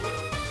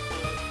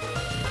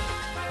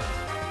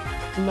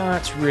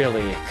 Not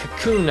really.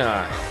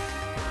 Kakuna.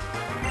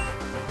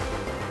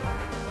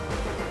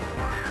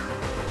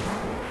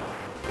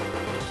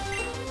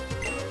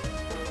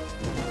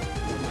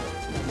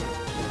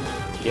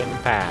 Getting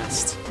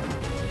fast.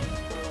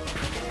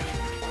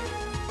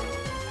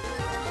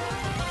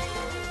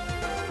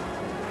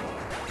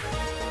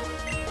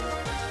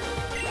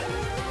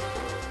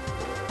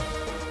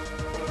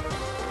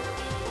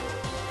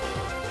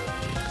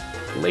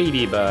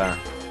 Ladybug.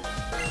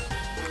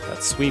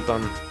 Let's sweep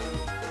them.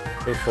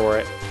 Go for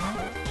it.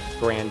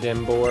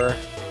 Grandimbor.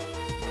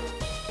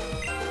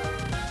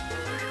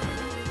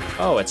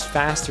 Oh, it's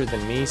faster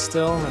than me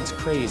still? That's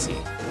crazy.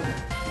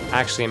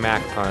 Actually,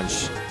 Mach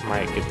Punch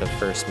might get the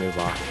first move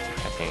off,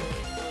 I think.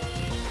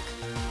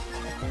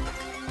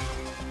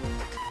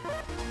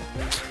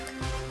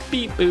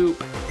 Beep boop.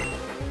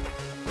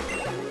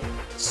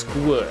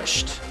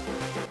 Squished.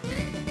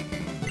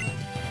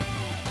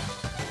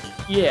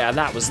 Yeah,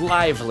 that was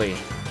lively.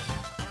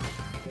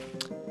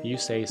 You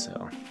say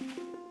so.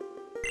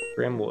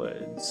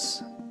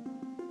 Grimwoods.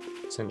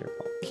 Cinder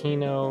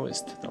Volcano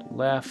is to the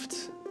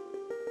left.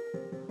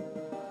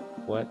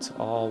 What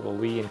all will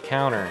we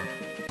encounter?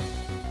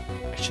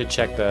 I should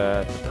check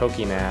the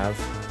Pokinav.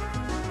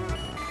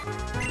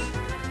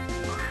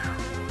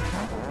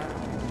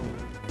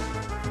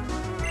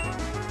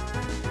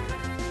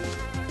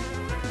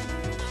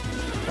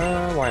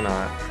 Why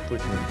not? We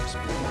can just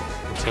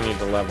continue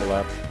to level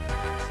up.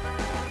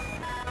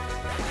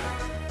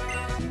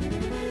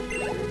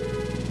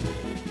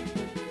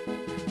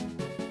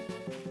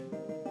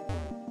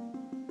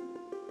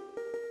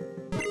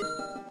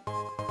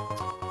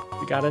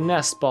 We got a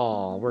nest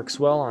ball. Works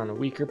well on a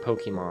weaker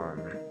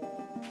Pokemon.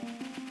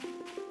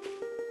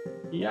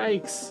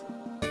 Yikes!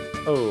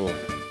 Oh,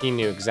 he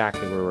knew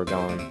exactly where we're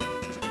going.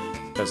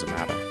 Doesn't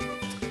matter.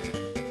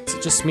 Is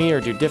it just me, or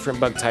do different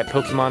bug-type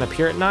Pokemon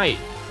appear at night?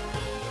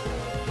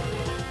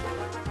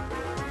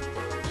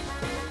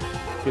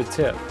 Good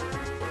tip.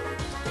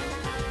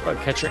 Bug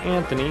catcher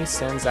Anthony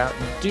sends out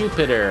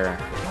Jupiter.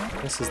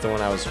 This is the one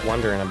I was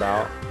wondering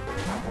about.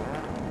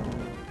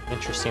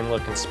 Interesting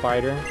looking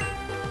spider.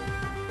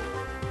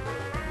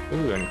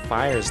 Ooh, and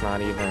fire's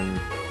not even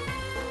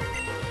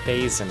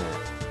phasing it.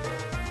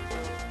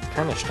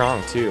 Kind of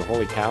strong too,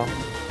 holy cow.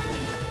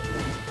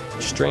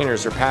 The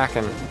strainers are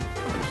packing.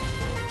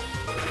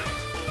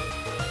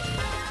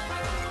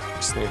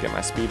 Just need to get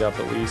my speed up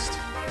at least.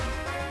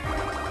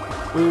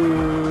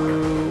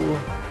 Ooh.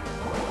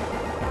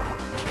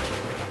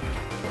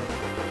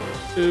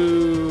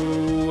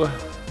 Ooh.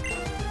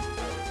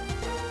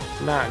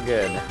 Not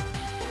good.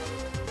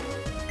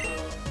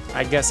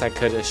 I guess I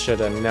coulda,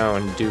 shoulda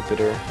known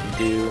Jupiter,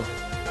 dew,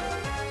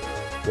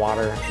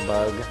 water,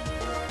 bug.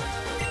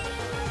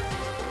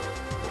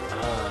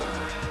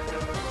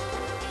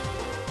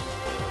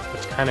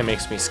 Which kind of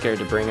makes me scared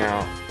to bring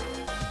out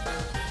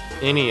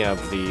any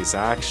of these,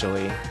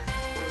 actually.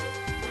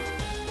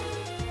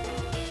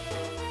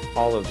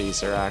 All of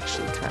these are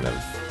actually kind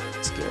of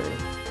scary.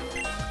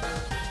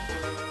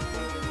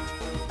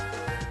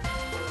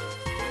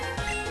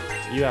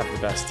 You have the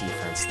best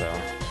defense,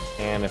 though.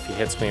 And if he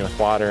hits me with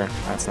water,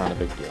 that's not a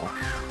big deal.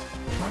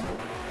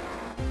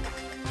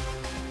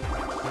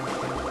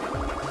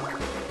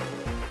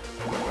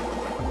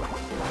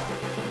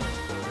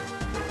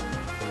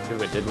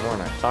 Ooh, it did more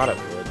than I thought it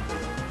would.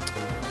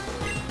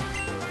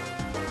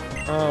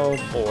 Oh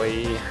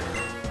boy.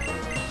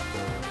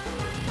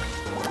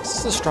 This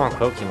is a strong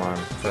Pokemon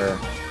for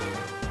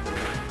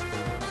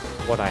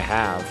what I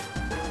have.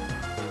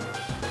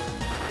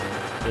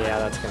 Yeah,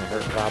 that's gonna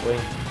hurt probably.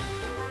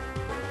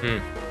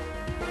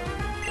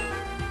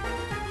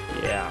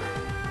 Yeah.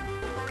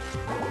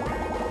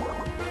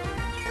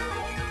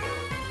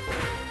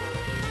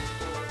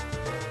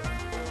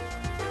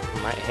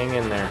 Might hang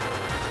in there.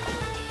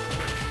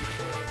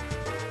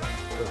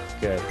 Oh,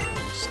 good.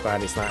 I'm just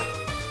glad he's not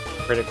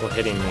critical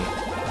hitting me.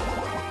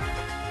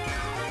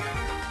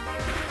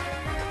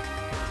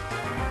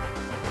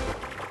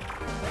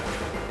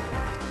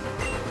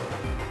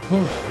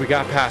 Whew, we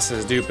got past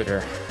his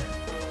Jupiter.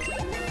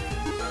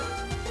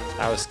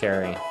 That was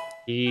scary.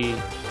 He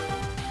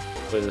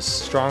was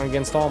strong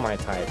against all my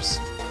types.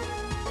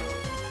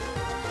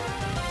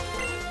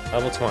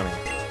 Level 20.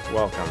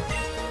 Welcome.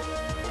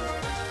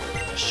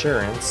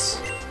 Assurance.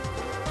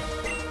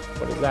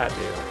 What does that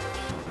do?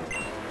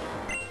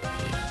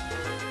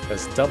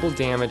 Does double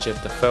damage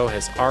if the foe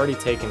has already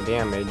taken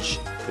damage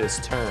this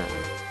turn.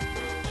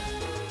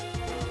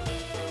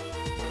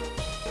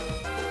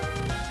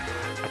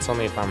 That's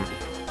only if I'm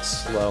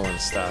slow and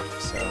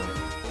stuff, so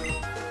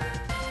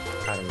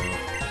I don't know.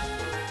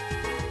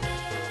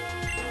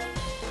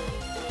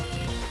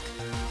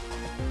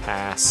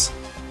 Pass.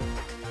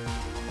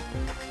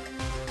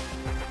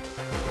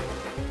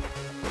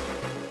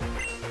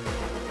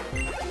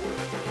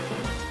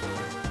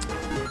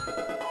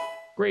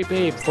 Great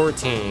Babe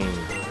 14.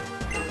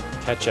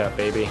 Catch up,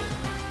 baby.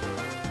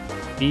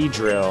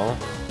 D-Drill.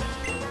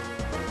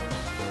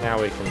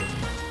 Now we can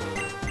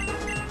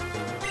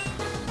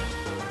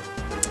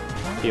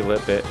feel a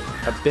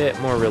bit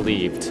more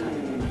relieved.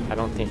 I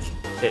don't think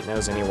it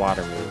knows any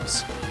water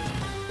moves.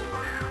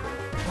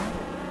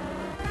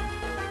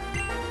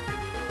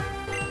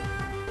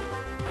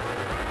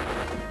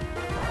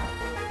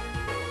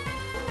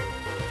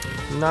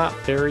 Not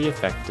very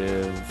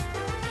effective.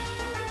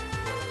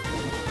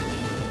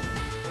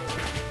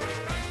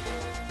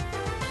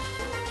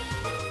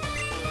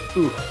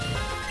 Ooh.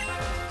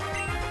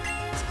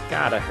 It's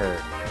gotta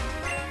hurt.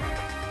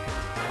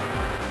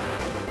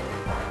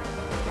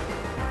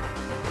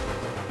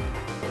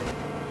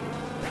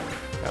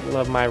 Gotta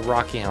love my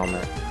Rocky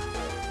helmet.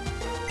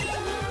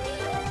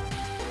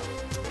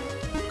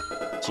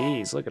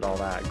 Jeez, look at all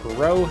that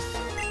growth.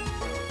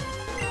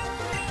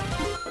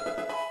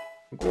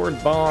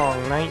 Gourd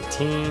Bong,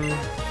 19.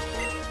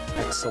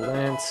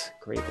 Excellent.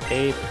 Great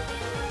Ape.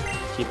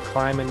 Keep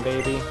climbing,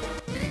 baby.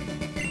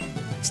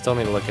 Still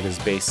need to look at his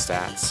base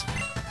stats.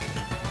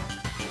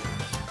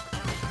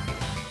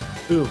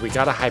 Ooh, we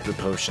got a Hyper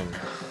Potion.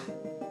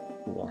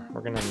 Cool.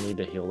 We're gonna need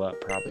to heal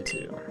up probably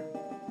too.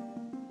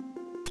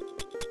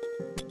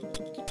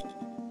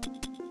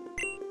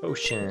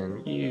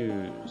 Potion,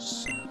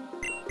 use.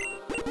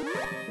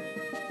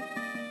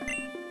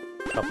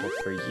 Couple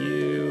for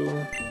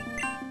you.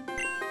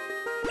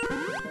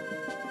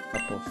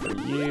 Couple for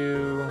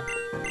you.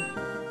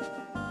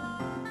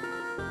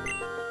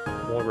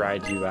 We'll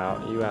ride you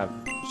out. You have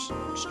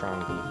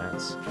strong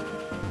defense.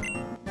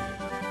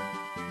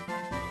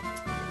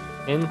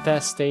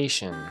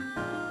 Infestation.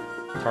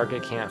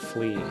 Target can't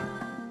flee.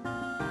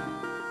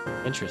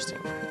 Interesting.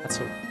 That's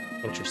an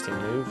interesting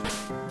move.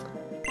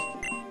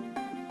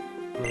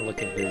 Let me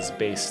look at his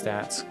base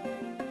stats.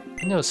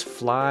 He knows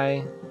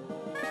Fly.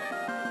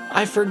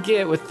 I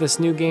forget with this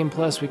new Game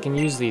Plus we can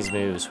use these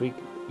moves. We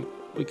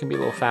can be a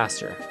little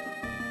faster.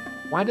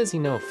 Why does he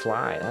know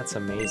Fly? That's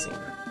amazing.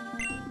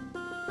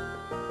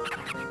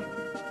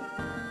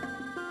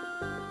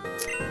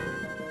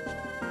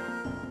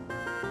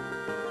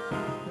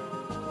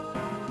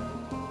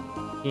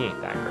 He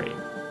ain't that great,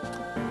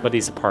 but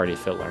he's a party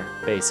filler,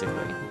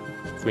 basically.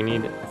 If we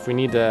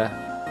need to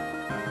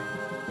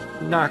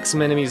knock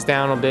some enemies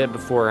down a bit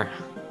before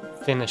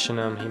finishing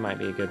them, he might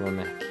be a good one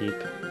to keep.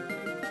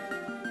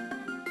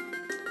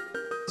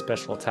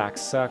 Special attack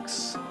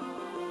sucks.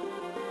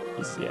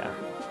 Yeah.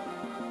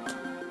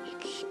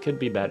 He could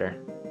be better.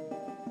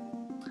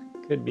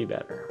 Could be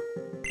better.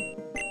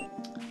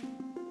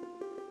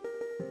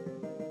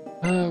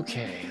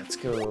 Okay, let's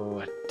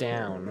go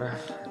down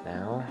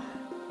now.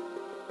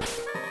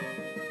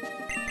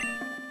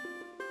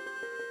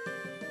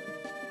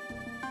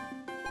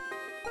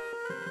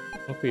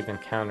 I think we've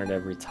encountered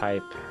every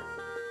type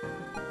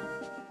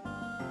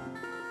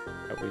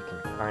what we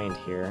can find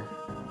here.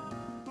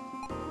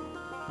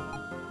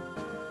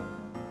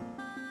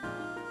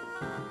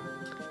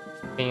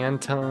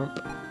 Phantom.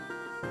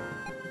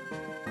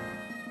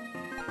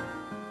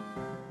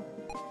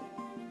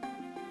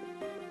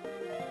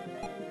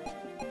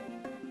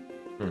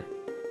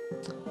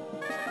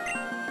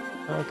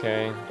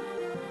 Okay.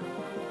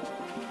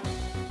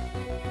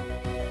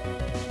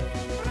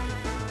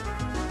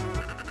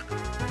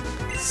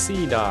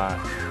 C-Dot.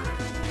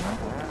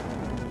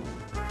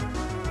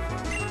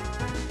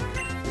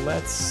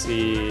 Let's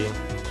see.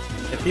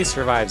 If he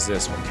survives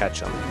this, we'll catch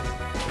him.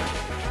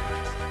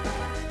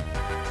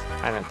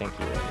 I don't think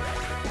he will.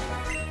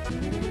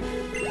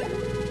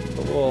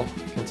 But we'll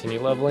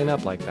continue leveling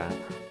up like that.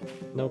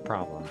 No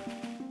problem.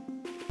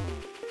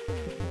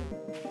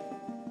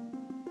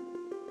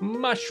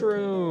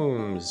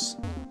 Mushrooms!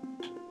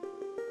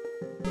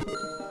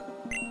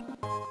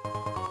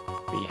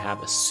 We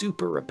have a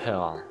super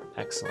repel.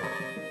 Excellent.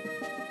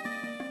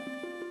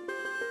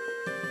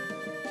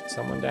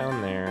 Someone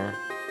down there.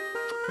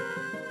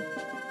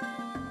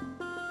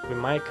 We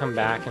might come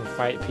back and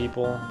fight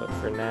people, but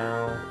for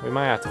now, we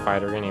might have to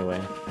fight her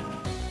anyway.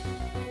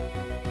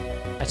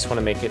 I just want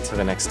to make it to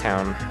the next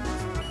town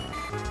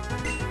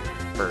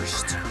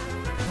first.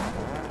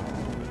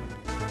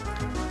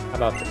 How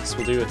about this?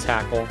 We'll do a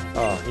tackle.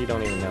 Oh, you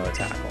don't even know a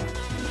tackle.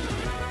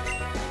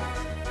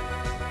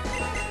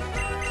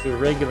 Do a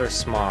regular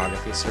smog.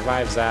 If he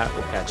survives that,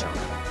 we'll catch him.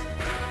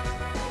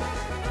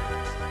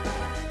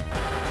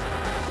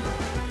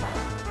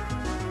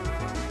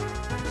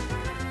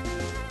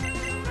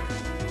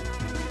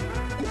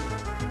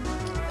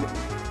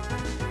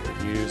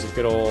 Use a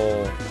good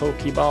old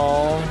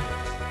Pokeball.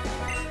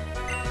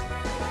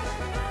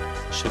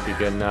 Should be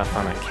good enough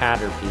on a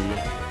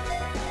Caterpie.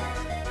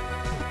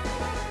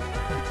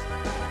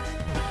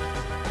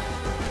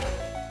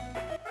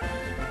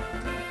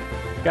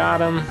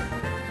 Got him.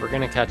 We're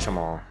gonna catch them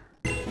all.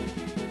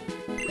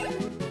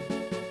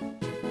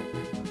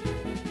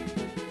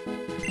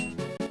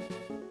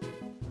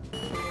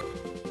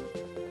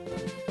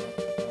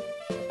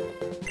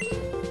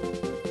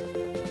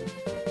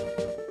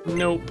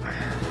 Nope.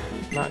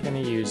 Not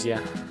gonna use ya.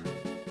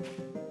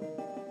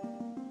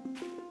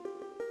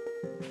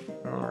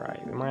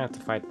 Alright, we might have to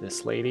fight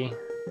this lady.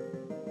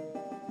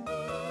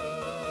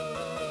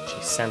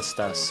 She sensed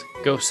us.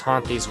 Ghosts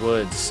haunt these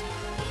woods.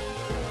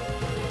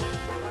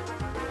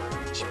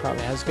 She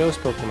probably has ghost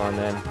Pokemon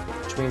then,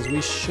 which means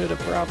we should have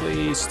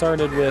probably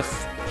started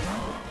with...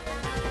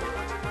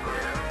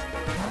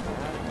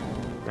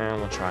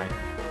 we'll try.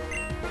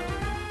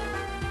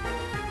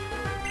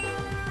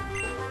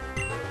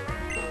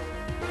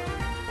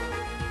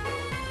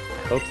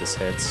 I hope this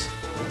hits.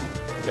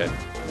 Good.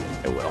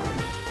 It will.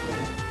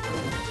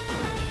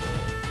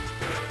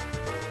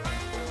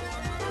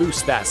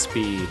 Boost that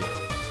speed.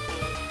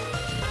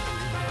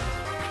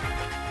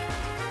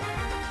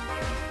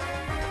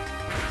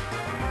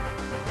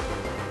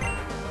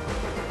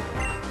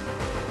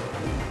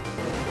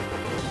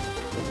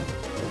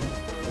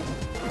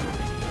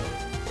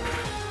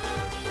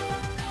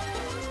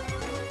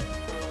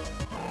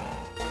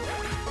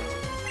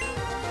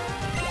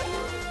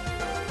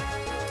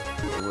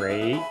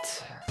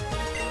 Great.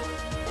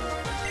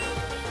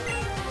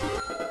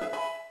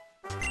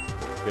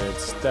 Good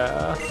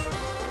stuff.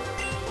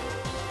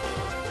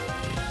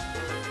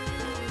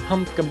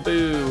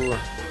 Pumpkaboo. I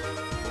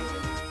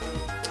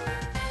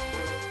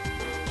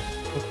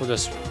think we'll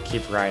just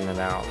keep riding it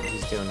out.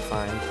 He's doing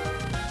fine.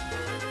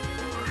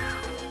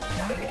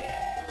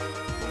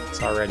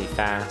 It's already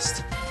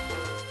fast.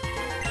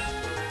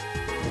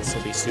 This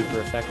will be super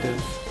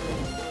effective.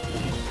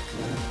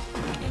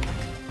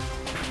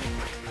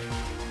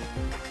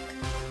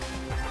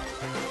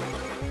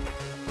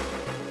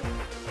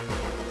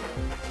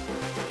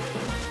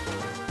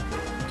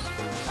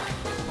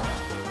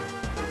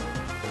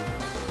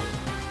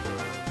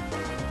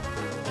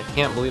 I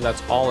can't believe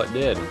that's all it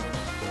did.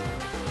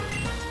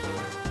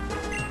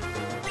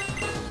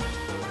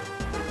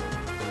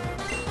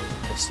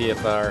 We'll see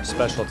if our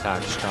special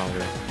attack is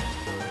stronger.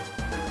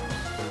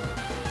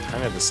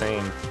 Kind of the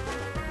same.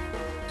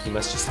 He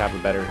must just have a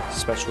better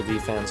special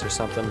defense or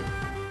something.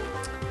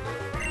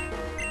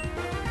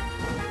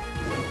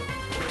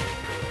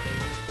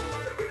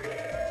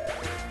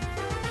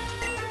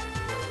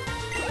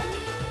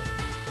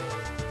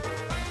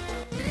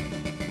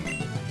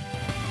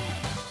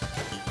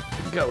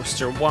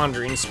 Ghosts are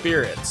wandering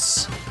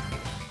spirits.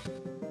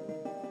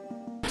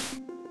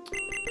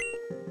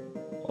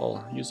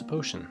 I'll use a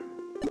potion.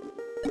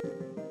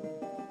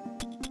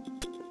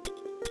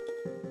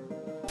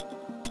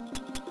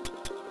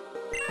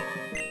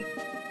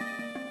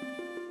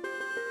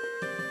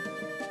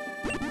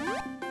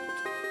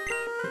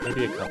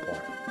 Maybe a couple.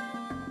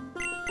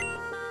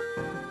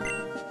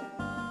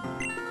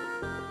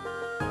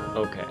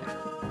 Okay.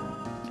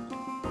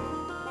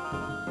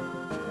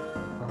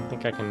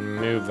 I can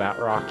move that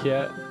rock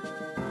yet.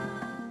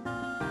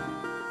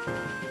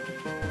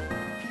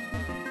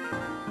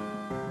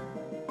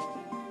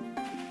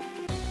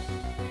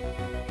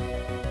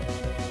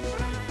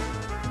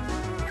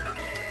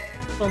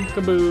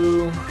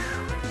 Pumpkaboo.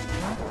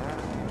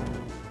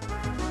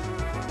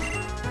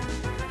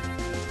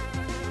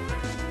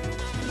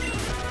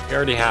 We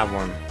already have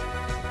one.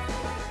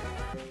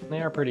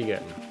 They are pretty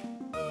good.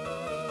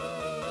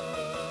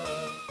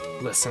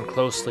 Listen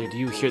closely. Do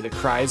you hear the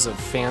cries of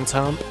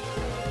Phantom?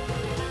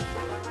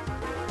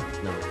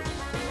 No.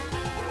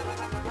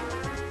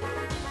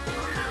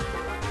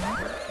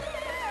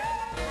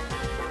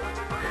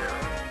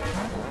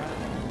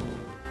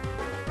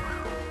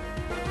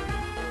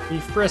 He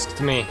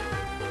frisked me.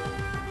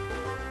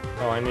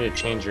 Oh, I need to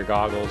change your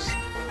goggles.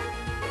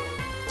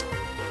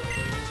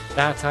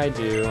 That I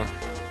do.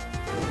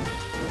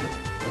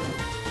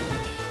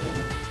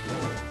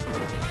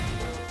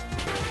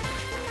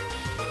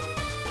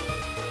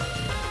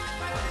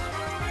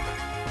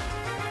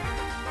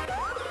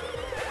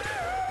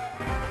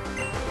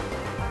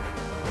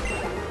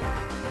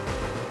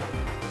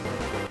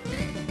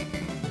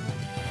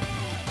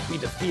 We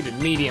defeated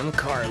Medium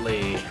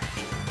Carly.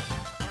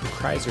 The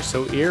cries are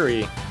so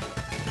eerie.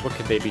 What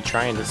could they be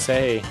trying to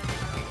say?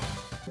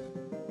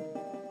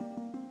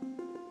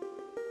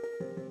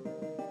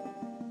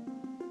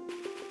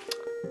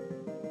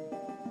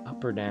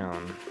 Up or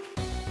down?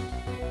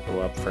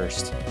 Go up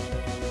first.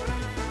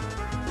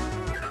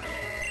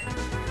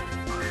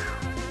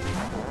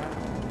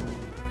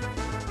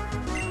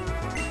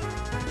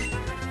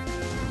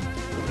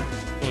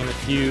 Gain a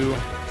few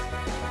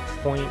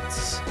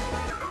points.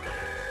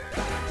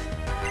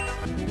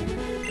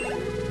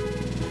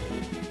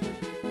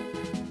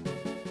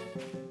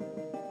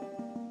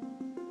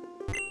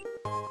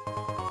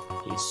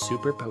 A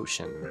super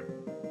potion.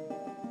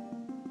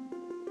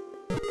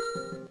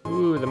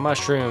 Ooh, the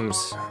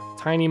mushrooms.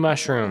 Tiny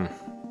mushroom.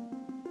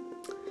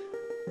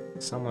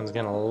 Someone's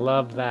gonna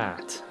love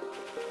that.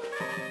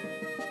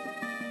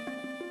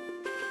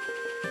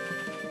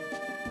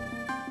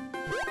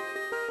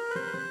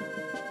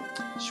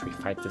 Should we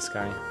fight this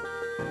guy?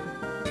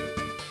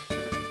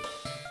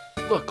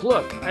 Look,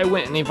 look! I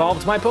went and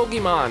evolved my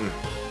Pokemon!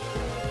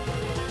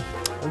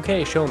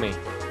 Okay, show me.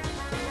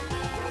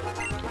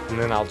 And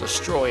then I'll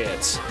destroy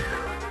it.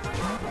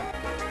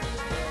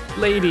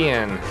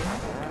 Ladian!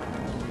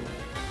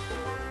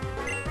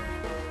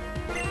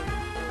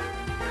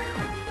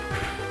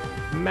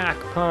 Mac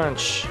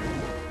Punch!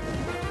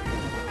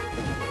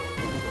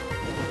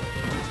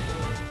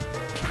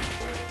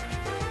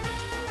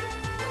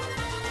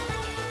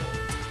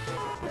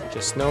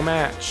 Just no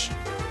match.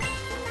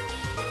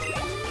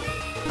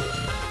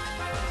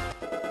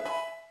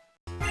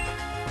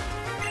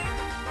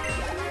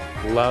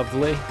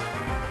 Lovely.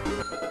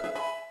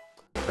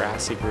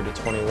 Grassy grew to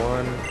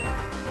 21.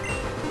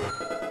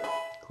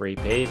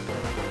 Grape Ape.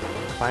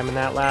 Climbing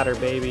that ladder,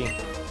 baby.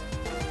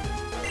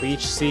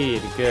 Leech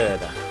Seed, good.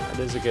 That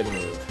is a good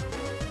move.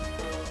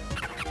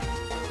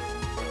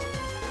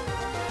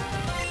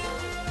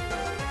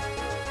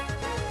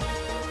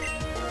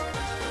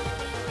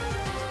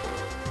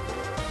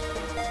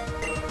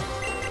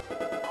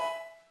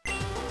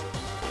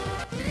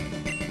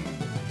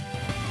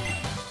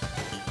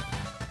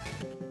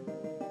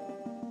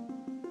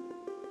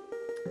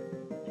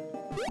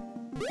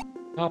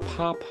 Hop,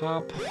 hop,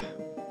 hop.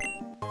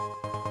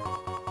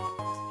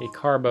 A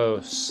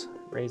Carbos.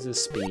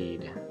 Raises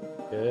speed.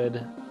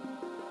 Good.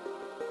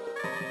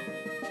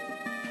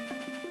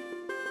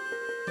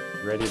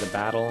 Ready to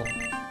battle.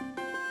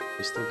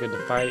 We still good to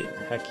fight?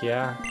 Heck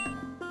yeah.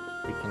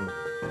 We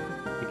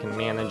can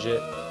manage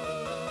it.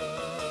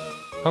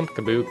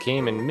 Pumpkaboo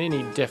came in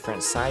many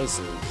different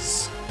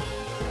sizes.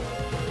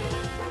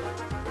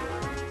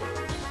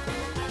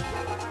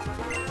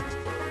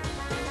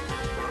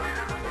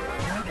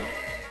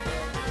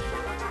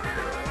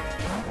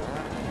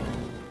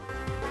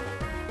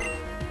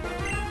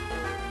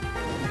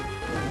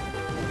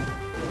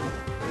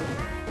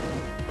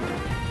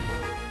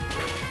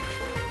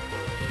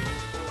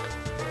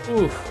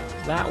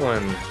 Oof, that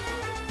one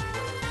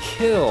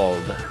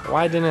killed.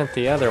 Why didn't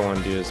the other one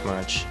do as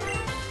much?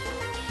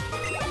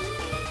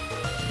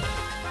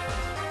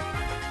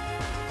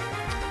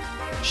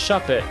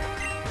 Shuppet.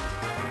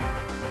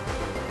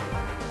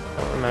 I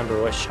don't remember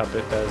what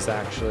Shuppet does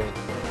actually.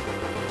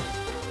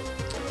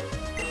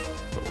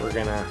 But we're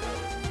gonna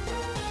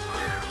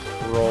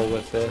roll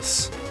with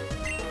this.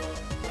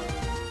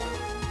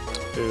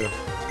 Ooh.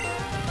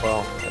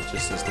 Well, that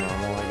just is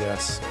normal, I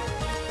guess.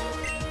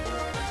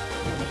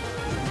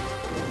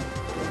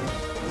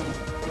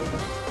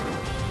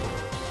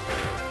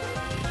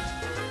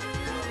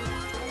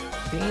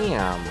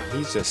 Damn,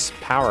 he's just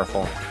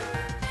powerful.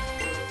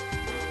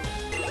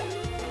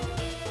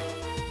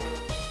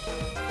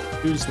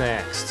 Who's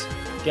next?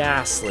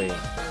 Ghastly.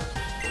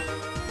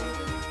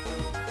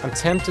 I'm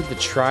tempted to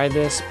try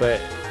this, but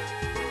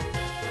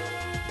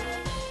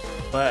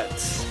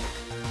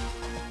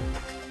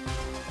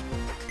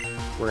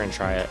we're gonna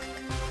try it.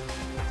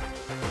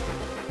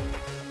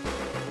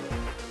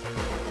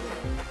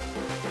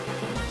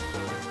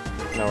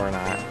 No, we're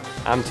not.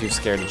 I'm too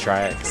scared to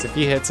try it, because if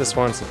he hits us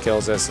once and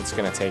kills us, it's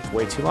gonna take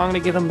way too long to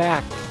get him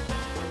back.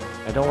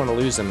 I don't want to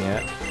lose him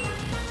yet.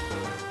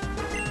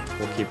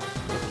 We'll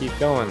keep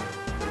going.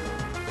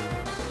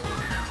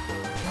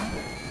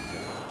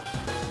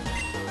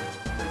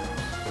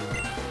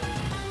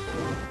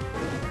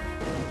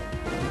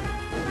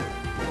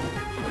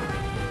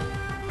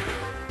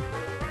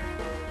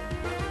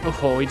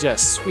 Oh, he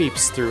just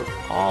sweeps through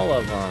all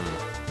of them.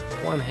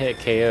 One-hit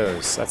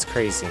KOs. That's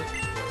crazy.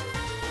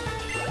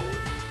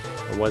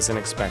 I wasn't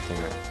expecting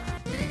it.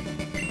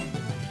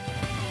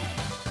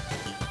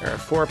 There are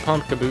 4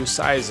 Pumpkaboo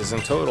sizes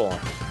in total.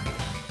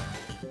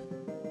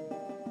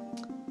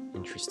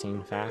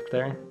 Interesting fact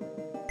there.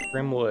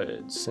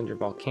 Grimwood, Cinder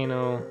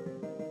Volcano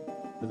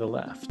to the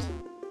left.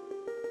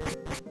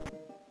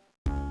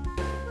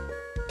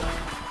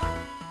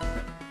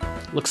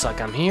 Looks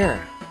like I'm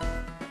here.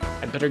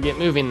 I'd better get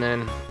moving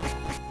then.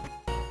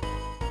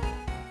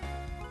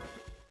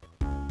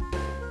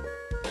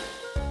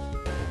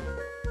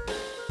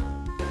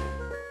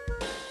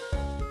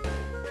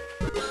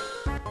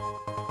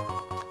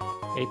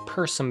 A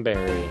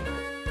Persimberry.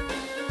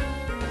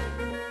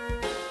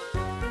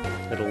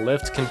 It'll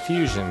lift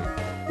confusion.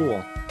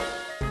 Cool.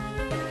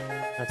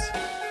 That's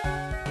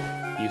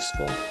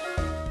useful.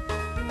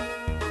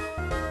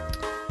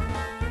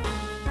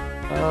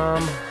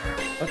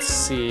 Let's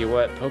see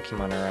what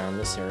Pokemon are around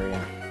this area.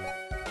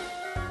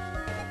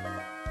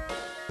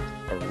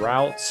 A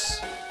Routes.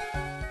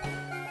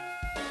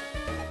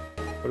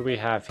 What do we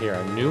have here?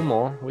 A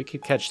Numel. We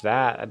could catch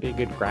that. That'd be a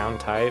good ground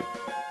type.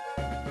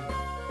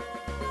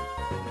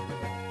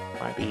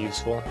 Might be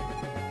useful.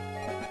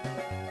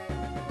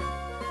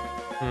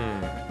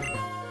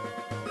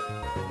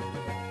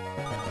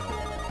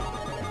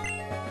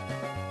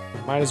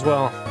 Might as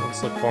well.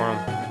 Let's look for him.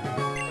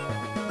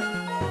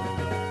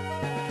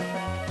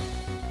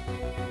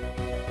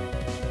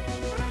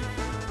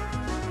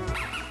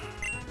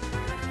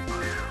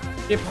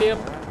 Yep.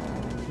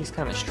 He's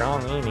kind of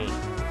strong, ain't he?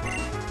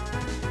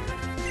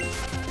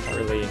 Not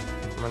really.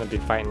 I'm gonna be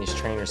fighting these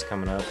trainers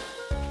coming up.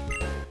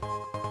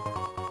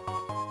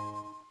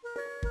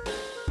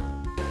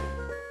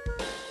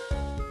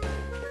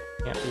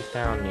 Can't be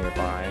found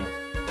nearby.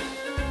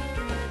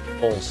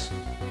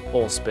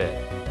 Bull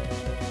spit.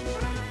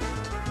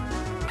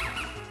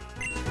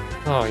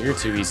 Oh, you're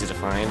too easy to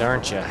find,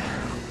 aren't you?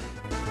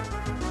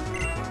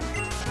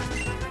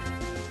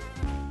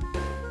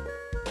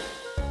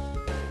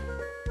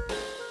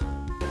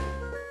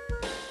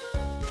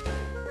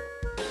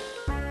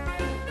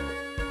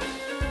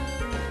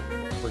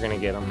 We're gonna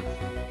get him.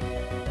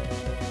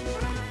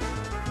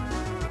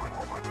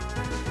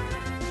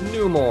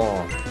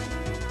 Numel.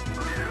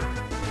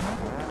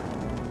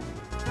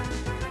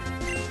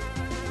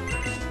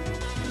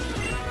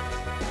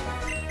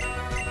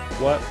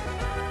 What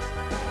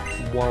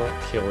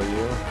won't kill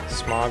you?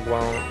 Smog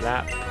won't.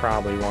 That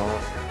probably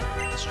won't.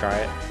 Let's try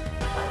it.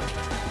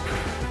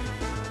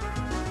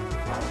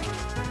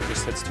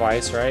 Just hits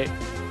twice, right?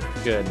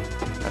 Good.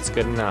 That's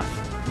good enough.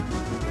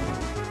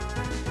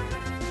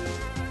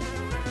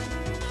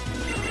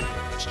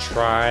 Let's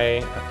try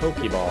a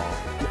Pokeball.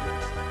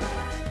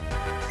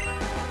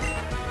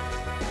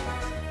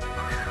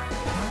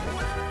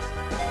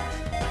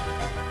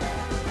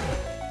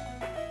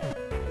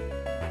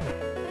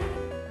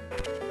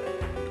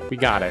 We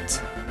got it.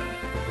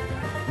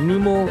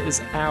 Numel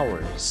is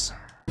ours.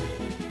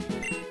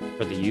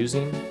 For the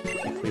using,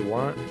 if we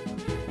want.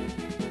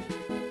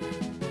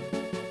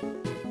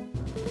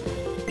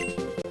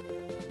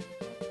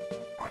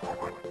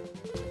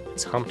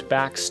 Its humped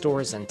back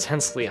stores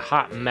intensely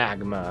hot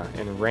magma.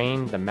 In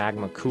rain, the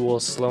magma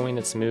cools, slowing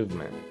its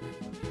movement.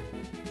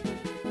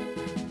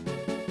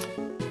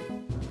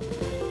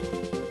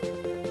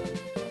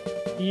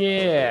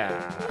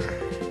 Yeah.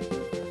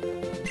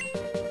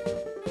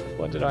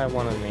 What did I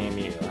want to name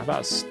you? How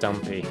about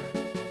Stumpy?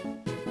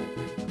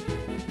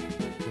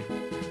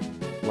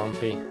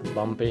 Lumpy?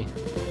 Bumpy?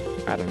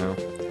 I don't know.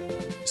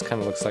 Just kind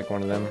of looks like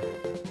one of them.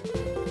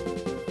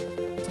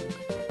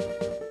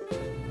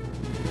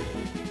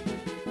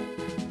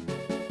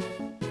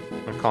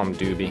 I'm gonna call him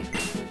Doobie.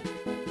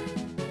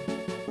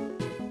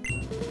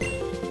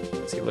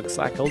 He looks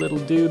like a little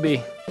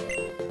doobie.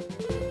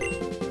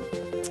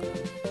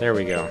 There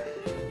we go.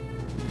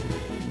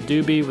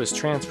 Doobie was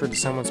transferred to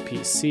someone's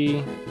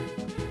PC.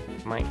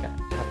 Might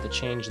have to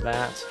change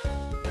that.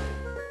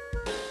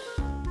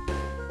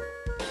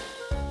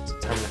 Is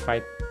it time to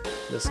fight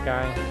this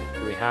guy?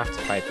 Do we have to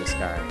fight this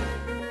guy?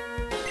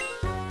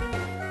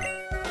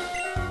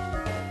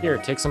 Here,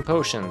 take some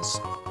potions.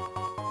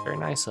 Very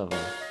nice of him.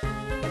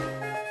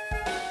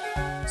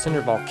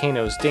 Cinder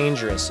Volcano is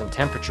dangerous and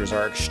temperatures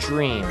are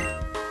extreme.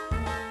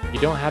 If you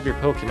don't have your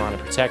Pokemon to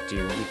protect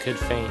you, you could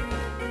faint.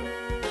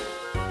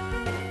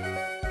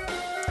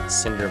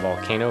 Cinder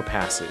Volcano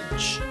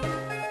Passage.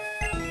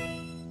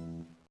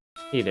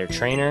 Hey there,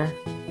 trainer.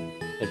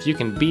 If you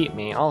can beat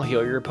me, I'll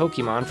heal your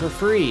Pokemon for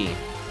free.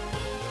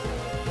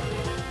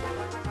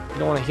 You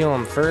don't want to heal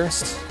him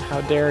first?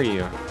 How dare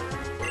you?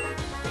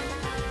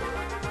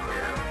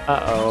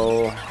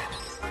 Uh-oh.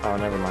 Oh,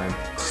 never mind.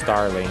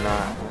 Starly,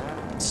 not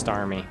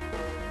Starmie.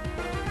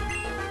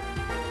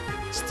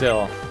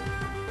 Still.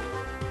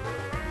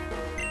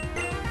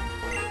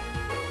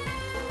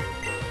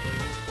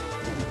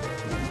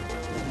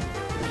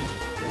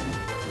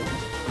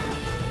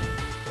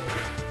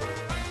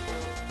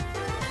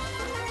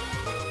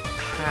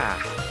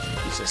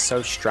 Ah, he's just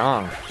so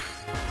strong.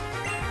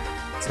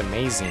 It's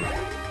amazing.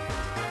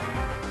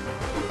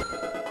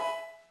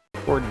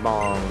 Cord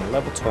Bong,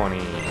 level 20.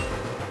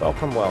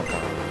 Welcome,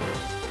 welcome.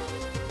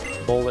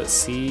 Bullet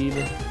Seed.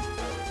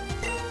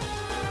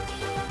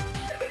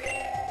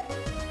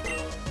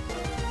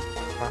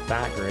 Not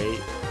that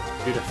great.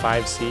 2 to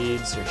 5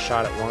 seeds are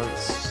shot at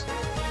once.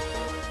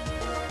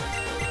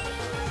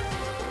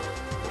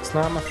 It's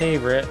not my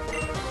favorite.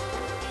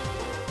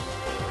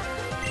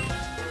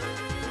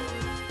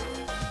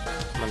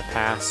 I'm gonna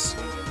pass.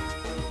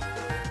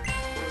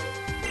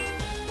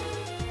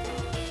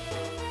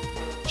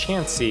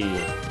 Chansey.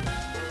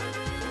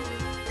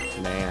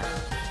 Man.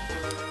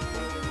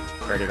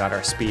 Already got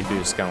our speed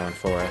boost going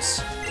for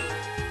us.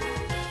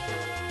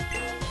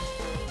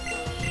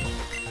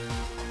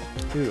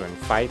 Ooh, and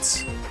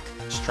fights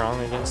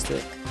strong against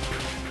it.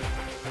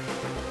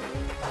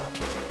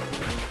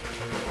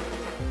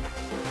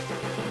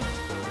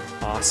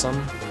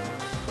 Awesome.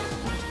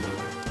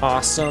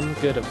 Awesome.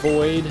 Good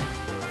avoid.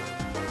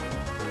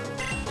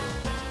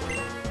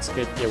 Let's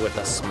get here with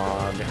the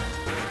smog.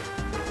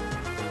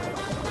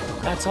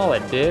 That's all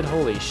it did?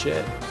 Holy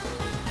shit.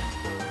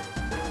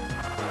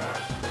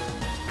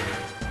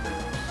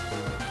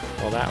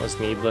 Well, that was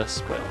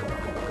needless, but...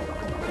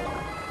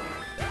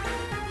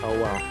 oh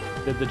well.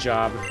 Did the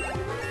job.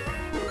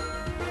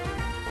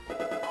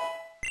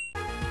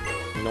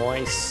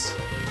 Nice.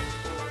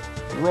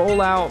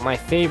 Roll out, my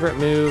favorite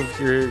move.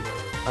 You're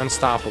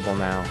unstoppable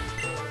now.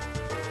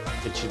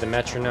 Get you the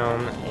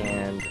metronome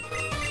and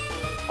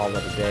call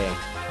it a day.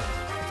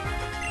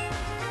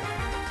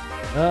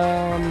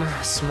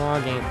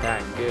 Smog ain't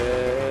that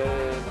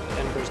good.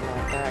 Ember's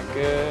not that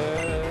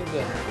good.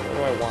 What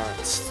do I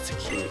want to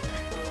keep?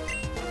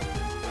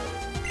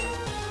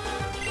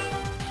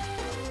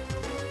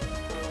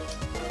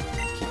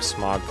 Keep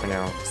Smog for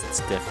now, because it's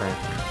different.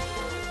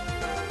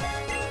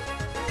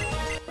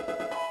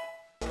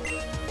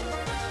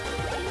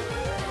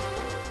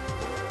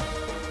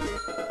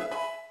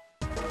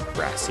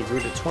 Brassy grew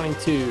to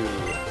 22.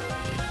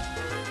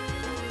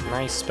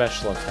 Nice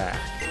special attack.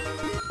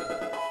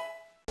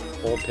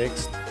 Full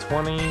picks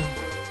 20.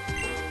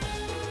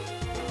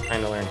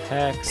 Trying to learn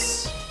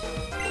Hex.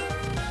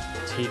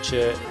 Teach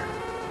it.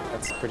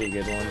 That's a pretty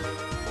good one.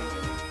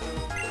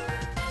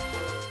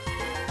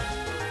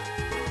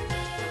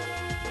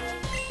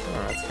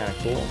 Oh, that's kind of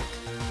cool.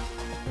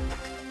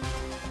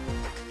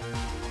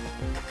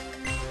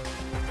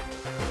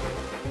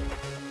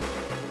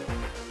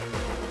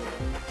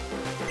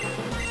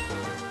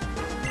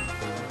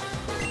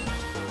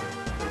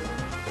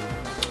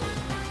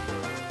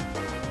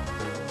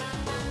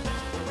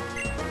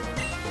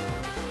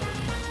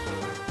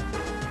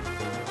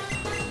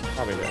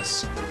 Probably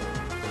this.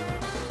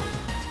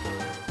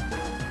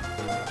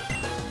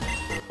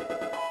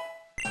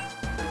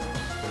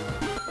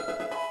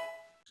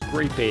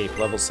 Grape Ape,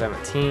 level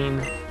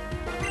 17.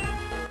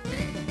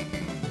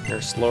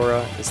 Nurse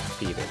Laura is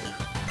defeated.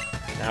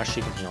 Now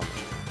she can heal me.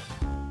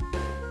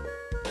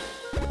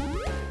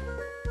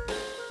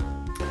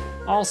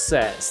 All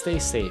set. Stay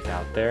safe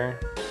out there.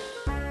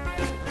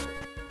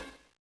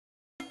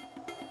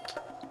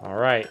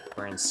 Alright,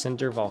 we're in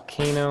Cinder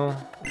Volcano.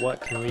 What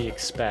can we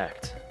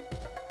expect?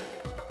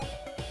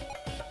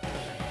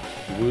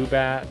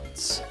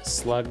 Woobats,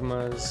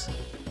 Slugmas,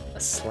 a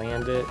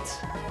Slandit.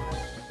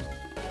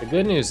 The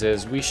good news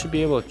is we should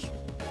be able to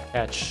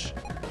catch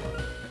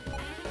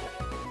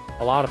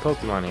a lot of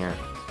Pokemon here,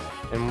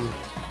 and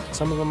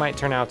some of them might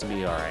turn out to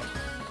be alright.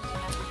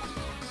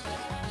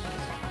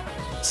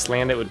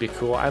 Slandit would be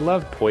cool. I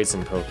love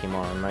poison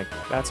Pokemon. Like,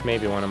 that's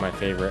maybe one of my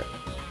favorite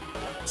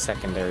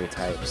secondary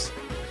types.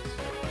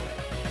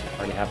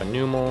 Already have a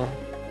Numel.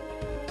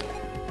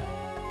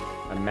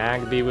 A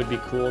Magby would be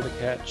cool to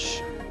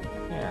catch.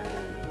 Yeah.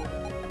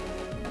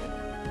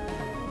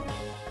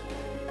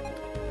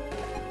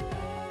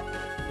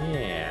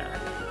 Yeah.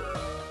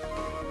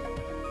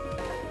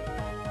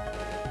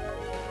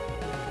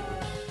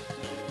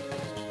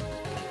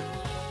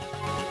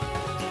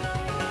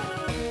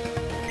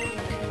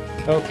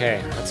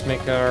 Okay, let's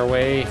make our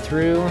way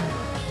through.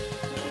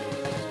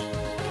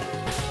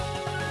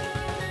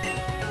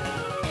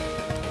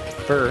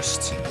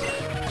 First,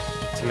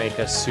 to make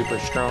us super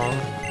strong,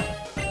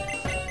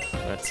 I'm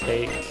gonna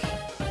take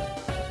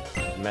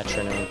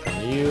metronome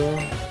from you.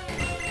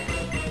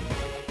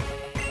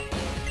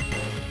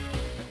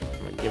 I'm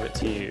gonna give it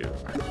to you.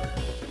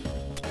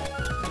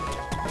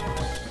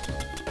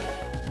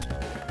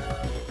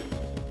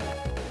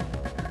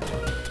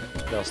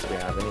 What else do we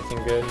have?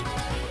 Anything good?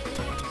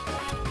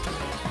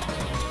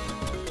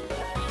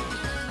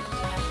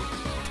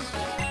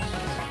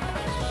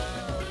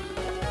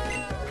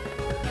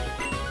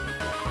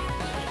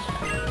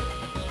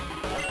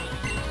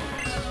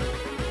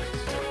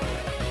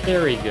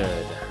 Very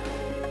good.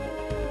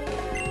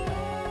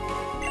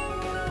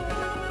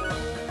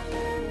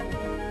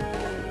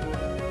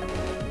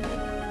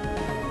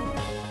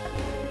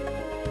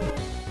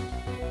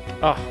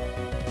 Oh,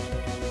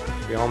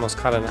 we almost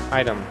caught an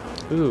item.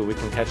 Ooh, we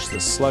can catch the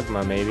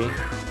Slugma maybe.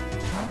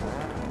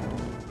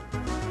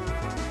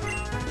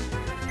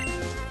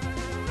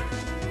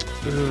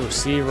 Ooh,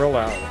 see, roll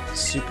out.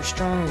 Super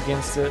strong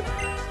against it.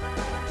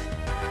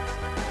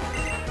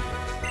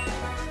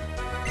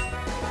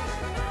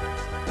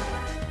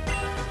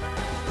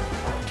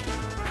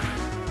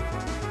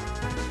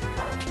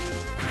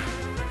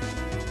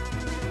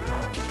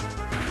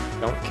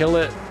 Don't kill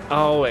it.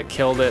 Oh, it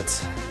killed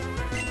it.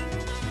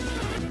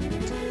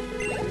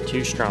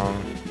 Too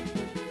strong.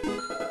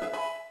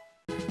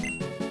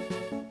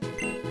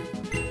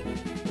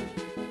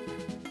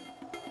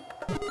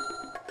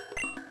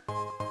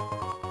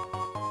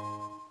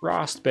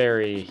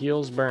 Frostberry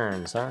heals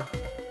burns, huh?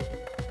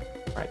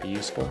 Might be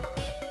useful.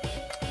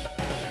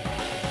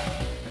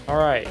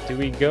 Alright, do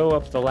we go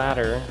up the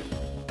ladder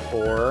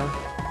or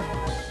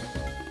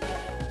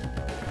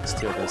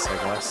steal this, I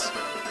guess?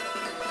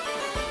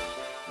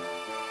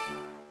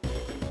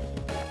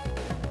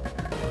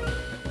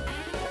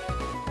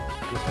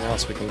 Nothing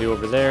else we can do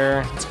over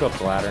there. Let's go up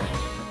the ladder.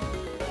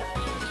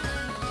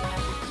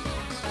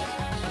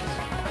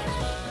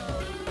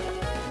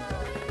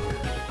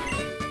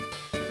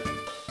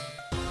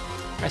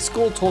 My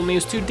school told me it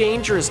was too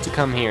dangerous to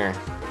come here.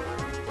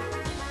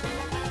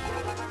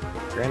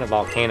 You're in a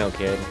volcano,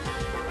 kid.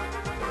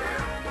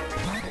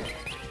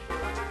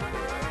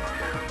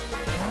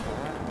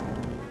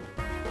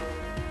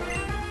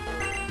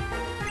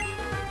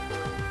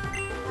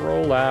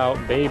 Roll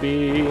out,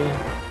 baby.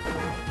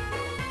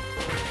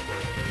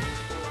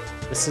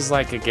 This is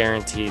like a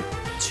guaranteed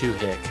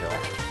 2-hit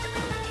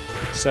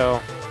kill.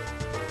 So,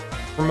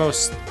 for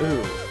most...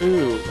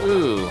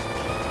 Ooh.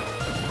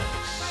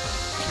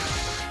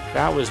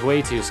 That was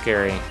way too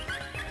scary.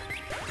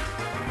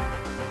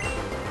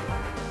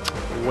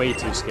 Way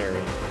too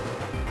scary.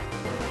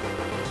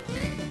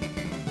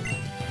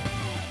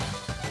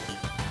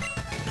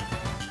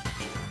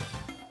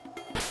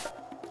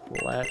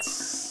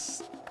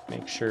 Let's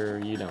make sure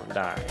you don't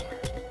die.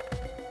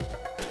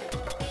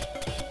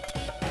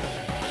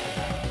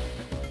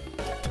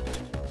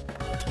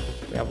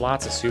 We have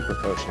lots of super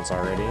potions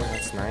already.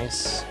 That's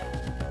nice.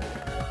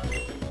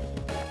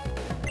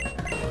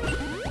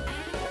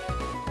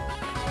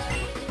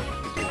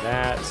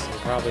 That's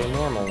probably a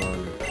normal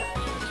one.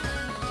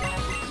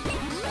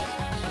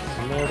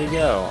 And there we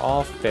go,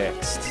 all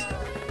fixed.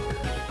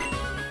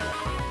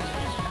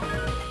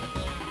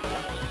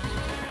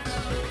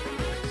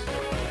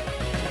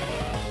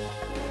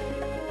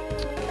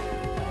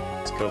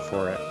 Let's go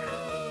for it.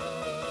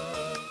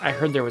 I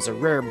heard there was a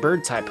rare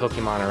bird-type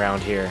Pokemon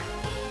around here.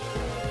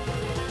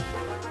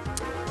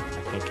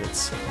 I think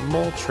it's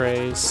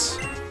Moltres.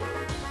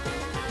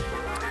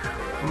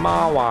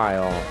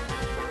 Mawile.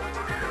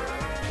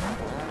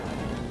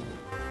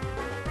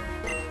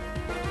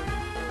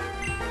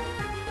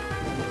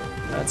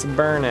 Let's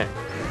burn it.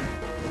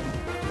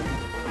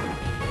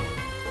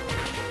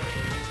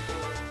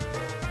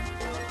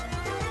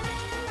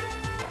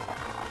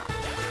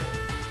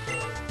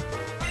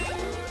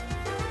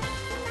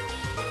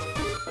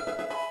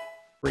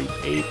 Creep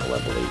 8,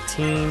 level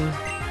 18.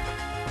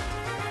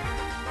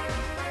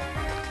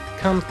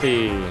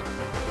 Comfy.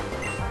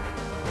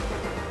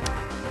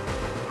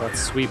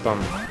 Let's sweep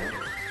them.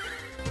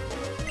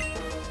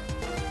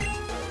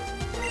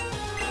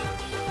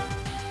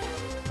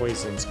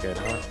 Poison's good,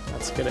 huh?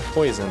 Let's get a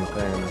poison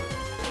then.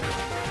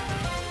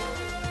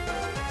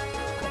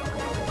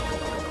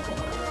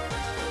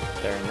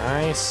 Very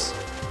nice.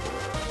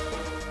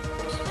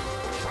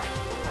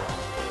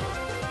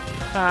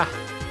 Ha!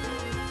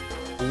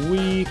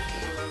 Weak.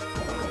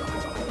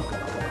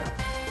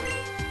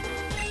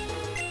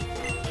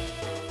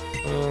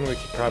 And we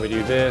could probably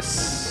do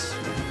this.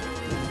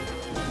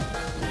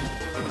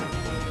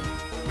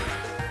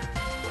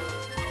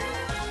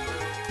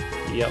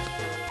 Yep.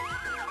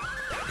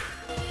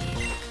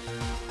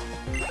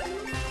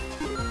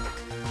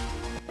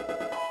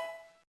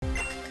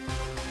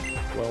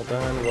 Well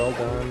done, well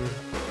done.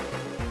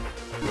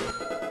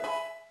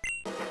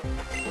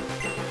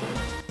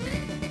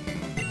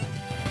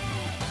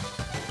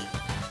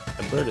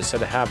 The bird is said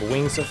to have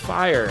wings of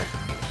fire.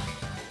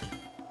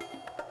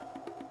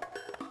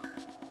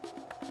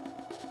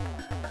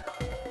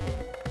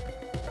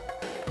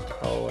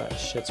 Oh, that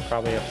shit's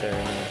probably up there,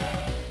 isn't it?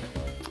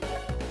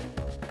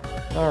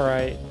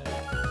 Alright.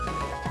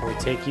 Can we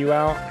take you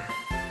out?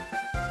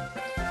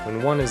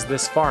 When one is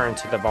this far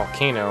into the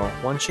volcano,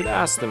 one should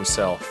ask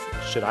themselves,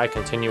 should I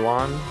continue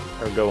on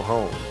or go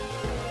home?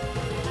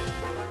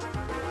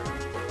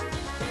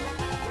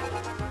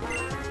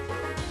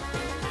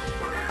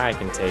 I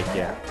can take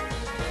you.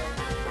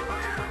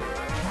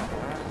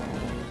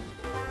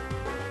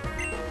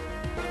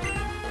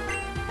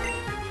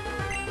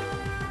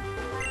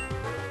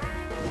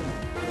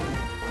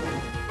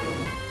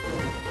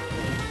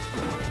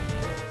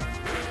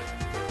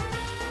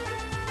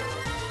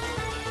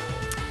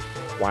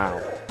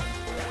 Wow.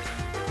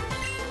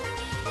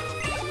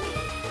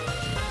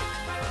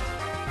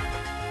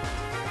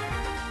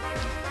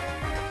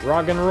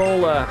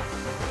 Roggenrola.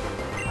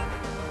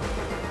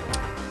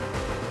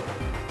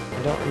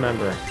 I don't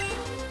remember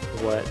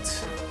what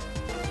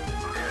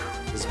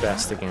is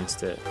best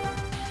against it.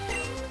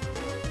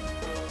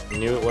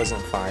 Knew it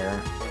wasn't fire,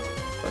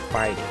 but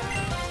fighting.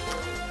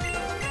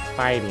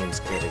 Fighting's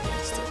good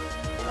against it.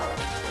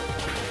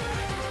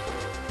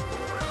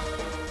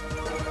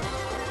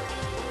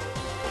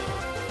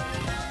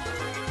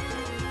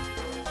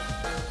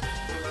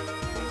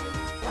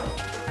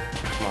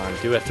 Come on,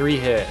 do a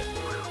 3-hit.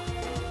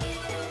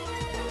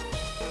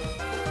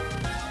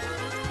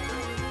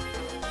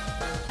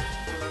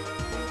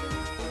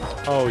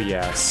 Oh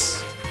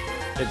yes,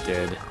 it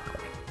did.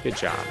 Good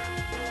job.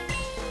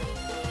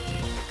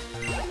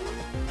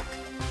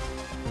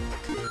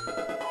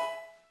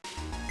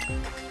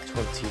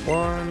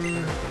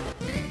 One.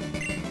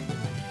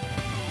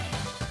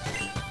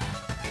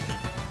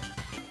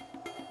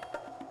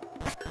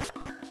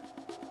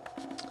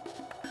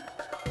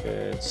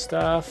 Good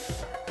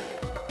stuff.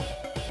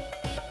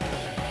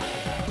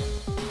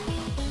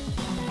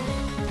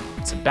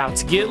 It's about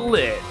to get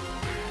lit.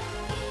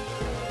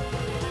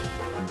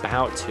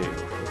 About to.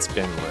 It's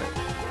been lit.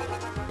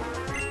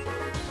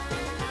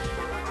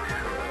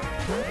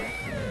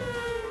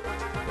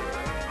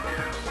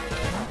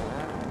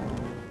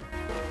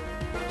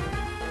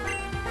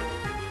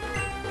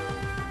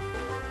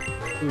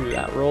 Ooh,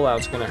 that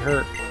rollout's gonna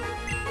hurt.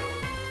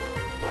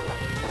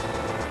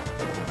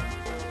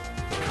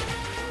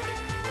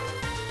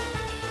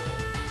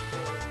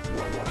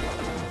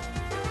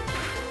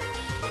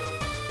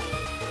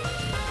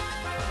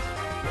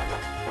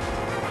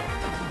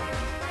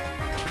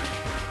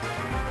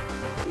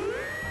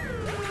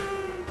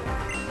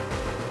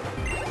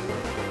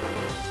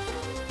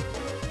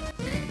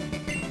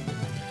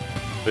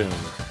 Boom.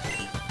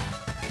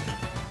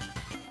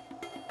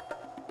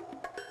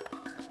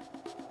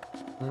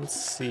 Let's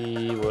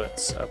see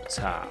what's up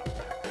top.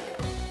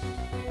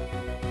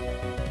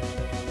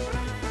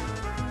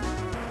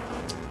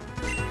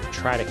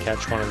 Try to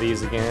catch one of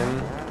these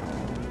again.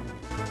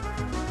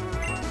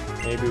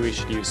 Maybe we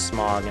should use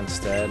smog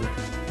instead.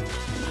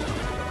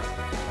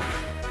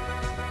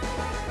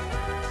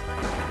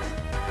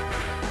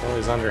 Well,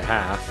 he's under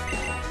half.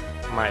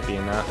 Might be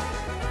enough.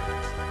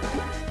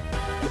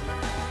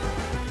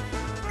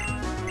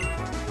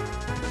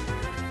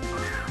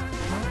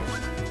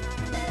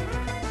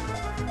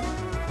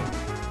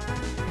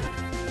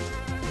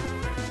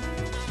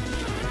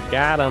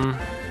 Got him.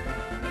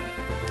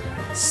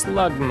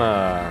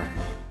 Slugma.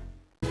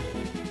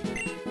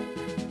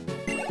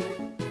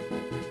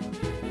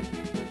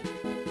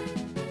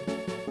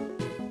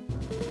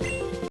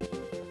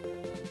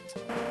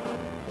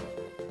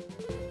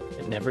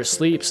 It never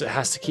sleeps. It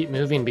has to keep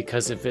moving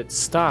because if it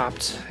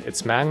stopped,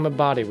 its magma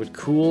body would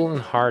cool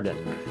and harden.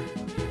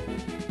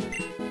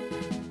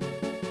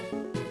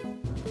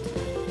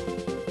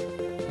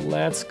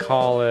 Let's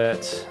call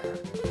it...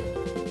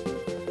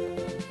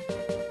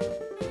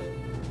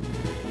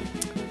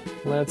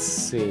 Let's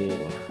see.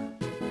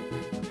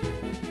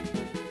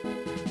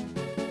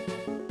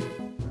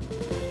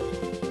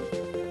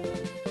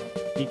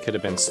 He could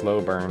have been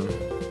slow burn,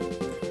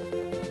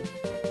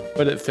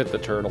 but it fit the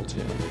turtle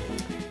too.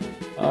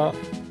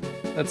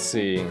 Let's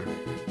see.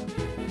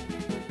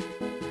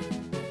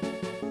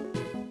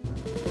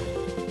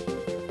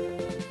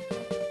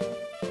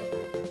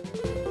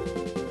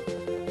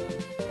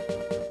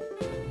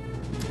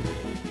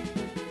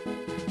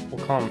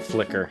 We'll call him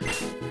Flicker.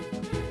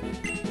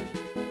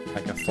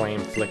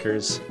 Flame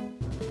flickers.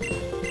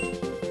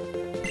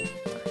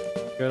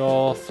 Good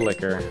old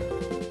Flicker.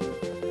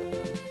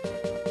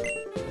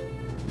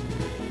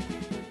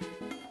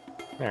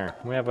 There,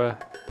 we have a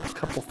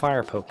couple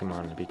fire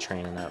Pokemon to be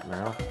training up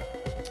now.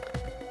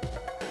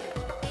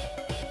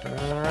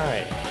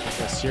 Alright,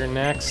 guess you're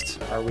next.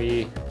 Are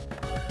we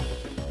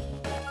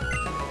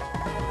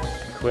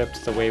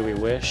equipped the way we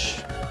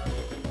wish?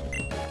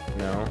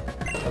 No.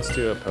 Let's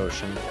do a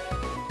potion.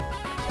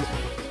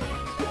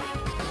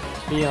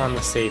 Be on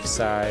the safe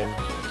side.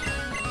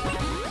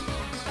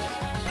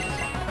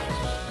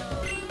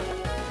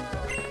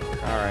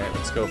 Alright,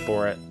 let's go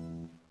for it.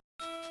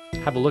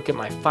 Have a look at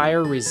my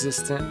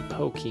fire-resistant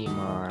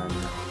Pokemon.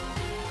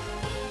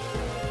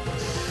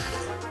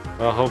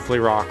 Well, hopefully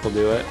Rock will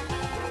do it.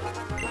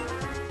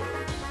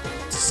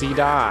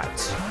 C-Dot.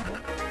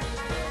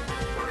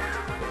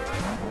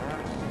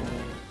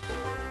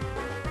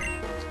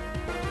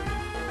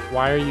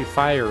 Why are you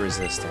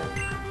fire-resistant?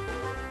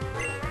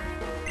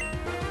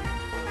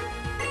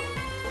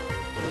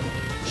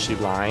 Is she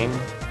lying?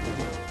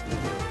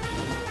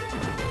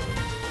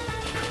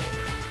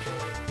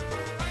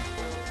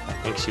 I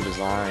think she was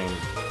lying.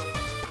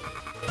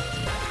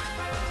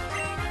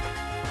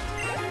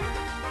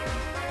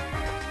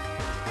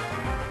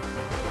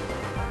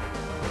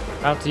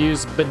 About to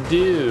use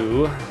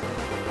Badoo.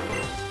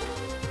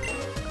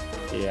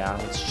 Yeah,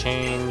 let's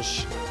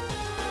change.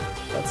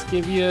 Let's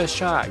give you a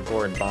shot,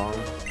 Gordbong.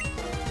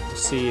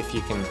 See if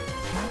you can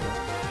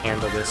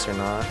handle this or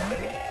not.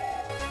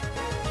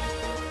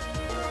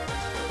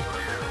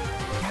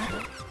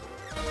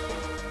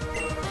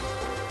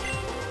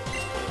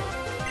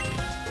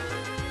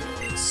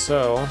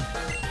 So,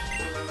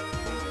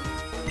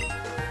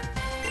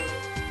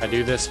 I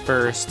do this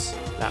first,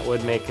 That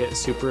would make it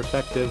super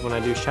effective when I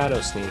do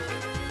Shadow Sneak.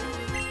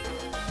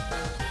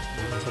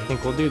 So I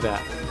think we'll do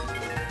that.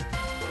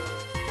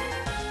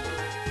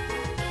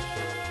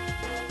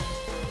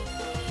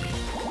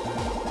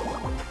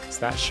 So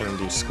that shouldn't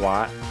do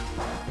squat.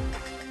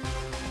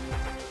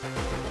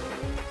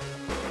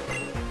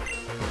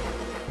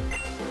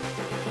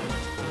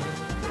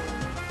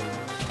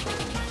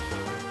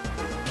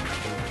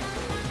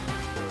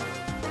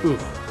 Oof.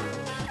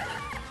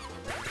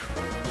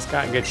 He's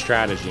got good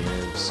strategy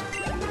moves.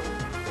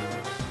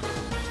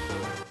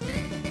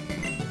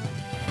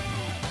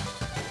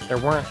 They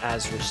weren't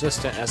as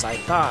resistant as I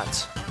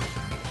thought.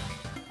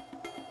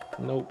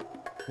 Nope,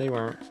 they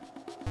weren't.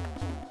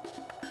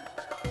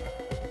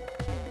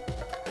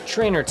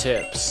 Trainer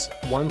tips.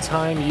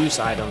 One-time use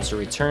items are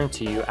returned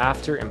to you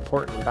after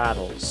important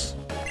battles,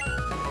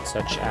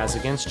 such as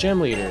against gym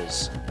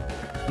leaders.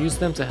 Use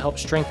them to help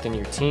strengthen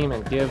your team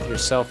and give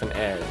yourself an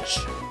edge.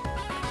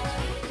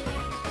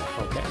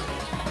 Okay.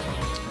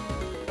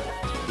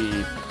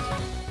 Keep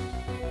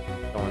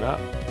going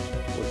up.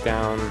 Look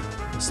down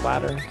this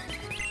ladder.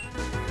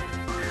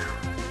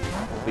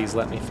 Please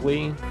let me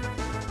flee.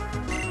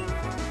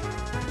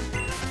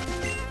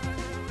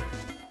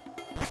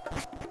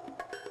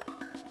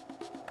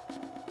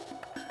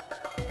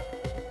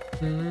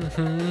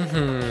 Can't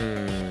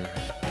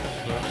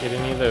get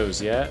any of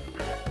those yet.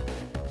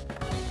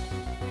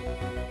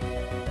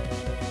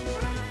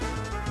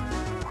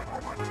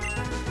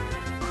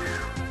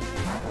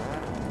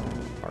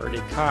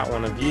 Already caught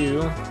one of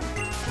you.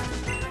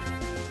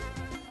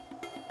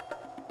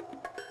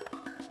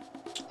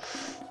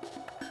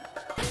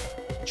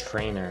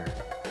 Trainer.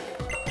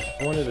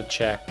 I wanted to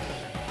check.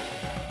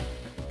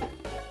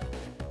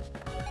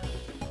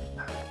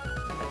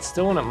 I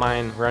still wouldn't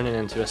mind running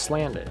into a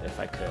Slanded if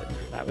I could.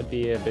 That would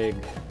be a big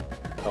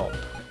help.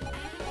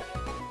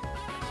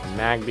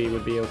 Magby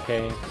would be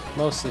okay.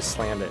 Mostly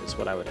Slanded is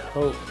what I would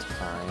hope to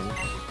find.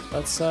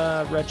 Let's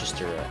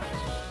register it.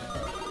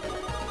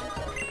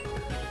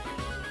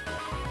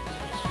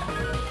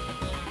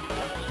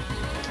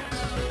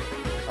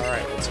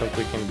 Alright, let's hope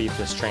we can beat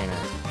this trainer.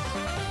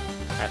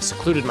 I've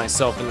secluded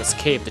myself in this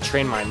cave to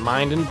train my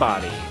mind and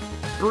body.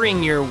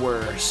 Bring your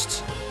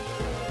worst.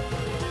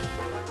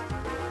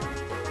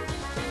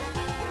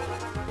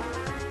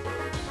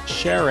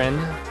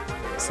 Sharon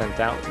sent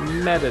out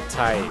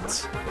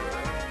Metatite.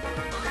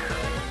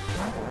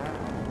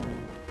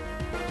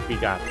 We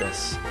got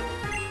this.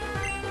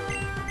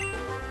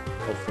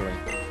 Hopefully.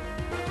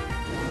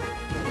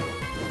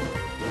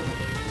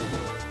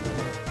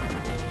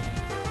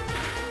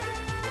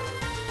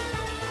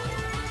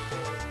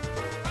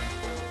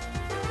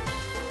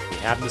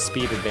 Have the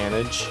speed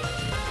advantage.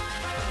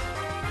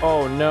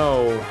 Oh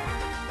no.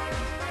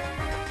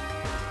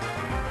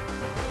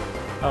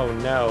 Oh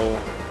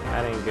no.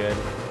 That ain't good.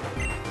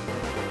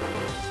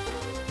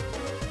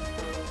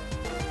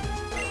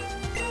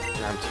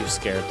 I'm too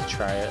scared to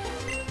try it.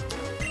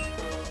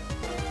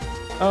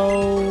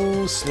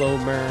 Oh, slow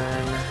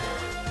burn.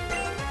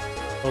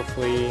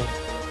 Hopefully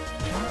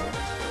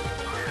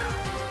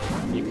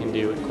you can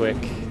do it quick.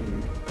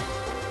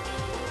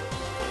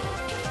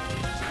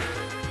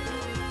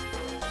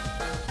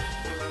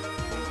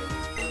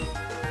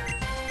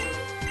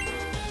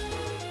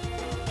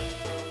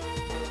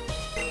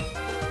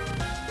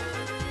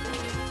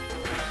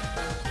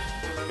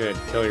 Good,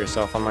 kill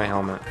yourself on my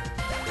helmet.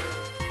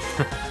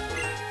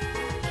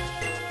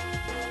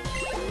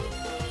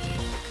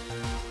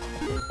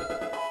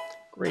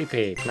 Grape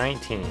Ape,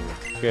 19.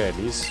 Good,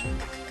 he's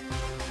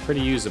pretty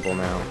usable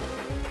now.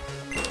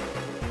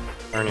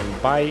 Earning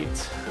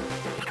Bite.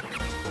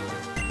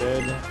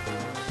 Good.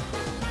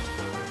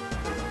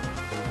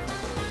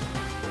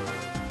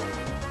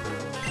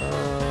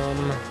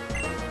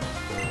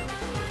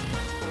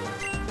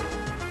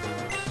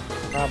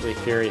 Probably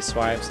Fury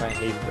Swipes. I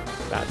hate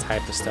that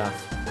type of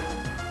stuff.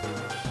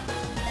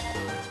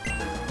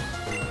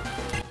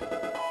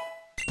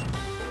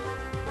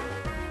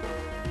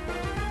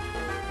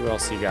 Who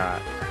else you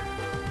got?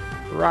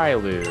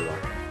 Rylu.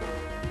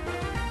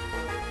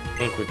 I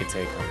think we could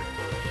take him.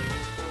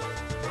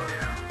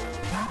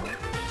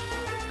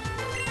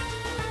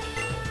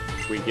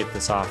 We get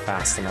this off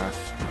fast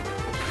enough.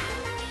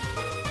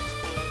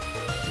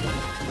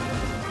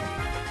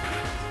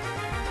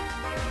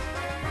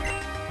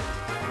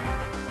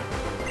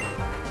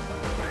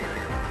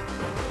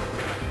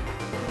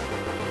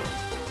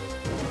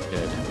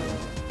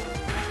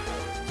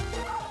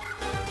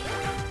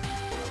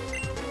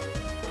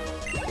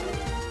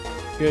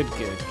 Good,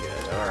 good,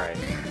 good. Alright.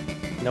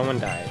 No one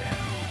died.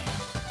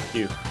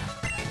 Phew.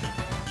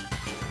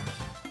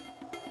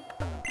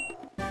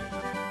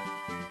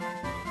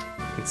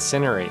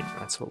 Incinerate.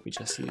 That's what we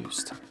just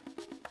used.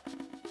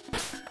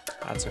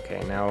 That's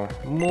okay. Now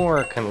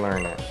more can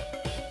learn it.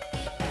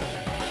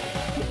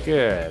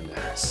 Good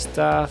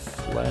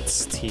stuff.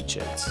 Let's teach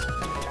it.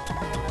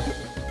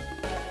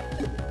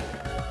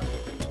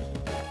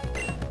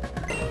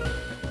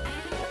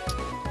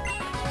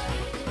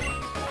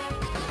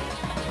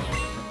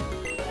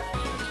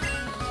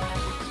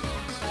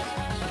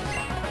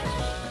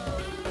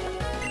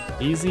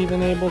 He's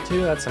even able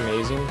to? That's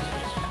amazing.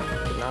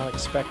 Did not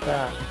expect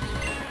that.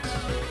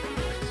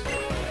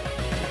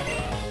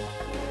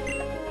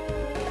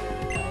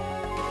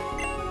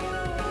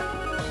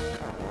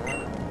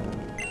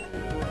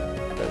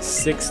 The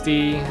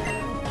 60.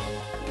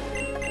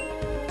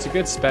 It's a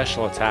good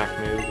special attack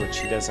move, which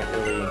he doesn't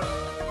really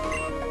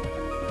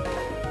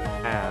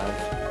have.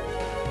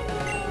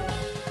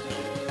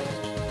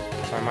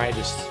 So I might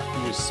just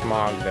use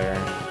Smog there.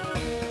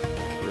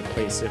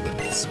 Replace it with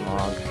the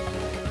Smog.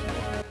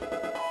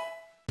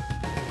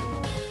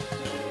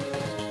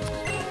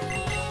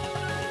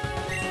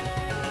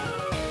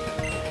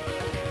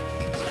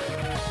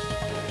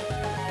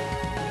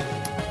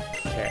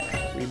 Okay,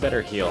 we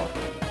better heal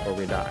or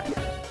we die.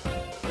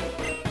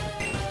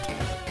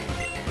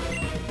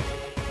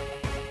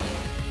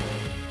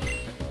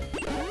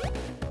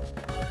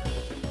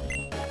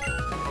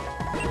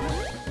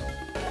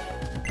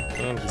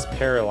 And he's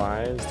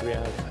paralyzed. Do we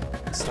have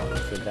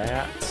something for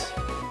that?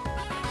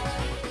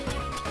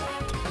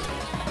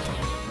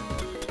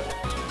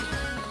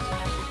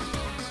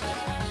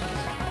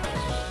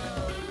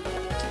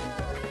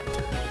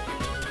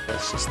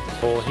 That's just the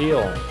full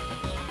heal.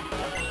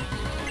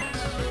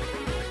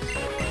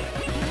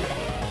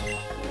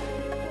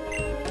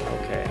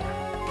 Okay.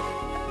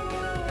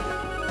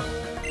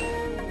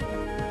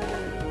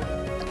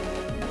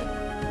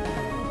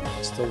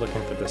 Still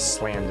looking for the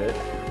Slandit.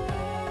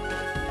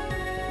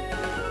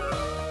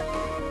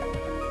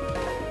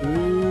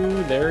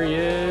 Ooh, there he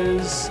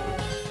is.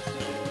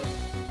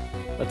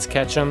 Let's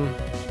catch him.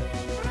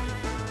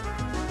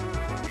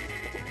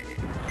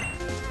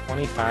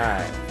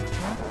 25.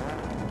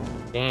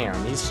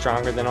 Damn, he's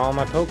stronger than all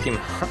my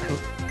Pokemon.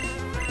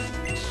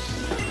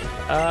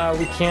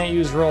 We can't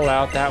use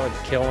rollout. That would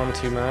kill him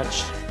too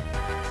much.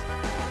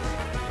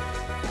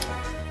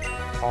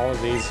 All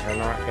of these are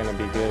not going to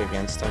be good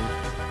against him.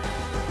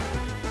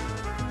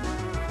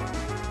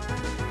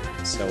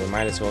 So we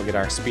might as well get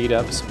our speed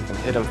up so we can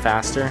hit him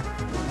faster.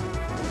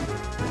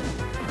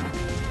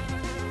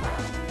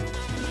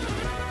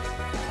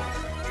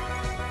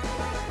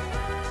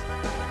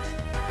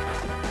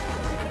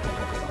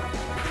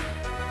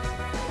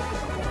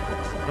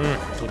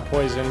 He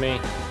poisoned me.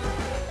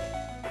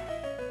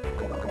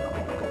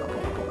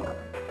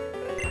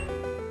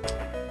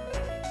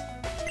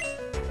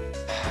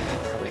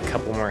 Probably a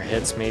couple more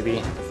hits maybe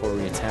before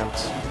we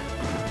attempt.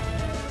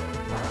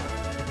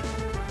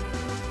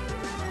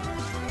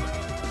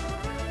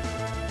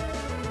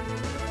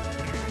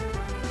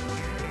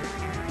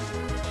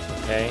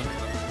 Okay.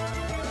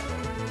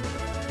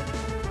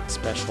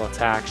 Special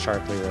attack,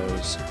 Sharply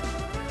Rose.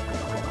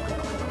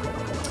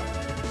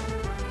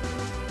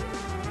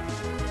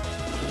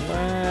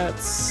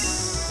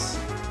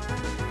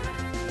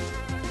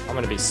 I'm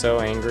gonna be so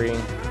angry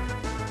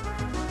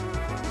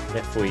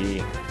if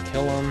we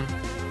kill him.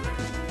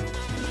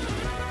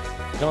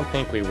 I don't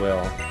think we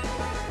will.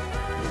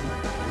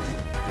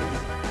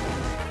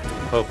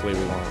 Hopefully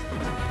we won't.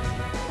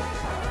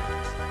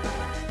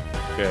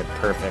 Good,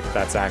 perfect.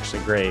 That's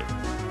actually great.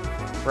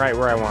 Right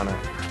where I want it.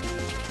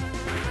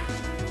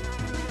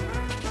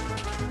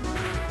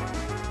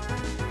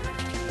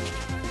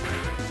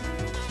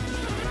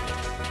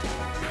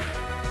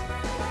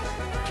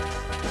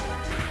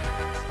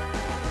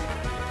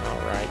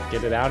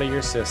 Get it out of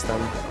your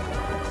system.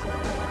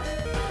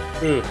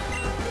 Ooh.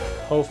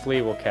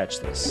 Hopefully we'll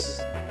catch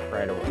this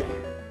right away.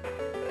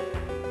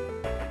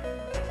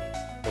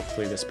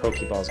 Hopefully this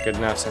Pokeball is good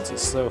enough since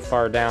he's so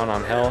far down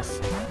on health.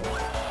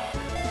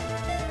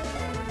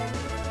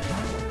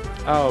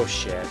 Oh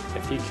shit.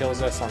 If he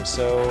kills us, I'm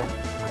so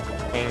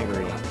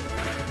angry.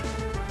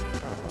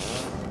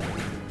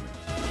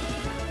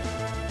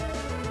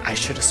 I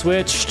should have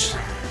switched.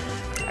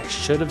 I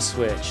should have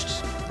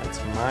switched. That's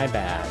my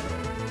bad.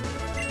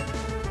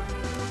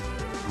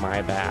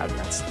 My bad.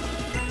 That's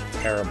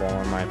terrible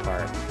on my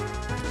part.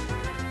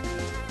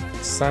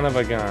 Son of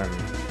a gun.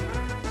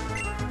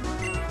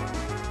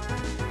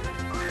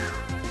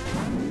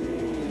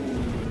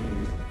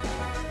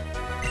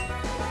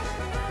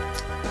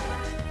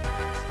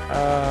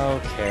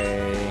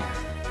 Okay.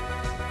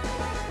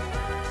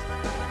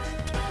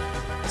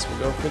 Let's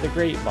go for the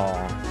Great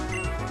Ball.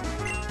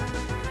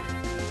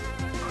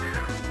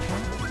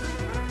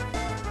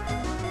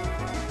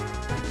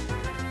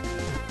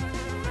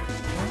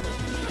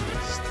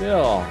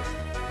 Still.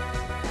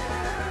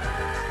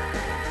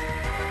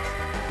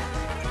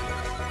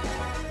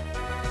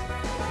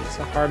 It's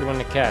a hard one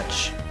to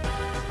catch.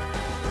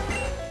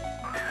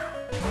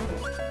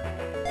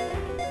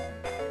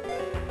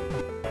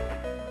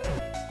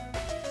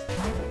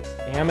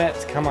 Damn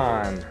it, come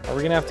on. Are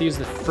we gonna have to use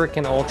the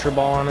frickin' Ultra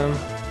Ball on him?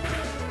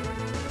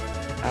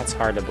 That's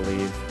hard to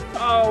believe.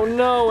 Oh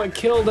no, it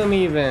killed him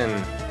even!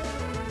 I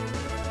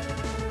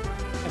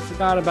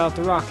forgot about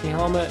the Rocky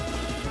Helmet.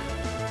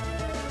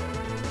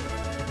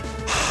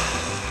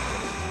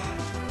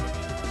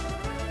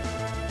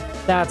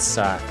 That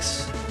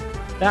sucks.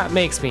 That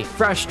makes me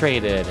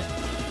frustrated.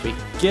 We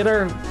get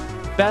our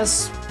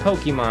best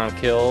Pokemon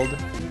killed,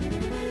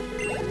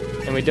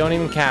 and we don't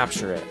even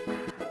capture it.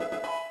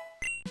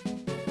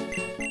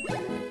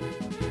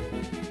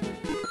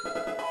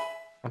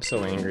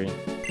 so angry.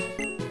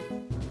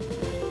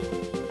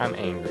 I'm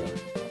angry.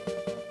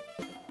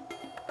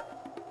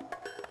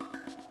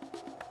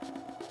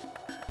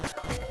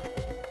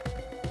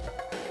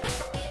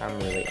 I'm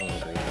really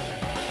angry.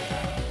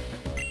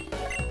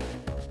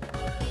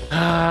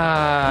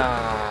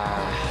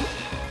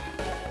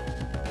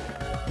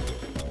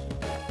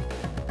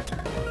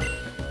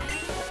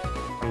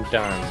 I'm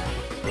done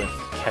with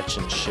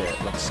catching shit.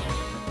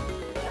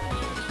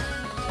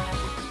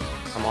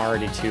 I'm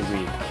already too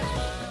weak.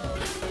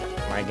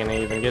 Am I gonna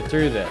even get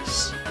through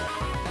this?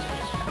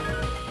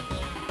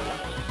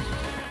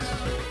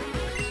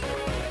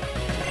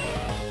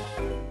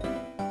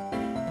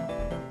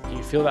 Do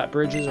you feel that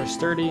bridges are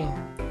sturdy?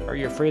 Are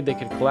you afraid they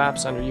could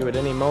collapse under you at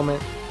any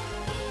moment?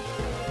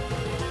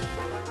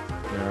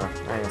 No,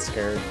 I ain't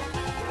scared.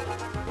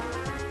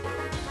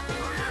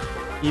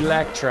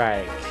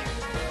 Electric.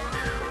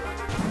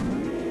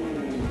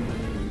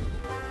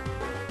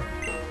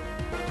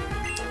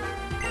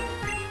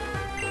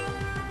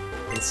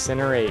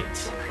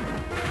 Incinerate.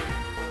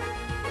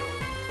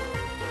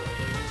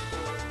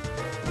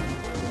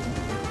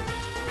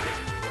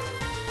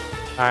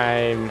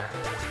 I'm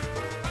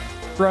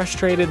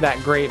frustrated that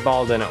Great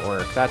Ball didn't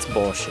work. That's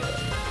bullshit.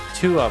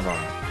 2 of them.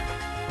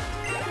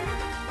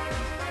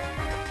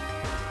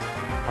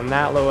 I'm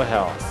that low of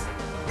health.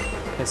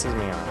 Pisses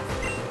me off.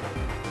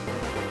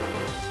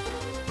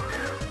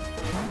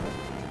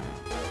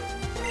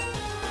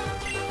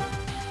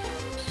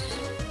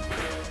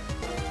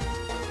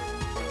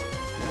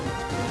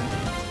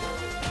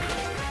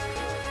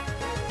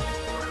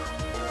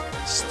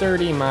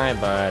 Sturdy my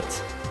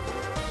butt.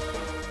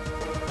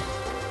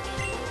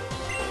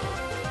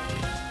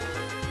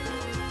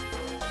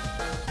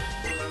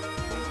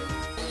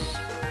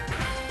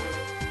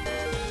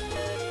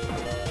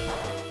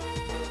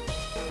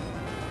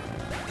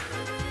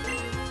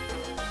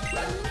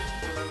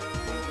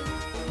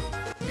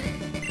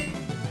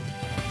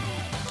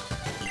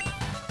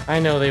 I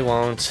know they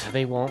won't.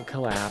 They won't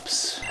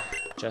collapse.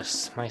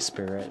 Just my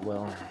spirit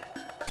will.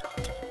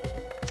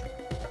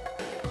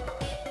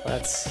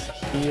 Let's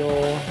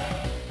heal.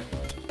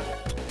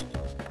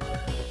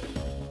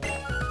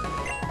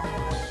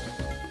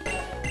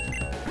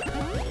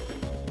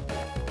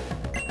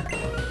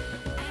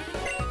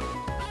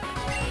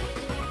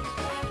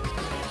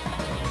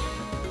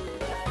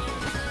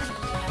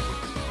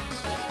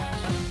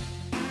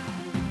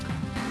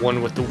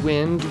 One with the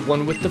wind,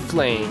 one with the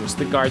flames,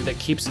 the guard that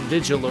keeps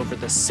vigil over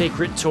the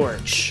sacred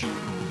torch.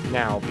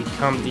 Now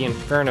become the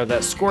inferno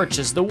that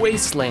scorches the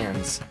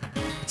wastelands.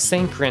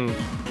 Sancrin,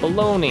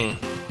 baloney,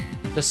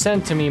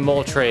 descend to me,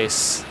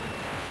 Moltres.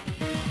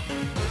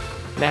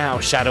 Now,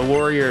 Shadow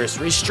Warriors,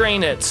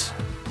 restrain it.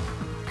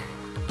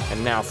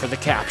 And now for the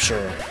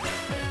capture.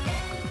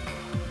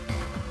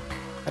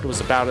 That was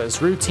about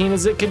as routine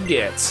as it could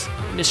get.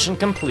 Mission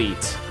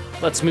complete.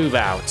 Let's move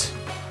out.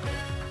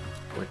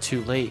 We're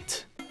too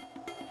late.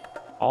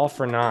 All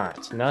for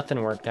naught.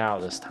 Nothing worked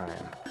out this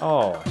time.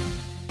 Oh.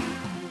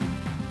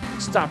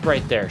 Stop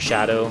right there,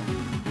 Shadow.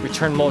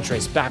 Return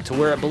Moltres back to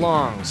where it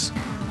belongs.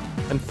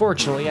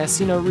 Unfortunately, I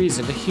see no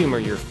reason to humor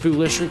your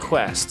foolish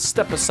request.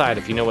 Step aside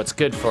if you know what's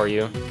good for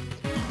you.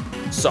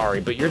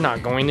 Sorry, but you're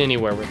not going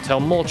anywhere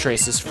until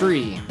Moltres is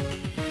free.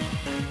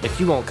 If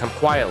you won't come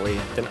quietly,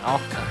 then I'll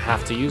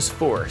have to use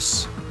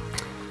force.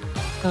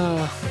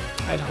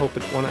 I'd hope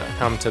it wouldn't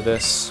come to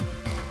this.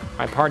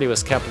 My party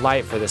was kept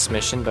light for this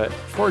mission, but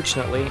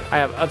fortunately, I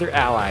have other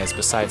allies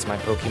besides my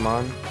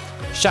Pokemon.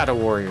 Shadow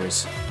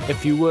Warriors,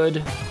 if you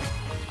would.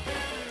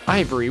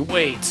 Ivory,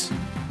 wait!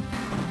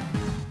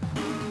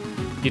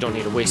 You don't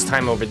need to waste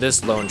time over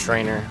this, lone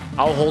trainer.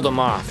 I'll hold him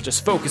off.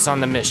 Just focus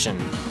on the mission.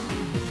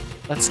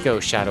 Let's go,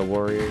 Shadow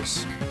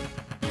Warriors.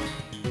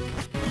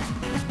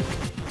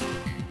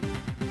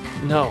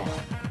 No,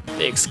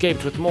 they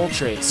escaped with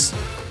Moltres.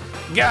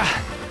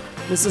 Gah!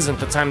 This isn't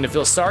the time to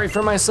feel sorry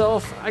for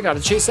myself. I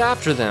gotta chase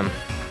after them.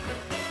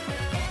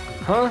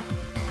 Huh?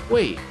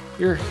 Wait,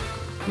 you're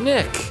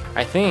Nick,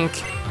 I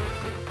think.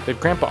 Did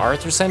Grandpa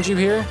Arthur send you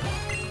here?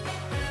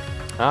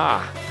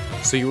 Ah,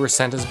 so you were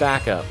sent as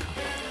backup.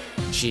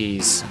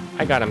 Jeez,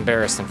 I got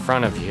embarrassed in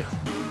front of you.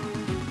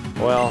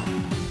 Well,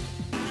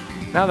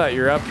 now that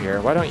you're up here,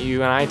 why don't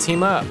you and I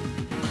team up?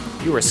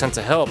 You were sent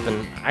to help,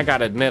 and I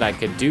gotta admit I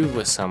could do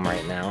with some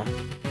right now.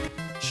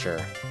 Sure.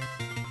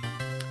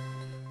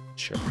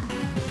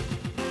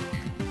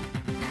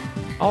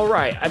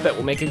 Alright, I bet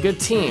we'll make a good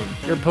team.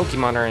 Your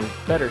Pokemon are in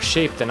better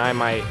shape than I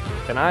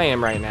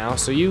am right now,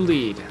 so you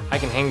lead. I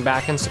can hang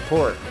back and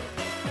support.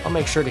 I'll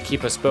make sure to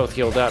keep us both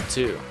healed up,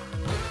 too.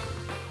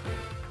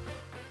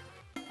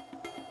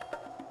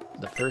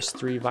 The first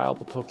 3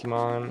 viable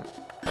Pokemon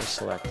are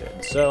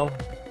selected, so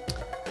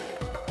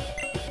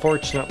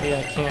fortunately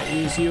I can't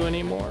use you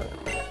anymore.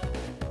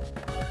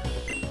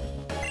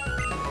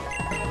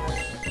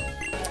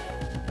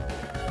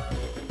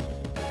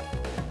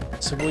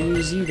 So we'll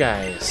use you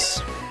guys.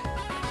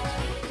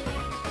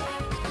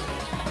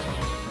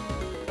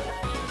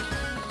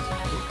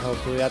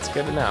 Hopefully that's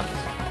good enough.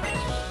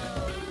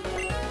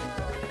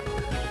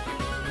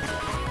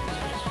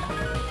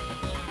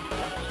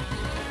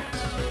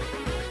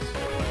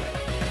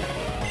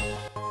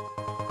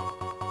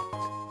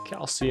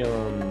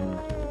 calcium.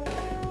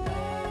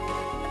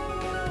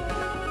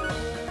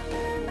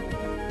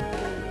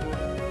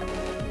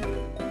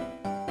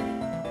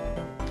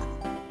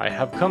 I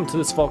have come to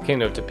this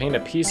volcano to paint a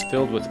piece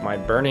filled with my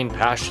burning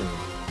passion.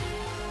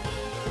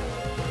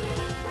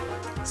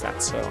 Is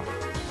that so?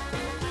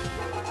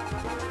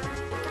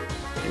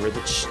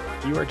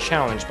 You are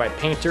challenged by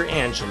Painter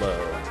Angelo.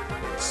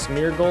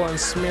 Smeargle and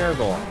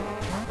Smeargle.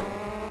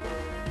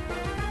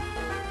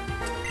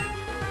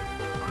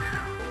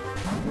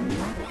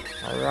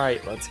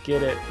 Alright, let's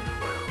get it.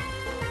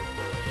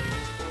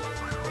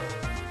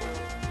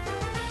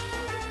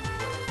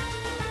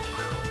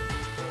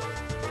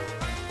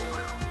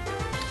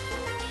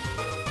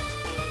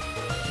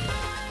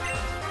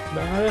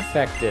 Not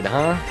affected,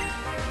 huh?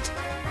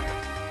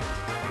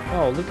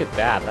 Oh, look at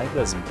that. That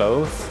does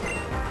both.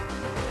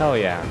 Hell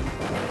yeah.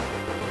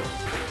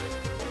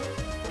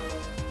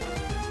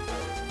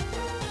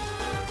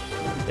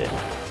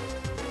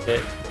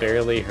 It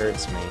barely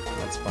hurts me.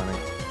 That's funny.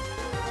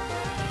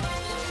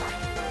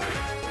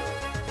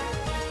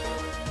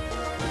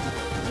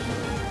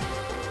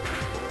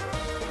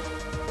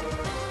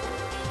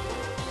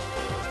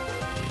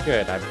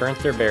 Good, I burnt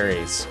their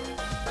berries.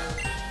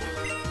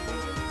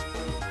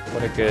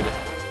 What a good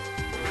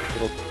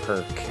little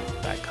perk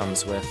that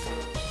comes with.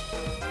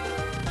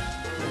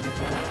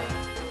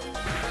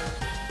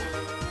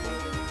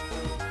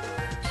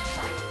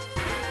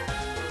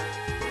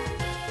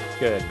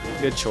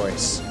 Good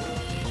choice.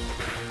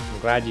 I'm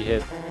glad you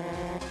hit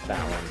that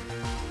one.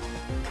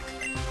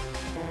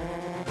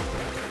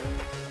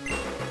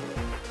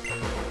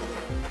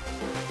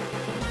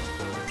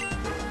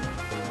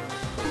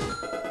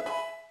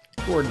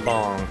 Gourd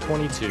Bong,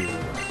 22.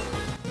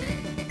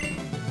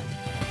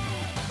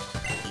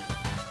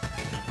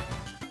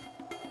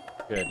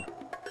 Good.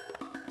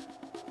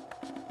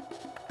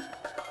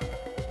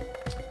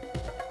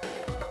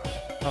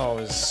 Oh,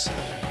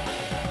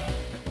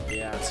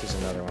 yeah, this is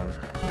another one.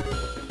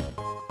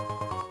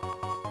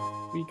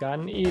 We got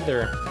an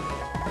either.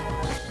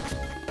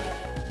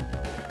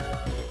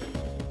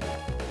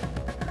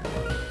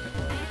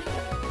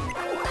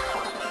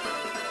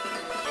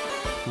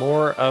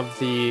 More of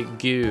the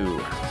goo.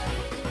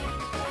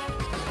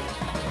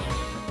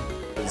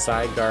 The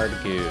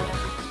Zygarde goo.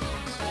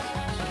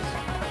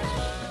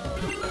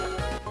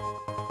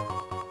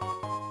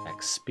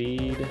 X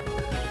speed.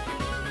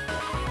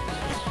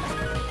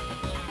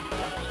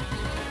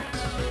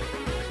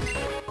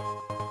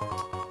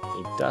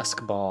 A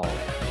dusk ball.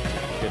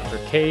 Good for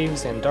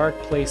caves and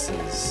dark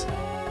places.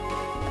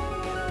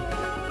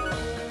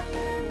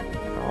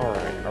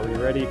 Alright, are we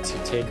ready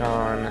to take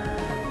on...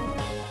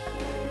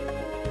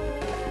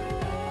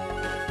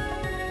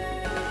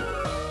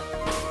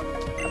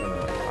 I don't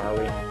know, are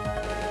we?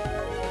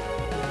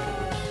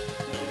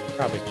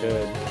 Probably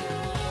could.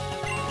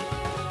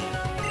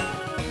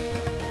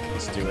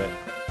 Let's do it.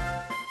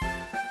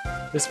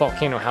 This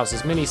volcano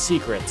houses many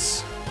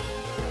secrets.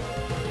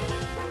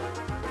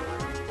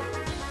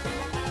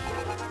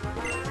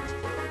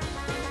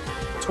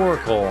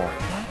 Torkoal.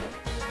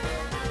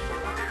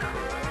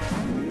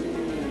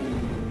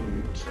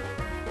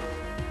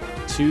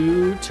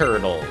 Two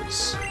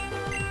turtles.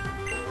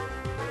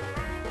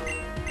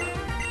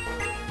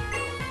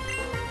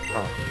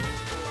 Oh.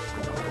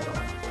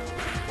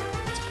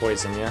 Let's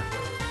poison ya.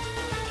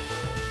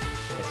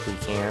 If we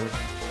can.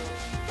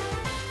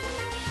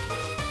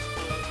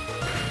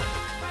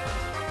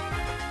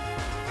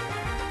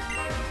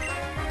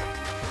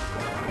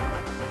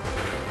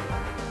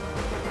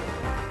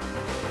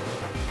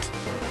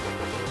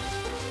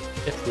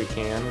 If we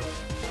can.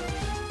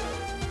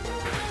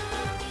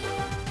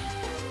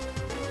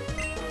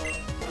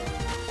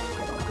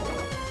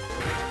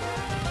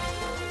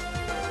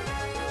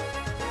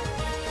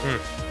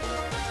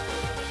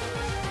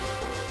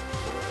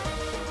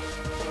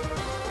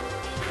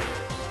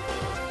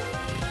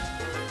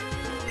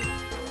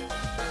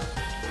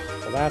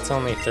 Well, that's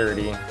only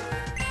 30,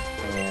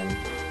 and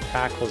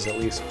tackle's at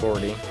least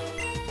 40.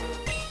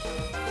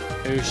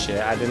 Oh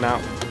shit, I did not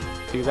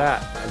do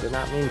that. I did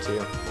not mean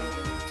to.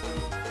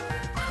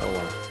 Oh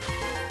well.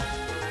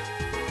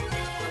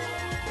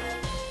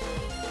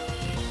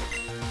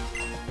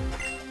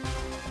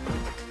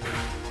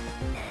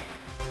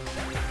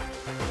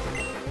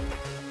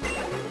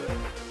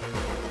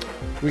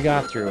 We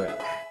got through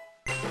it.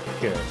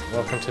 Good.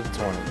 Welcome to the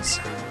 20s.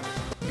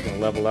 Gonna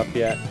level up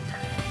yet?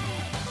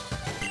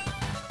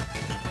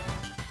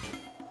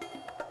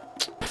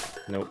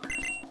 Nope.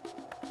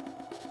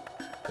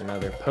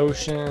 Another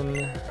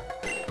potion.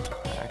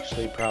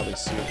 Actually, probably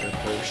super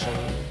potion.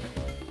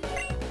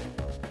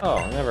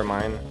 Oh, never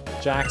mind.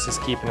 Jax is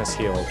keeping us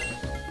healed.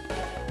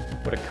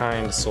 What a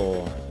kind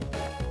soul.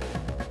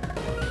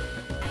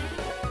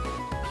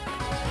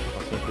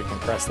 Don't think we can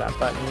press that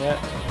button yet.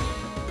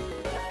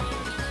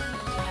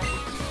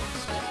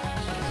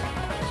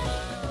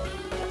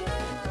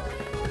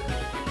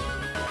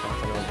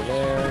 Nothing over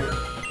there.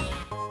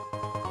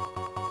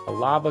 A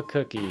lava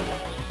cookie.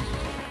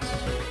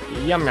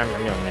 Yum yum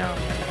yum yum yum.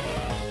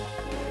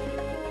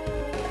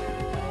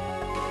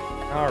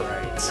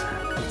 Alright,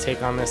 we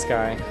take on this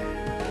guy.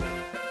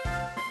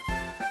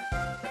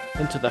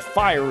 Into the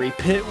fiery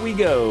pit we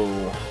go.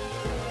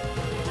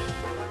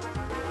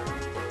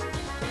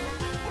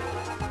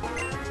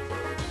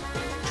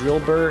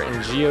 Drillbur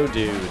and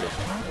Geodude.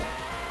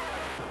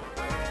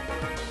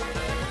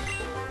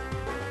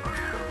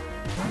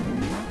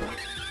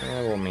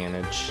 We'll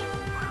manage.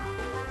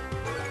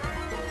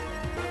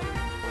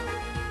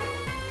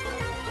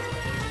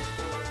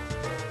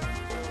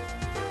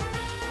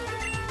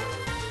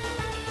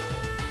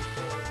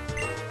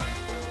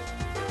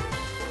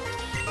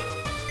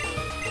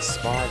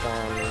 Smog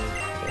on.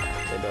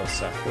 Yeah, they both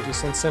suck. We'll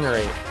just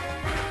incinerate.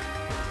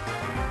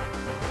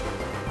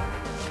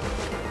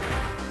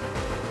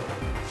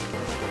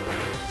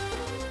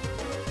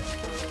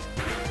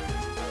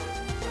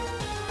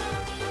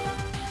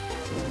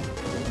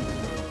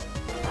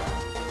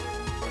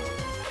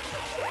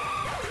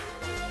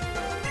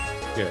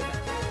 Good.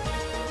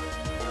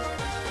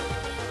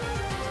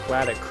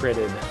 Glad it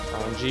critted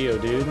on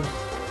Geodude.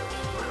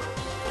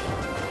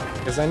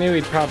 Because I knew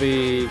he'd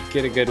probably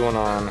get a good one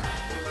on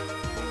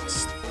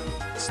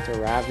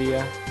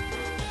Staravia.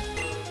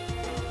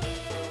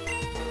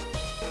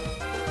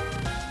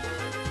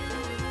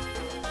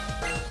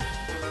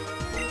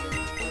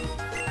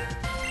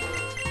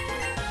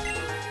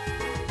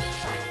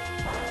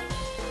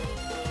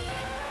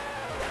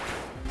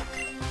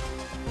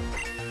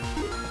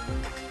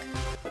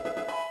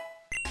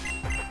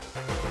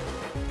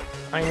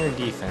 Iron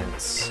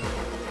defense.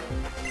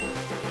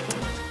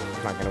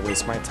 I'm not gonna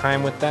waste my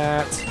time with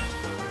that.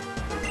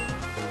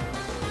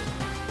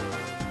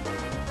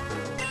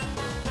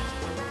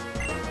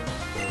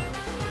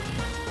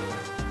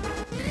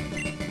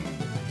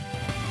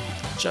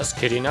 Just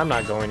kidding, I'm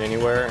not going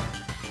anywhere.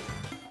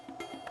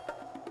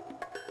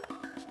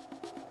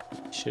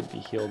 Should be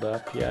healed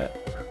up yet.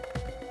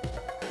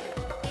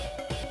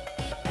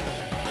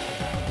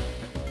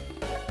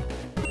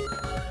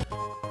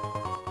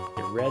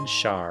 Red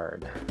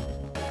shard.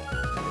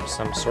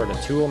 Some sort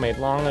of tool made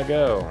long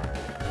ago.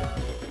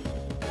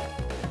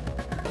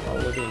 Oh,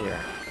 look at here.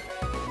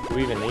 Do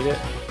we even need it?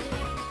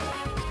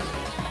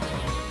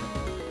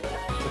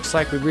 Looks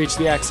like we've reached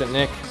the exit,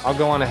 Nick. I'll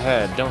go on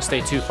ahead. Don't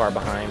stay too far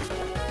behind.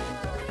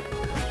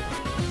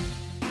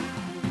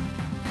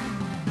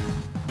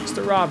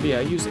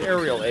 Staravia, use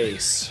Aerial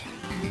Ace.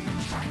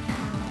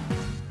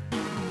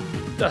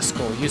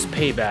 Dresco, use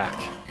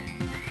Payback.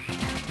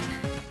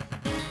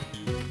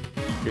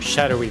 Your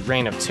shadowy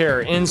reign of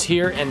terror ends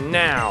here and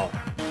now.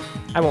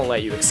 I won't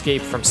let you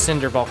escape from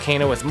Cinder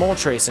Volcano with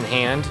Moltres in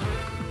hand.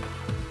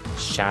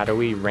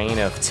 Shadowy reign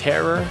of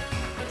terror?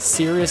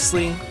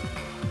 Seriously?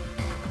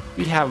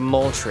 We have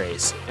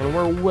Moltres, and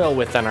we're well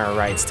within our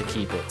rights to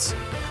keep it.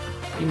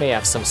 You may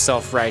have some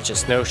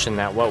self-righteous notion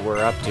that what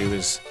we're up to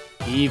is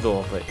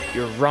evil, but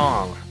you're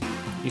wrong.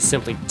 You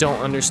simply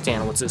don't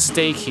understand what's at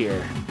stake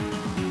here.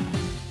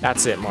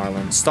 That's it,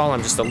 Marlin. Stall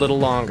him just a little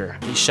longer.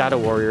 These Shadow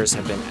Warriors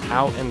have been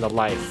out in the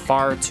light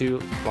far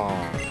too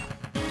long.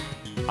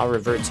 I'll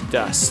revert to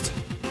dust.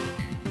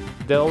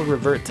 They'll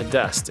revert to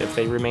dust if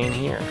they remain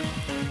here.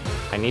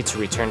 I need to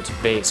return to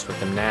base with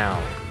them now.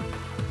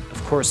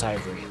 Of course,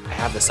 Ivory. I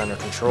have this under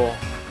control.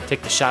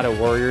 Take the Shadow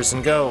Warriors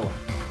and go.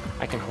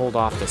 I can hold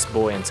off this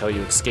boy until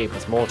you escape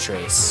with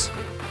Moltres.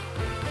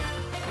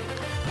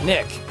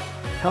 Nick,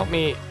 help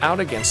me out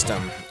against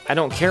him. I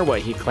don't care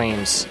what he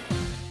claims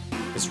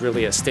is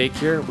really at stake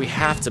here. We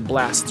have to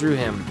blast through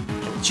him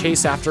and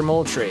chase after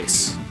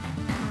Moltres.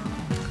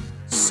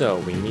 So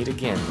we meet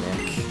again,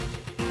 Nick.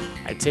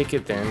 I take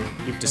it then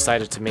you've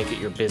decided to make it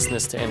your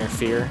business to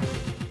interfere?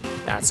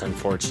 That's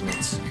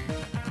unfortunate.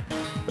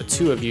 But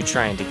two of you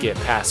trying to get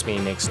past me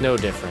makes no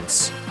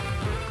difference.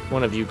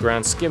 One of you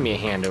grunts, give me a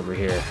hand over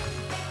here.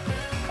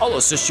 I'll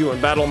assist you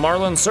in battle,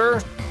 Marlin,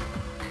 sir.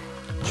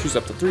 Choose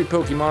up to 3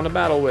 Pokemon to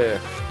battle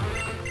with.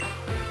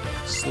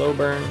 Slow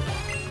burn.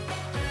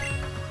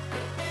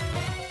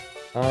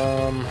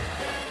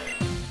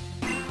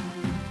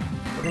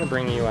 We're gonna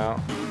bring you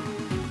out,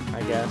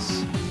 I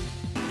guess.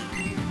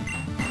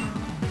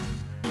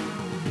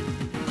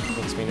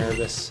 Makes me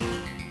nervous.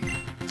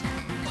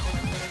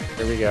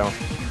 Here we go.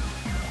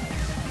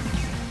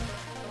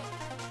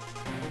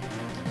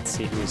 Let's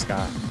see who he's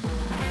got.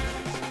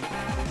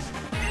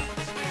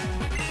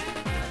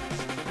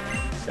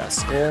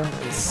 Dresco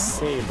and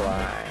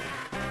Sableye.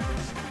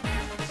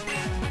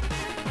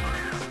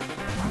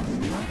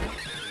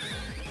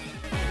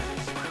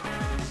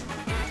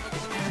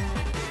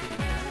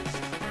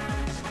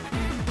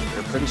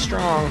 Pretty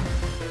strong.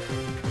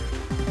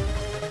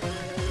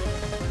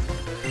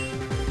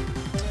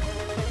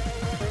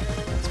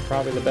 That's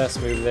probably the best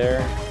move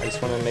there. I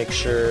just want to make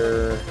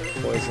sure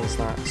poison's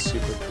not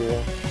super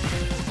cool.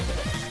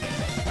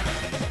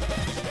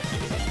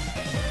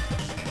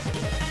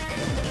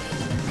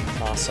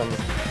 Awesome.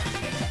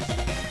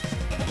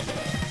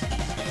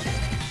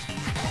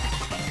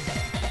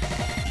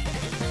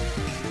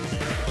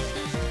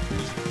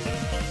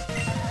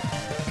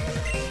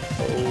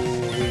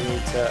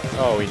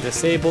 Oh, we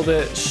disabled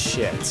it?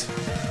 Shit.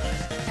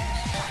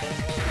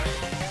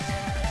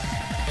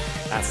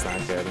 That's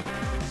not good.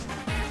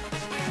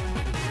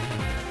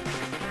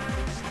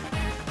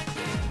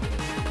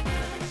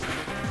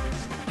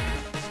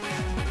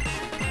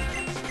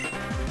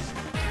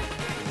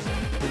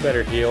 We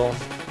better heal.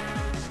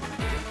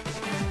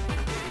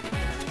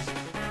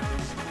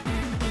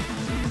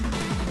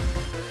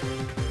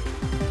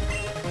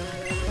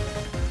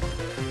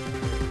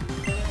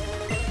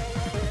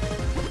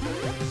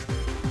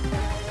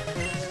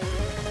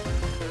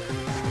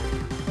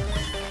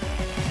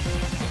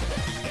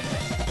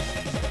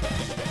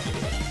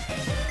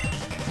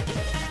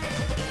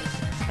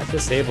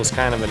 Disable's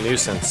kind of a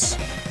nuisance.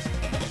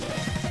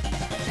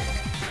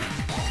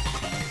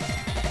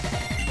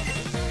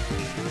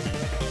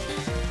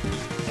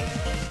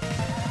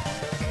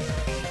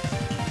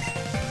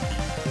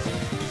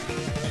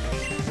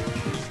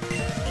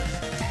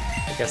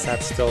 I guess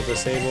that's still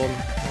disabled.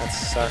 That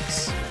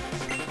sucks.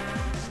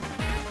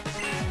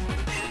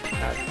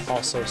 That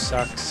also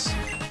sucks.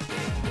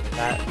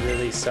 That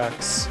really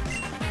sucks.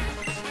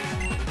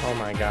 Oh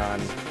my god.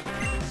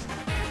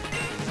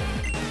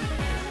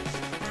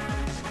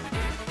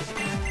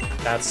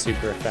 That's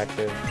super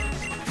effective.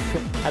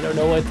 I don't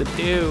know what to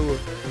do.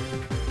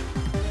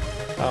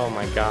 Oh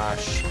my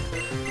gosh.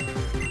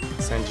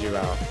 Send you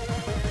out.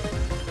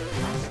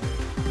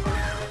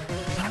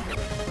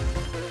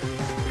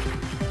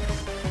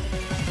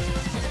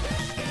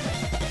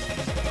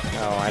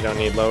 Oh, I don't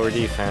need lower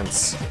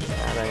defense.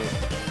 That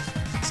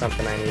ain't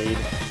something I need.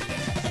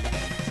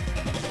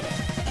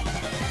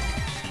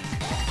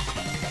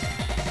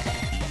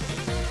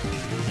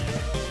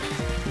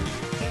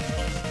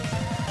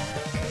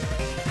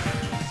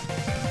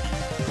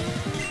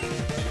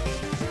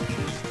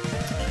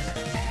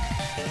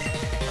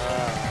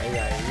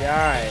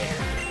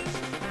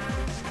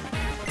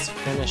 Let's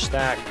finish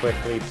that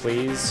quickly,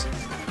 please.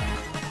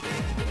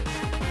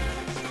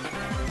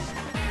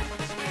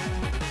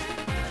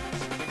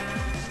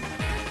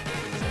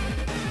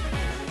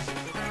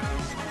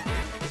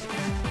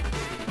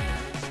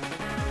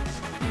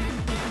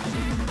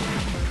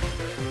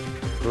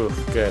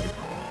 Oof, good.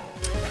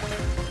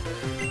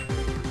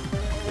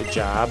 Good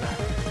job.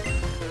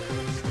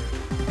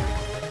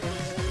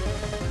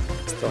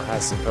 Still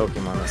has some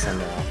Pokemon to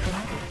send out.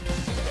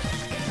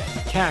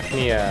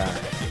 Cacnea.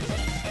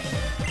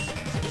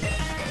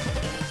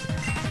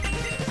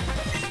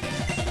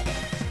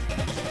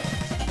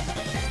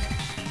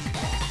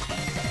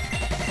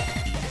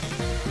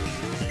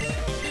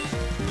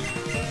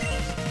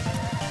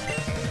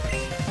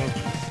 I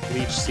think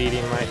leech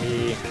seeding might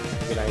be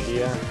a good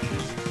idea.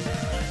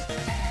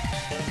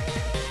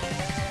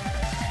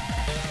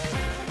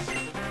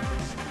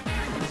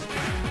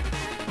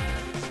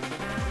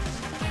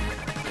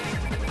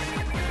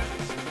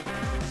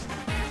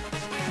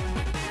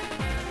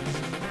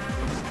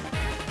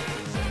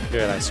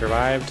 Good, I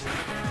survived.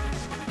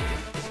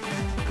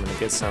 I'm gonna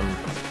get some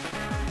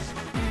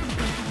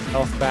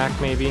health back,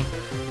 maybe.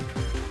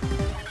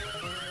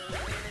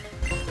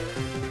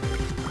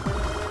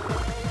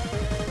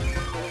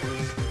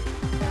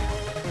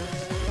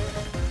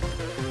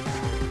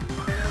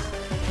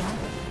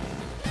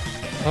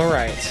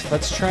 Alright,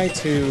 let's try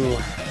to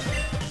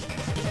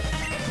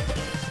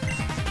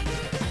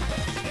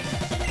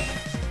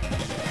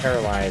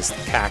paralyze the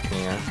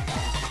Cacnea.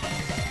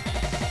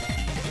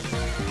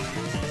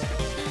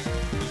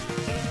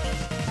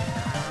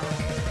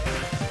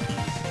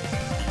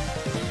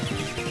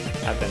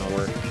 That didn't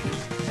work.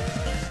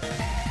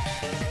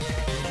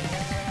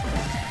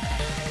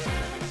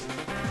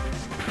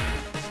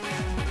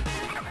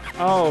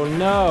 Oh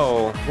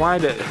no!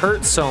 Why'd it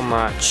hurt so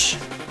much?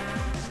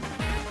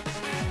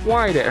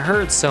 Why'd it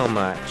hurt so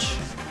much?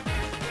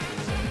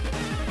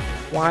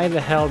 Why the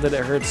hell did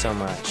it hurt so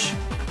much?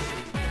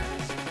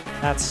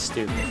 That's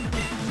stupid.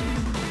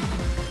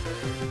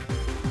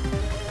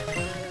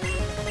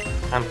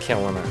 I'm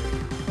killing it.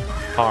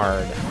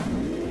 Hard.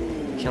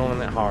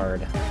 Killing it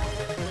hard.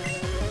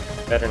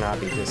 Better not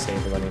be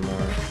disabled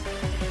anymore.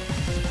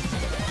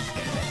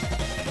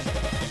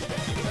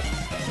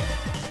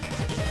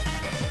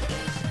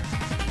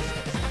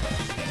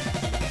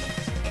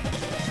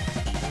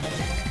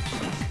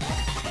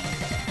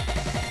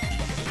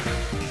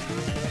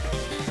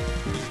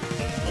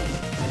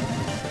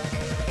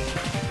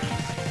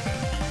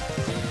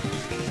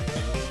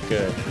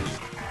 Good.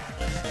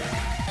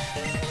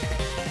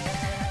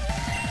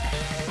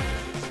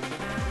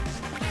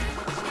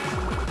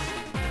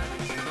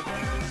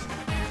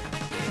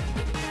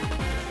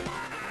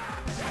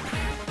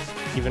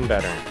 Even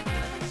better.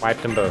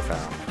 Wiped them both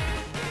out.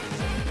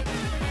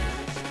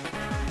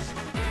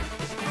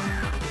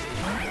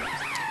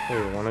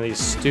 Ooh, one of these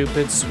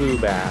stupid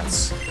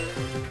Swoobats.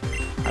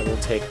 I will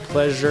take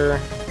pleasure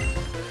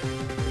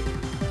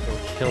in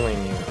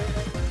killing you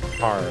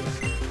hard.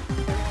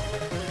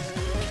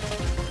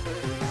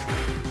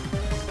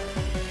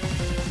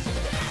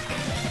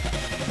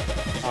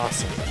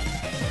 Awesome.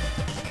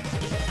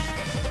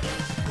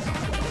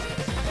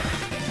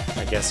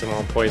 I guess it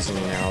won't poison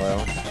you now,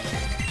 though.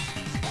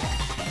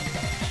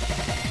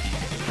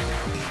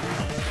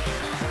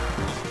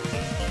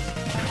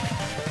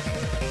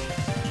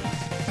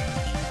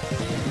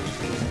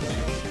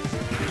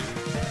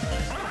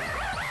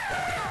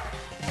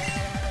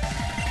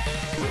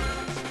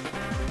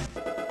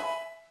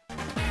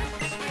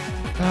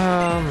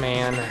 Oh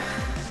man.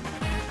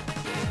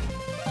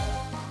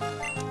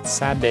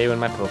 Sad day when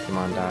my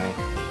Pokemon die.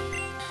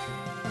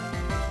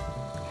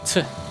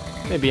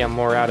 Maybe I'm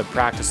more out of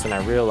practice than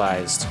I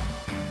realized.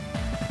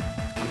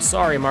 I'm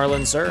sorry,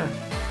 Marlin, sir.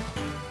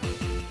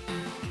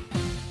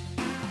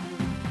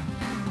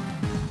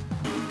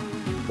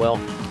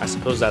 Well, I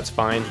suppose that's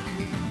fine.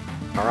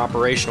 Our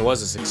operation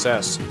was a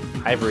success.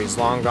 Ivory's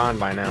long gone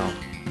by now.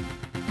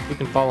 You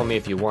can follow me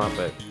if you want,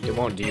 but it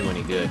won't do you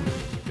any good.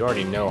 You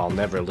already know I'll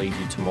never lead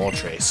you to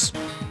Moltres.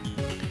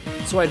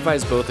 So I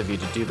advise both of you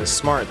to do the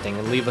smart thing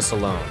and leave us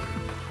alone.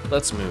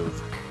 Let's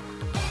move.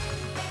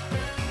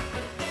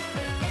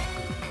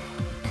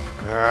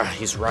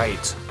 He's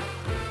right.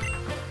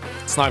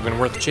 It's not even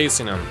worth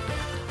chasing him.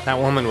 That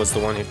woman was the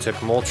one who took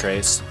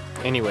Moltres.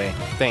 Anyway,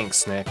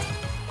 thanks, Nick.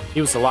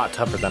 He was a lot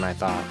tougher than I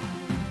thought.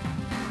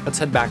 Let's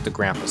head back to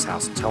Grandpa's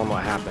house and tell him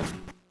what happened.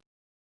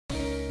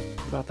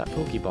 What about that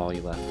Pokeball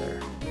you left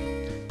there?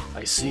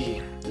 I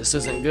see. This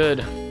isn't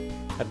good.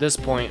 At this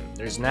point,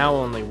 there's now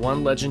only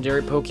one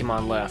legendary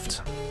Pokemon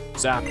left,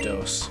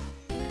 Zapdos.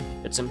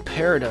 It's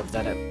imperative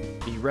that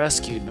it be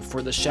rescued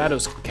before the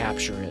shadows can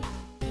capture it.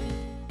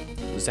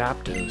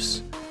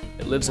 Zapdos.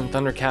 It lives in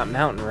Thundercat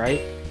Mountain,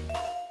 right?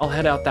 I'll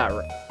head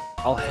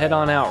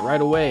on out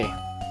right away.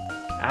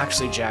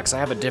 Actually, Jax, I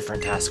have a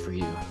different task for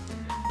you.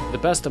 To the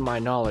best of my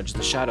knowledge,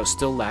 the shadows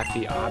still lack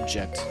the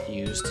object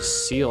used to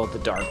seal the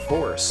Dark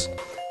Force.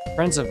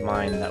 Friends of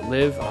mine that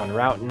live on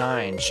Route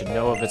 9 should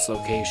know of its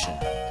location.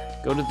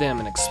 Go to them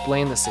and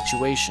explain the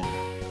situation.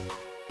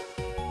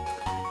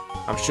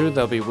 I'm sure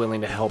they'll be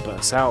willing to help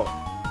us out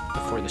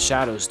before the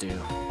shadows do.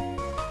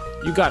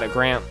 You got it,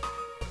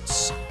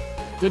 Gramps.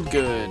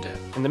 Good.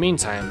 In the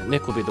meantime,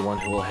 Nick will be the one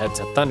who will head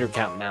to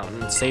Thundercat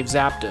Mountain and save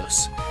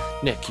Zapdos.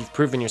 Nick, you've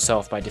proven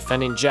yourself by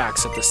defending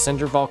Jax at the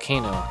Cinder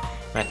Volcano,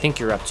 and I think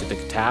you're up to the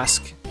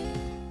task.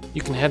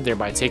 You can head there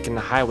by taking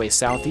the highway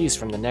southeast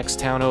from the next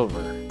town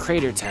over,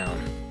 Crater Town.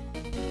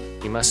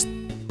 You must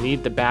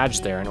need the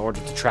badge there in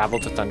order to travel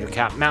to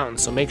Thundercat Mountain,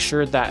 so make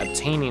sure that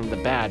obtaining the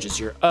badge is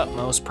your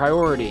utmost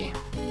priority.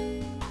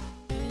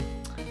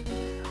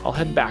 I'll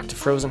head back to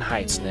Frozen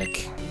Heights,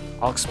 Nick.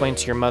 I'll explain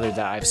to your mother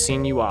that I've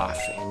seen you off,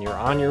 and you're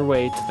on your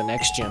way to the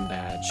next gym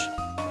badge.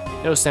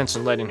 No sense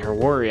in letting her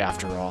worry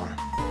after all.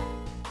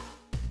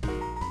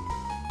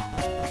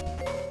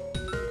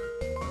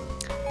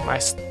 My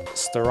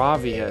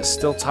Staravia is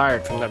still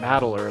tired from the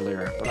battle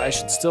earlier, but I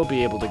should still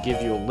be able to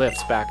give you a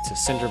lift back to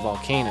Cinder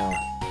Volcano.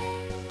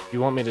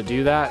 You want me to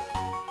do that?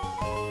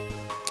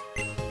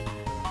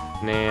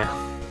 Nah.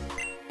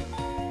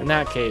 In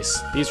that case,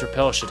 these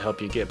repels should help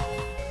you get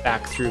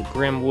back through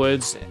Grim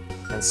Woods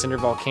and Cinder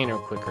Volcano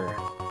quicker.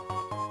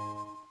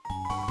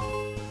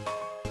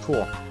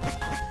 Cool.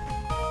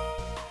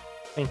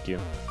 Thank you.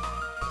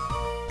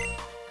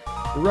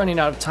 We're running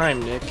out of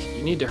time, Nick.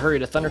 You need to hurry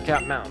to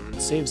Thundercat Mountain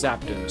and save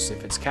Zapdos.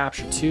 If it's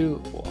captured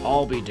too, we'll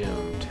all be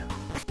doomed.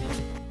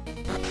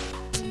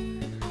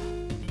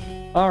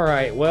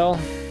 Alright, well,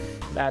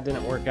 that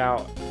didn't work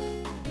out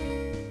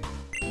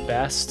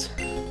best.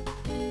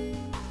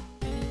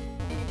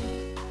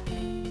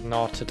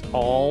 Not at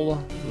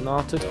all.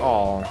 Not at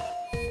all.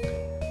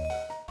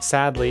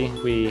 Sadly,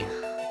 we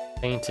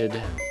fainted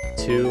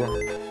 2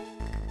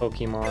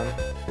 Pokemon.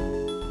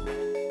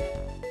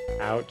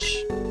 Ouch.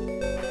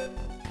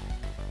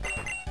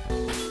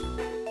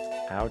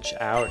 Ouch,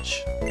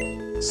 ouch.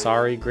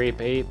 Sorry,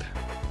 Grape Ape.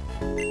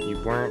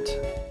 You weren't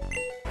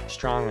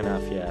strong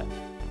enough yet.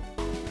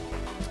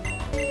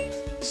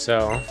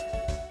 So,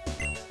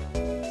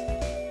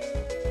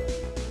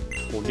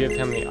 we'll give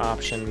him the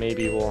option.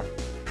 Maybe we'll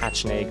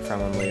hatch an egg from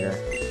him later.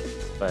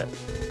 But,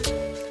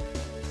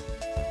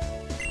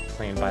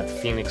 playing by the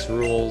Phoenix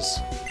rules.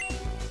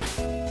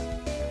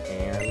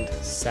 And,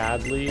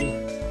 sadly...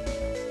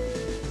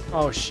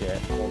 Oh shit,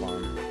 hold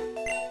on.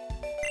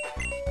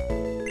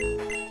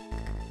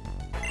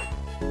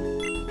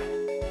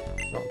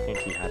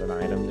 He had an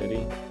item, did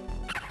he?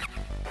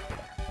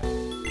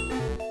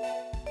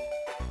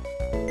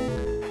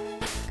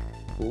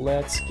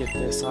 Let's get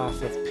this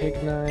off of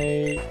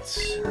Pignite.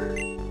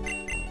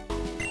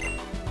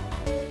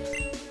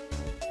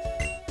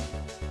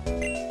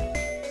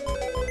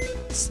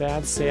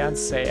 Sad, sad,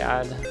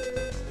 sad.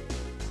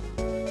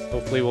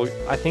 Hopefully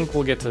I think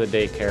we'll get to the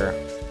daycare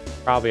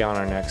probably on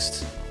our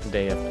next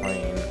day of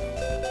playing.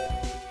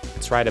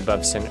 It's right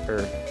above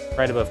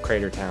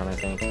Crater Town, I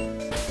think.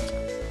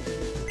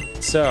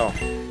 So,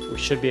 we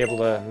should be able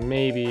to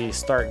maybe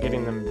start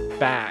getting them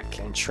back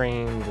and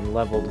trained and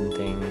leveled and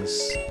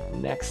things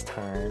next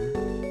time.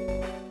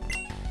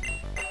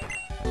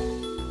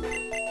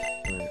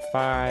 And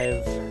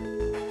 5.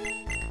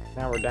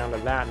 Now we're down to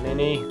that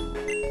many.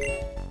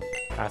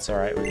 That's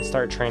alright, we can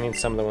start training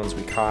some of the ones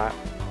we caught.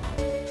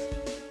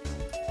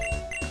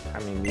 I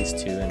mean, these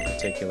 2 in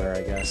particular,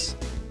 I guess.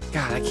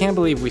 God, I can't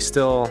believe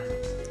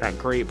that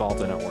Great Ball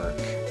didn't work.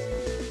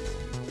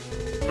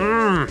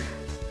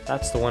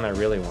 That's the one I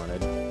really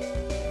wanted.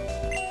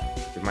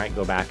 We might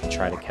go back and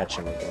try to catch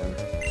him again.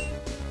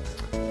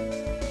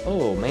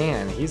 Oh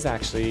man, he's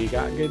actually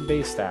got good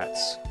base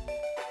stats.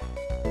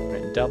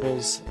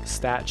 doubles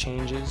stat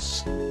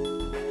changes.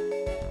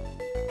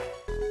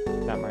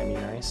 That might be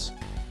nice.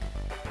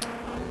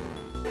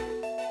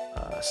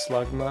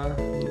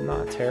 Slugma,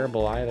 not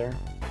terrible either.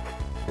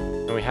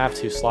 And we have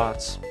 2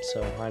 slots,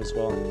 so might as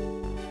well,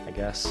 I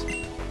guess.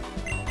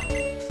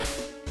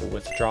 We'll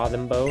withdraw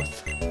them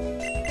both.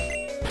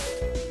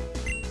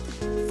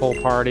 Full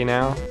party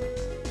now.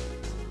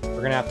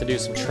 We're gonna have to do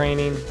some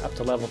training up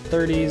to level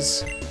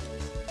 30s.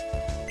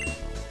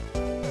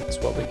 That's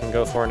what we can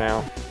go for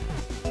now.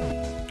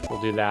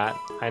 We'll do that.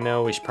 I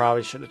know we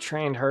probably should have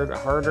trained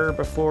harder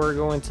before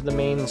going to the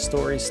main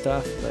story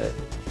stuff, but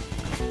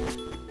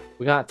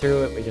we got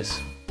through it. We just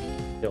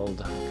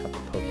killed a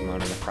couple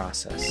Pokemon in the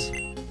process.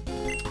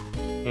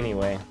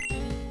 Anyway,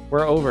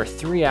 we're over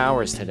 3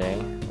 hours today.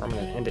 I'm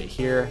gonna end it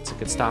here. It's a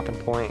good stopping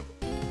point.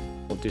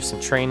 We'll do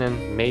some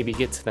training, maybe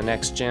get to the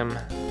next gym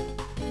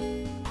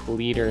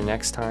leader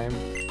next time,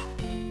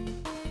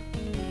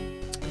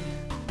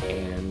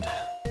 and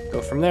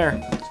go from there.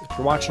 If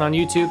you're watching on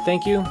YouTube,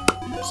 thank you.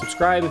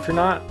 Subscribe if you're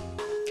not.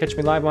 Catch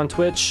me live on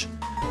Twitch.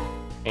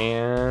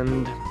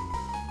 And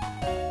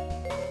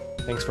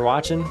thanks for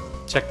watching.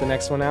 Check the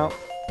next one out.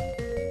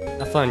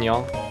 Have fun,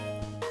 y'all.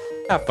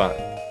 Have fun.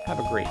 Have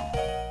a great,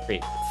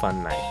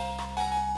 fun night.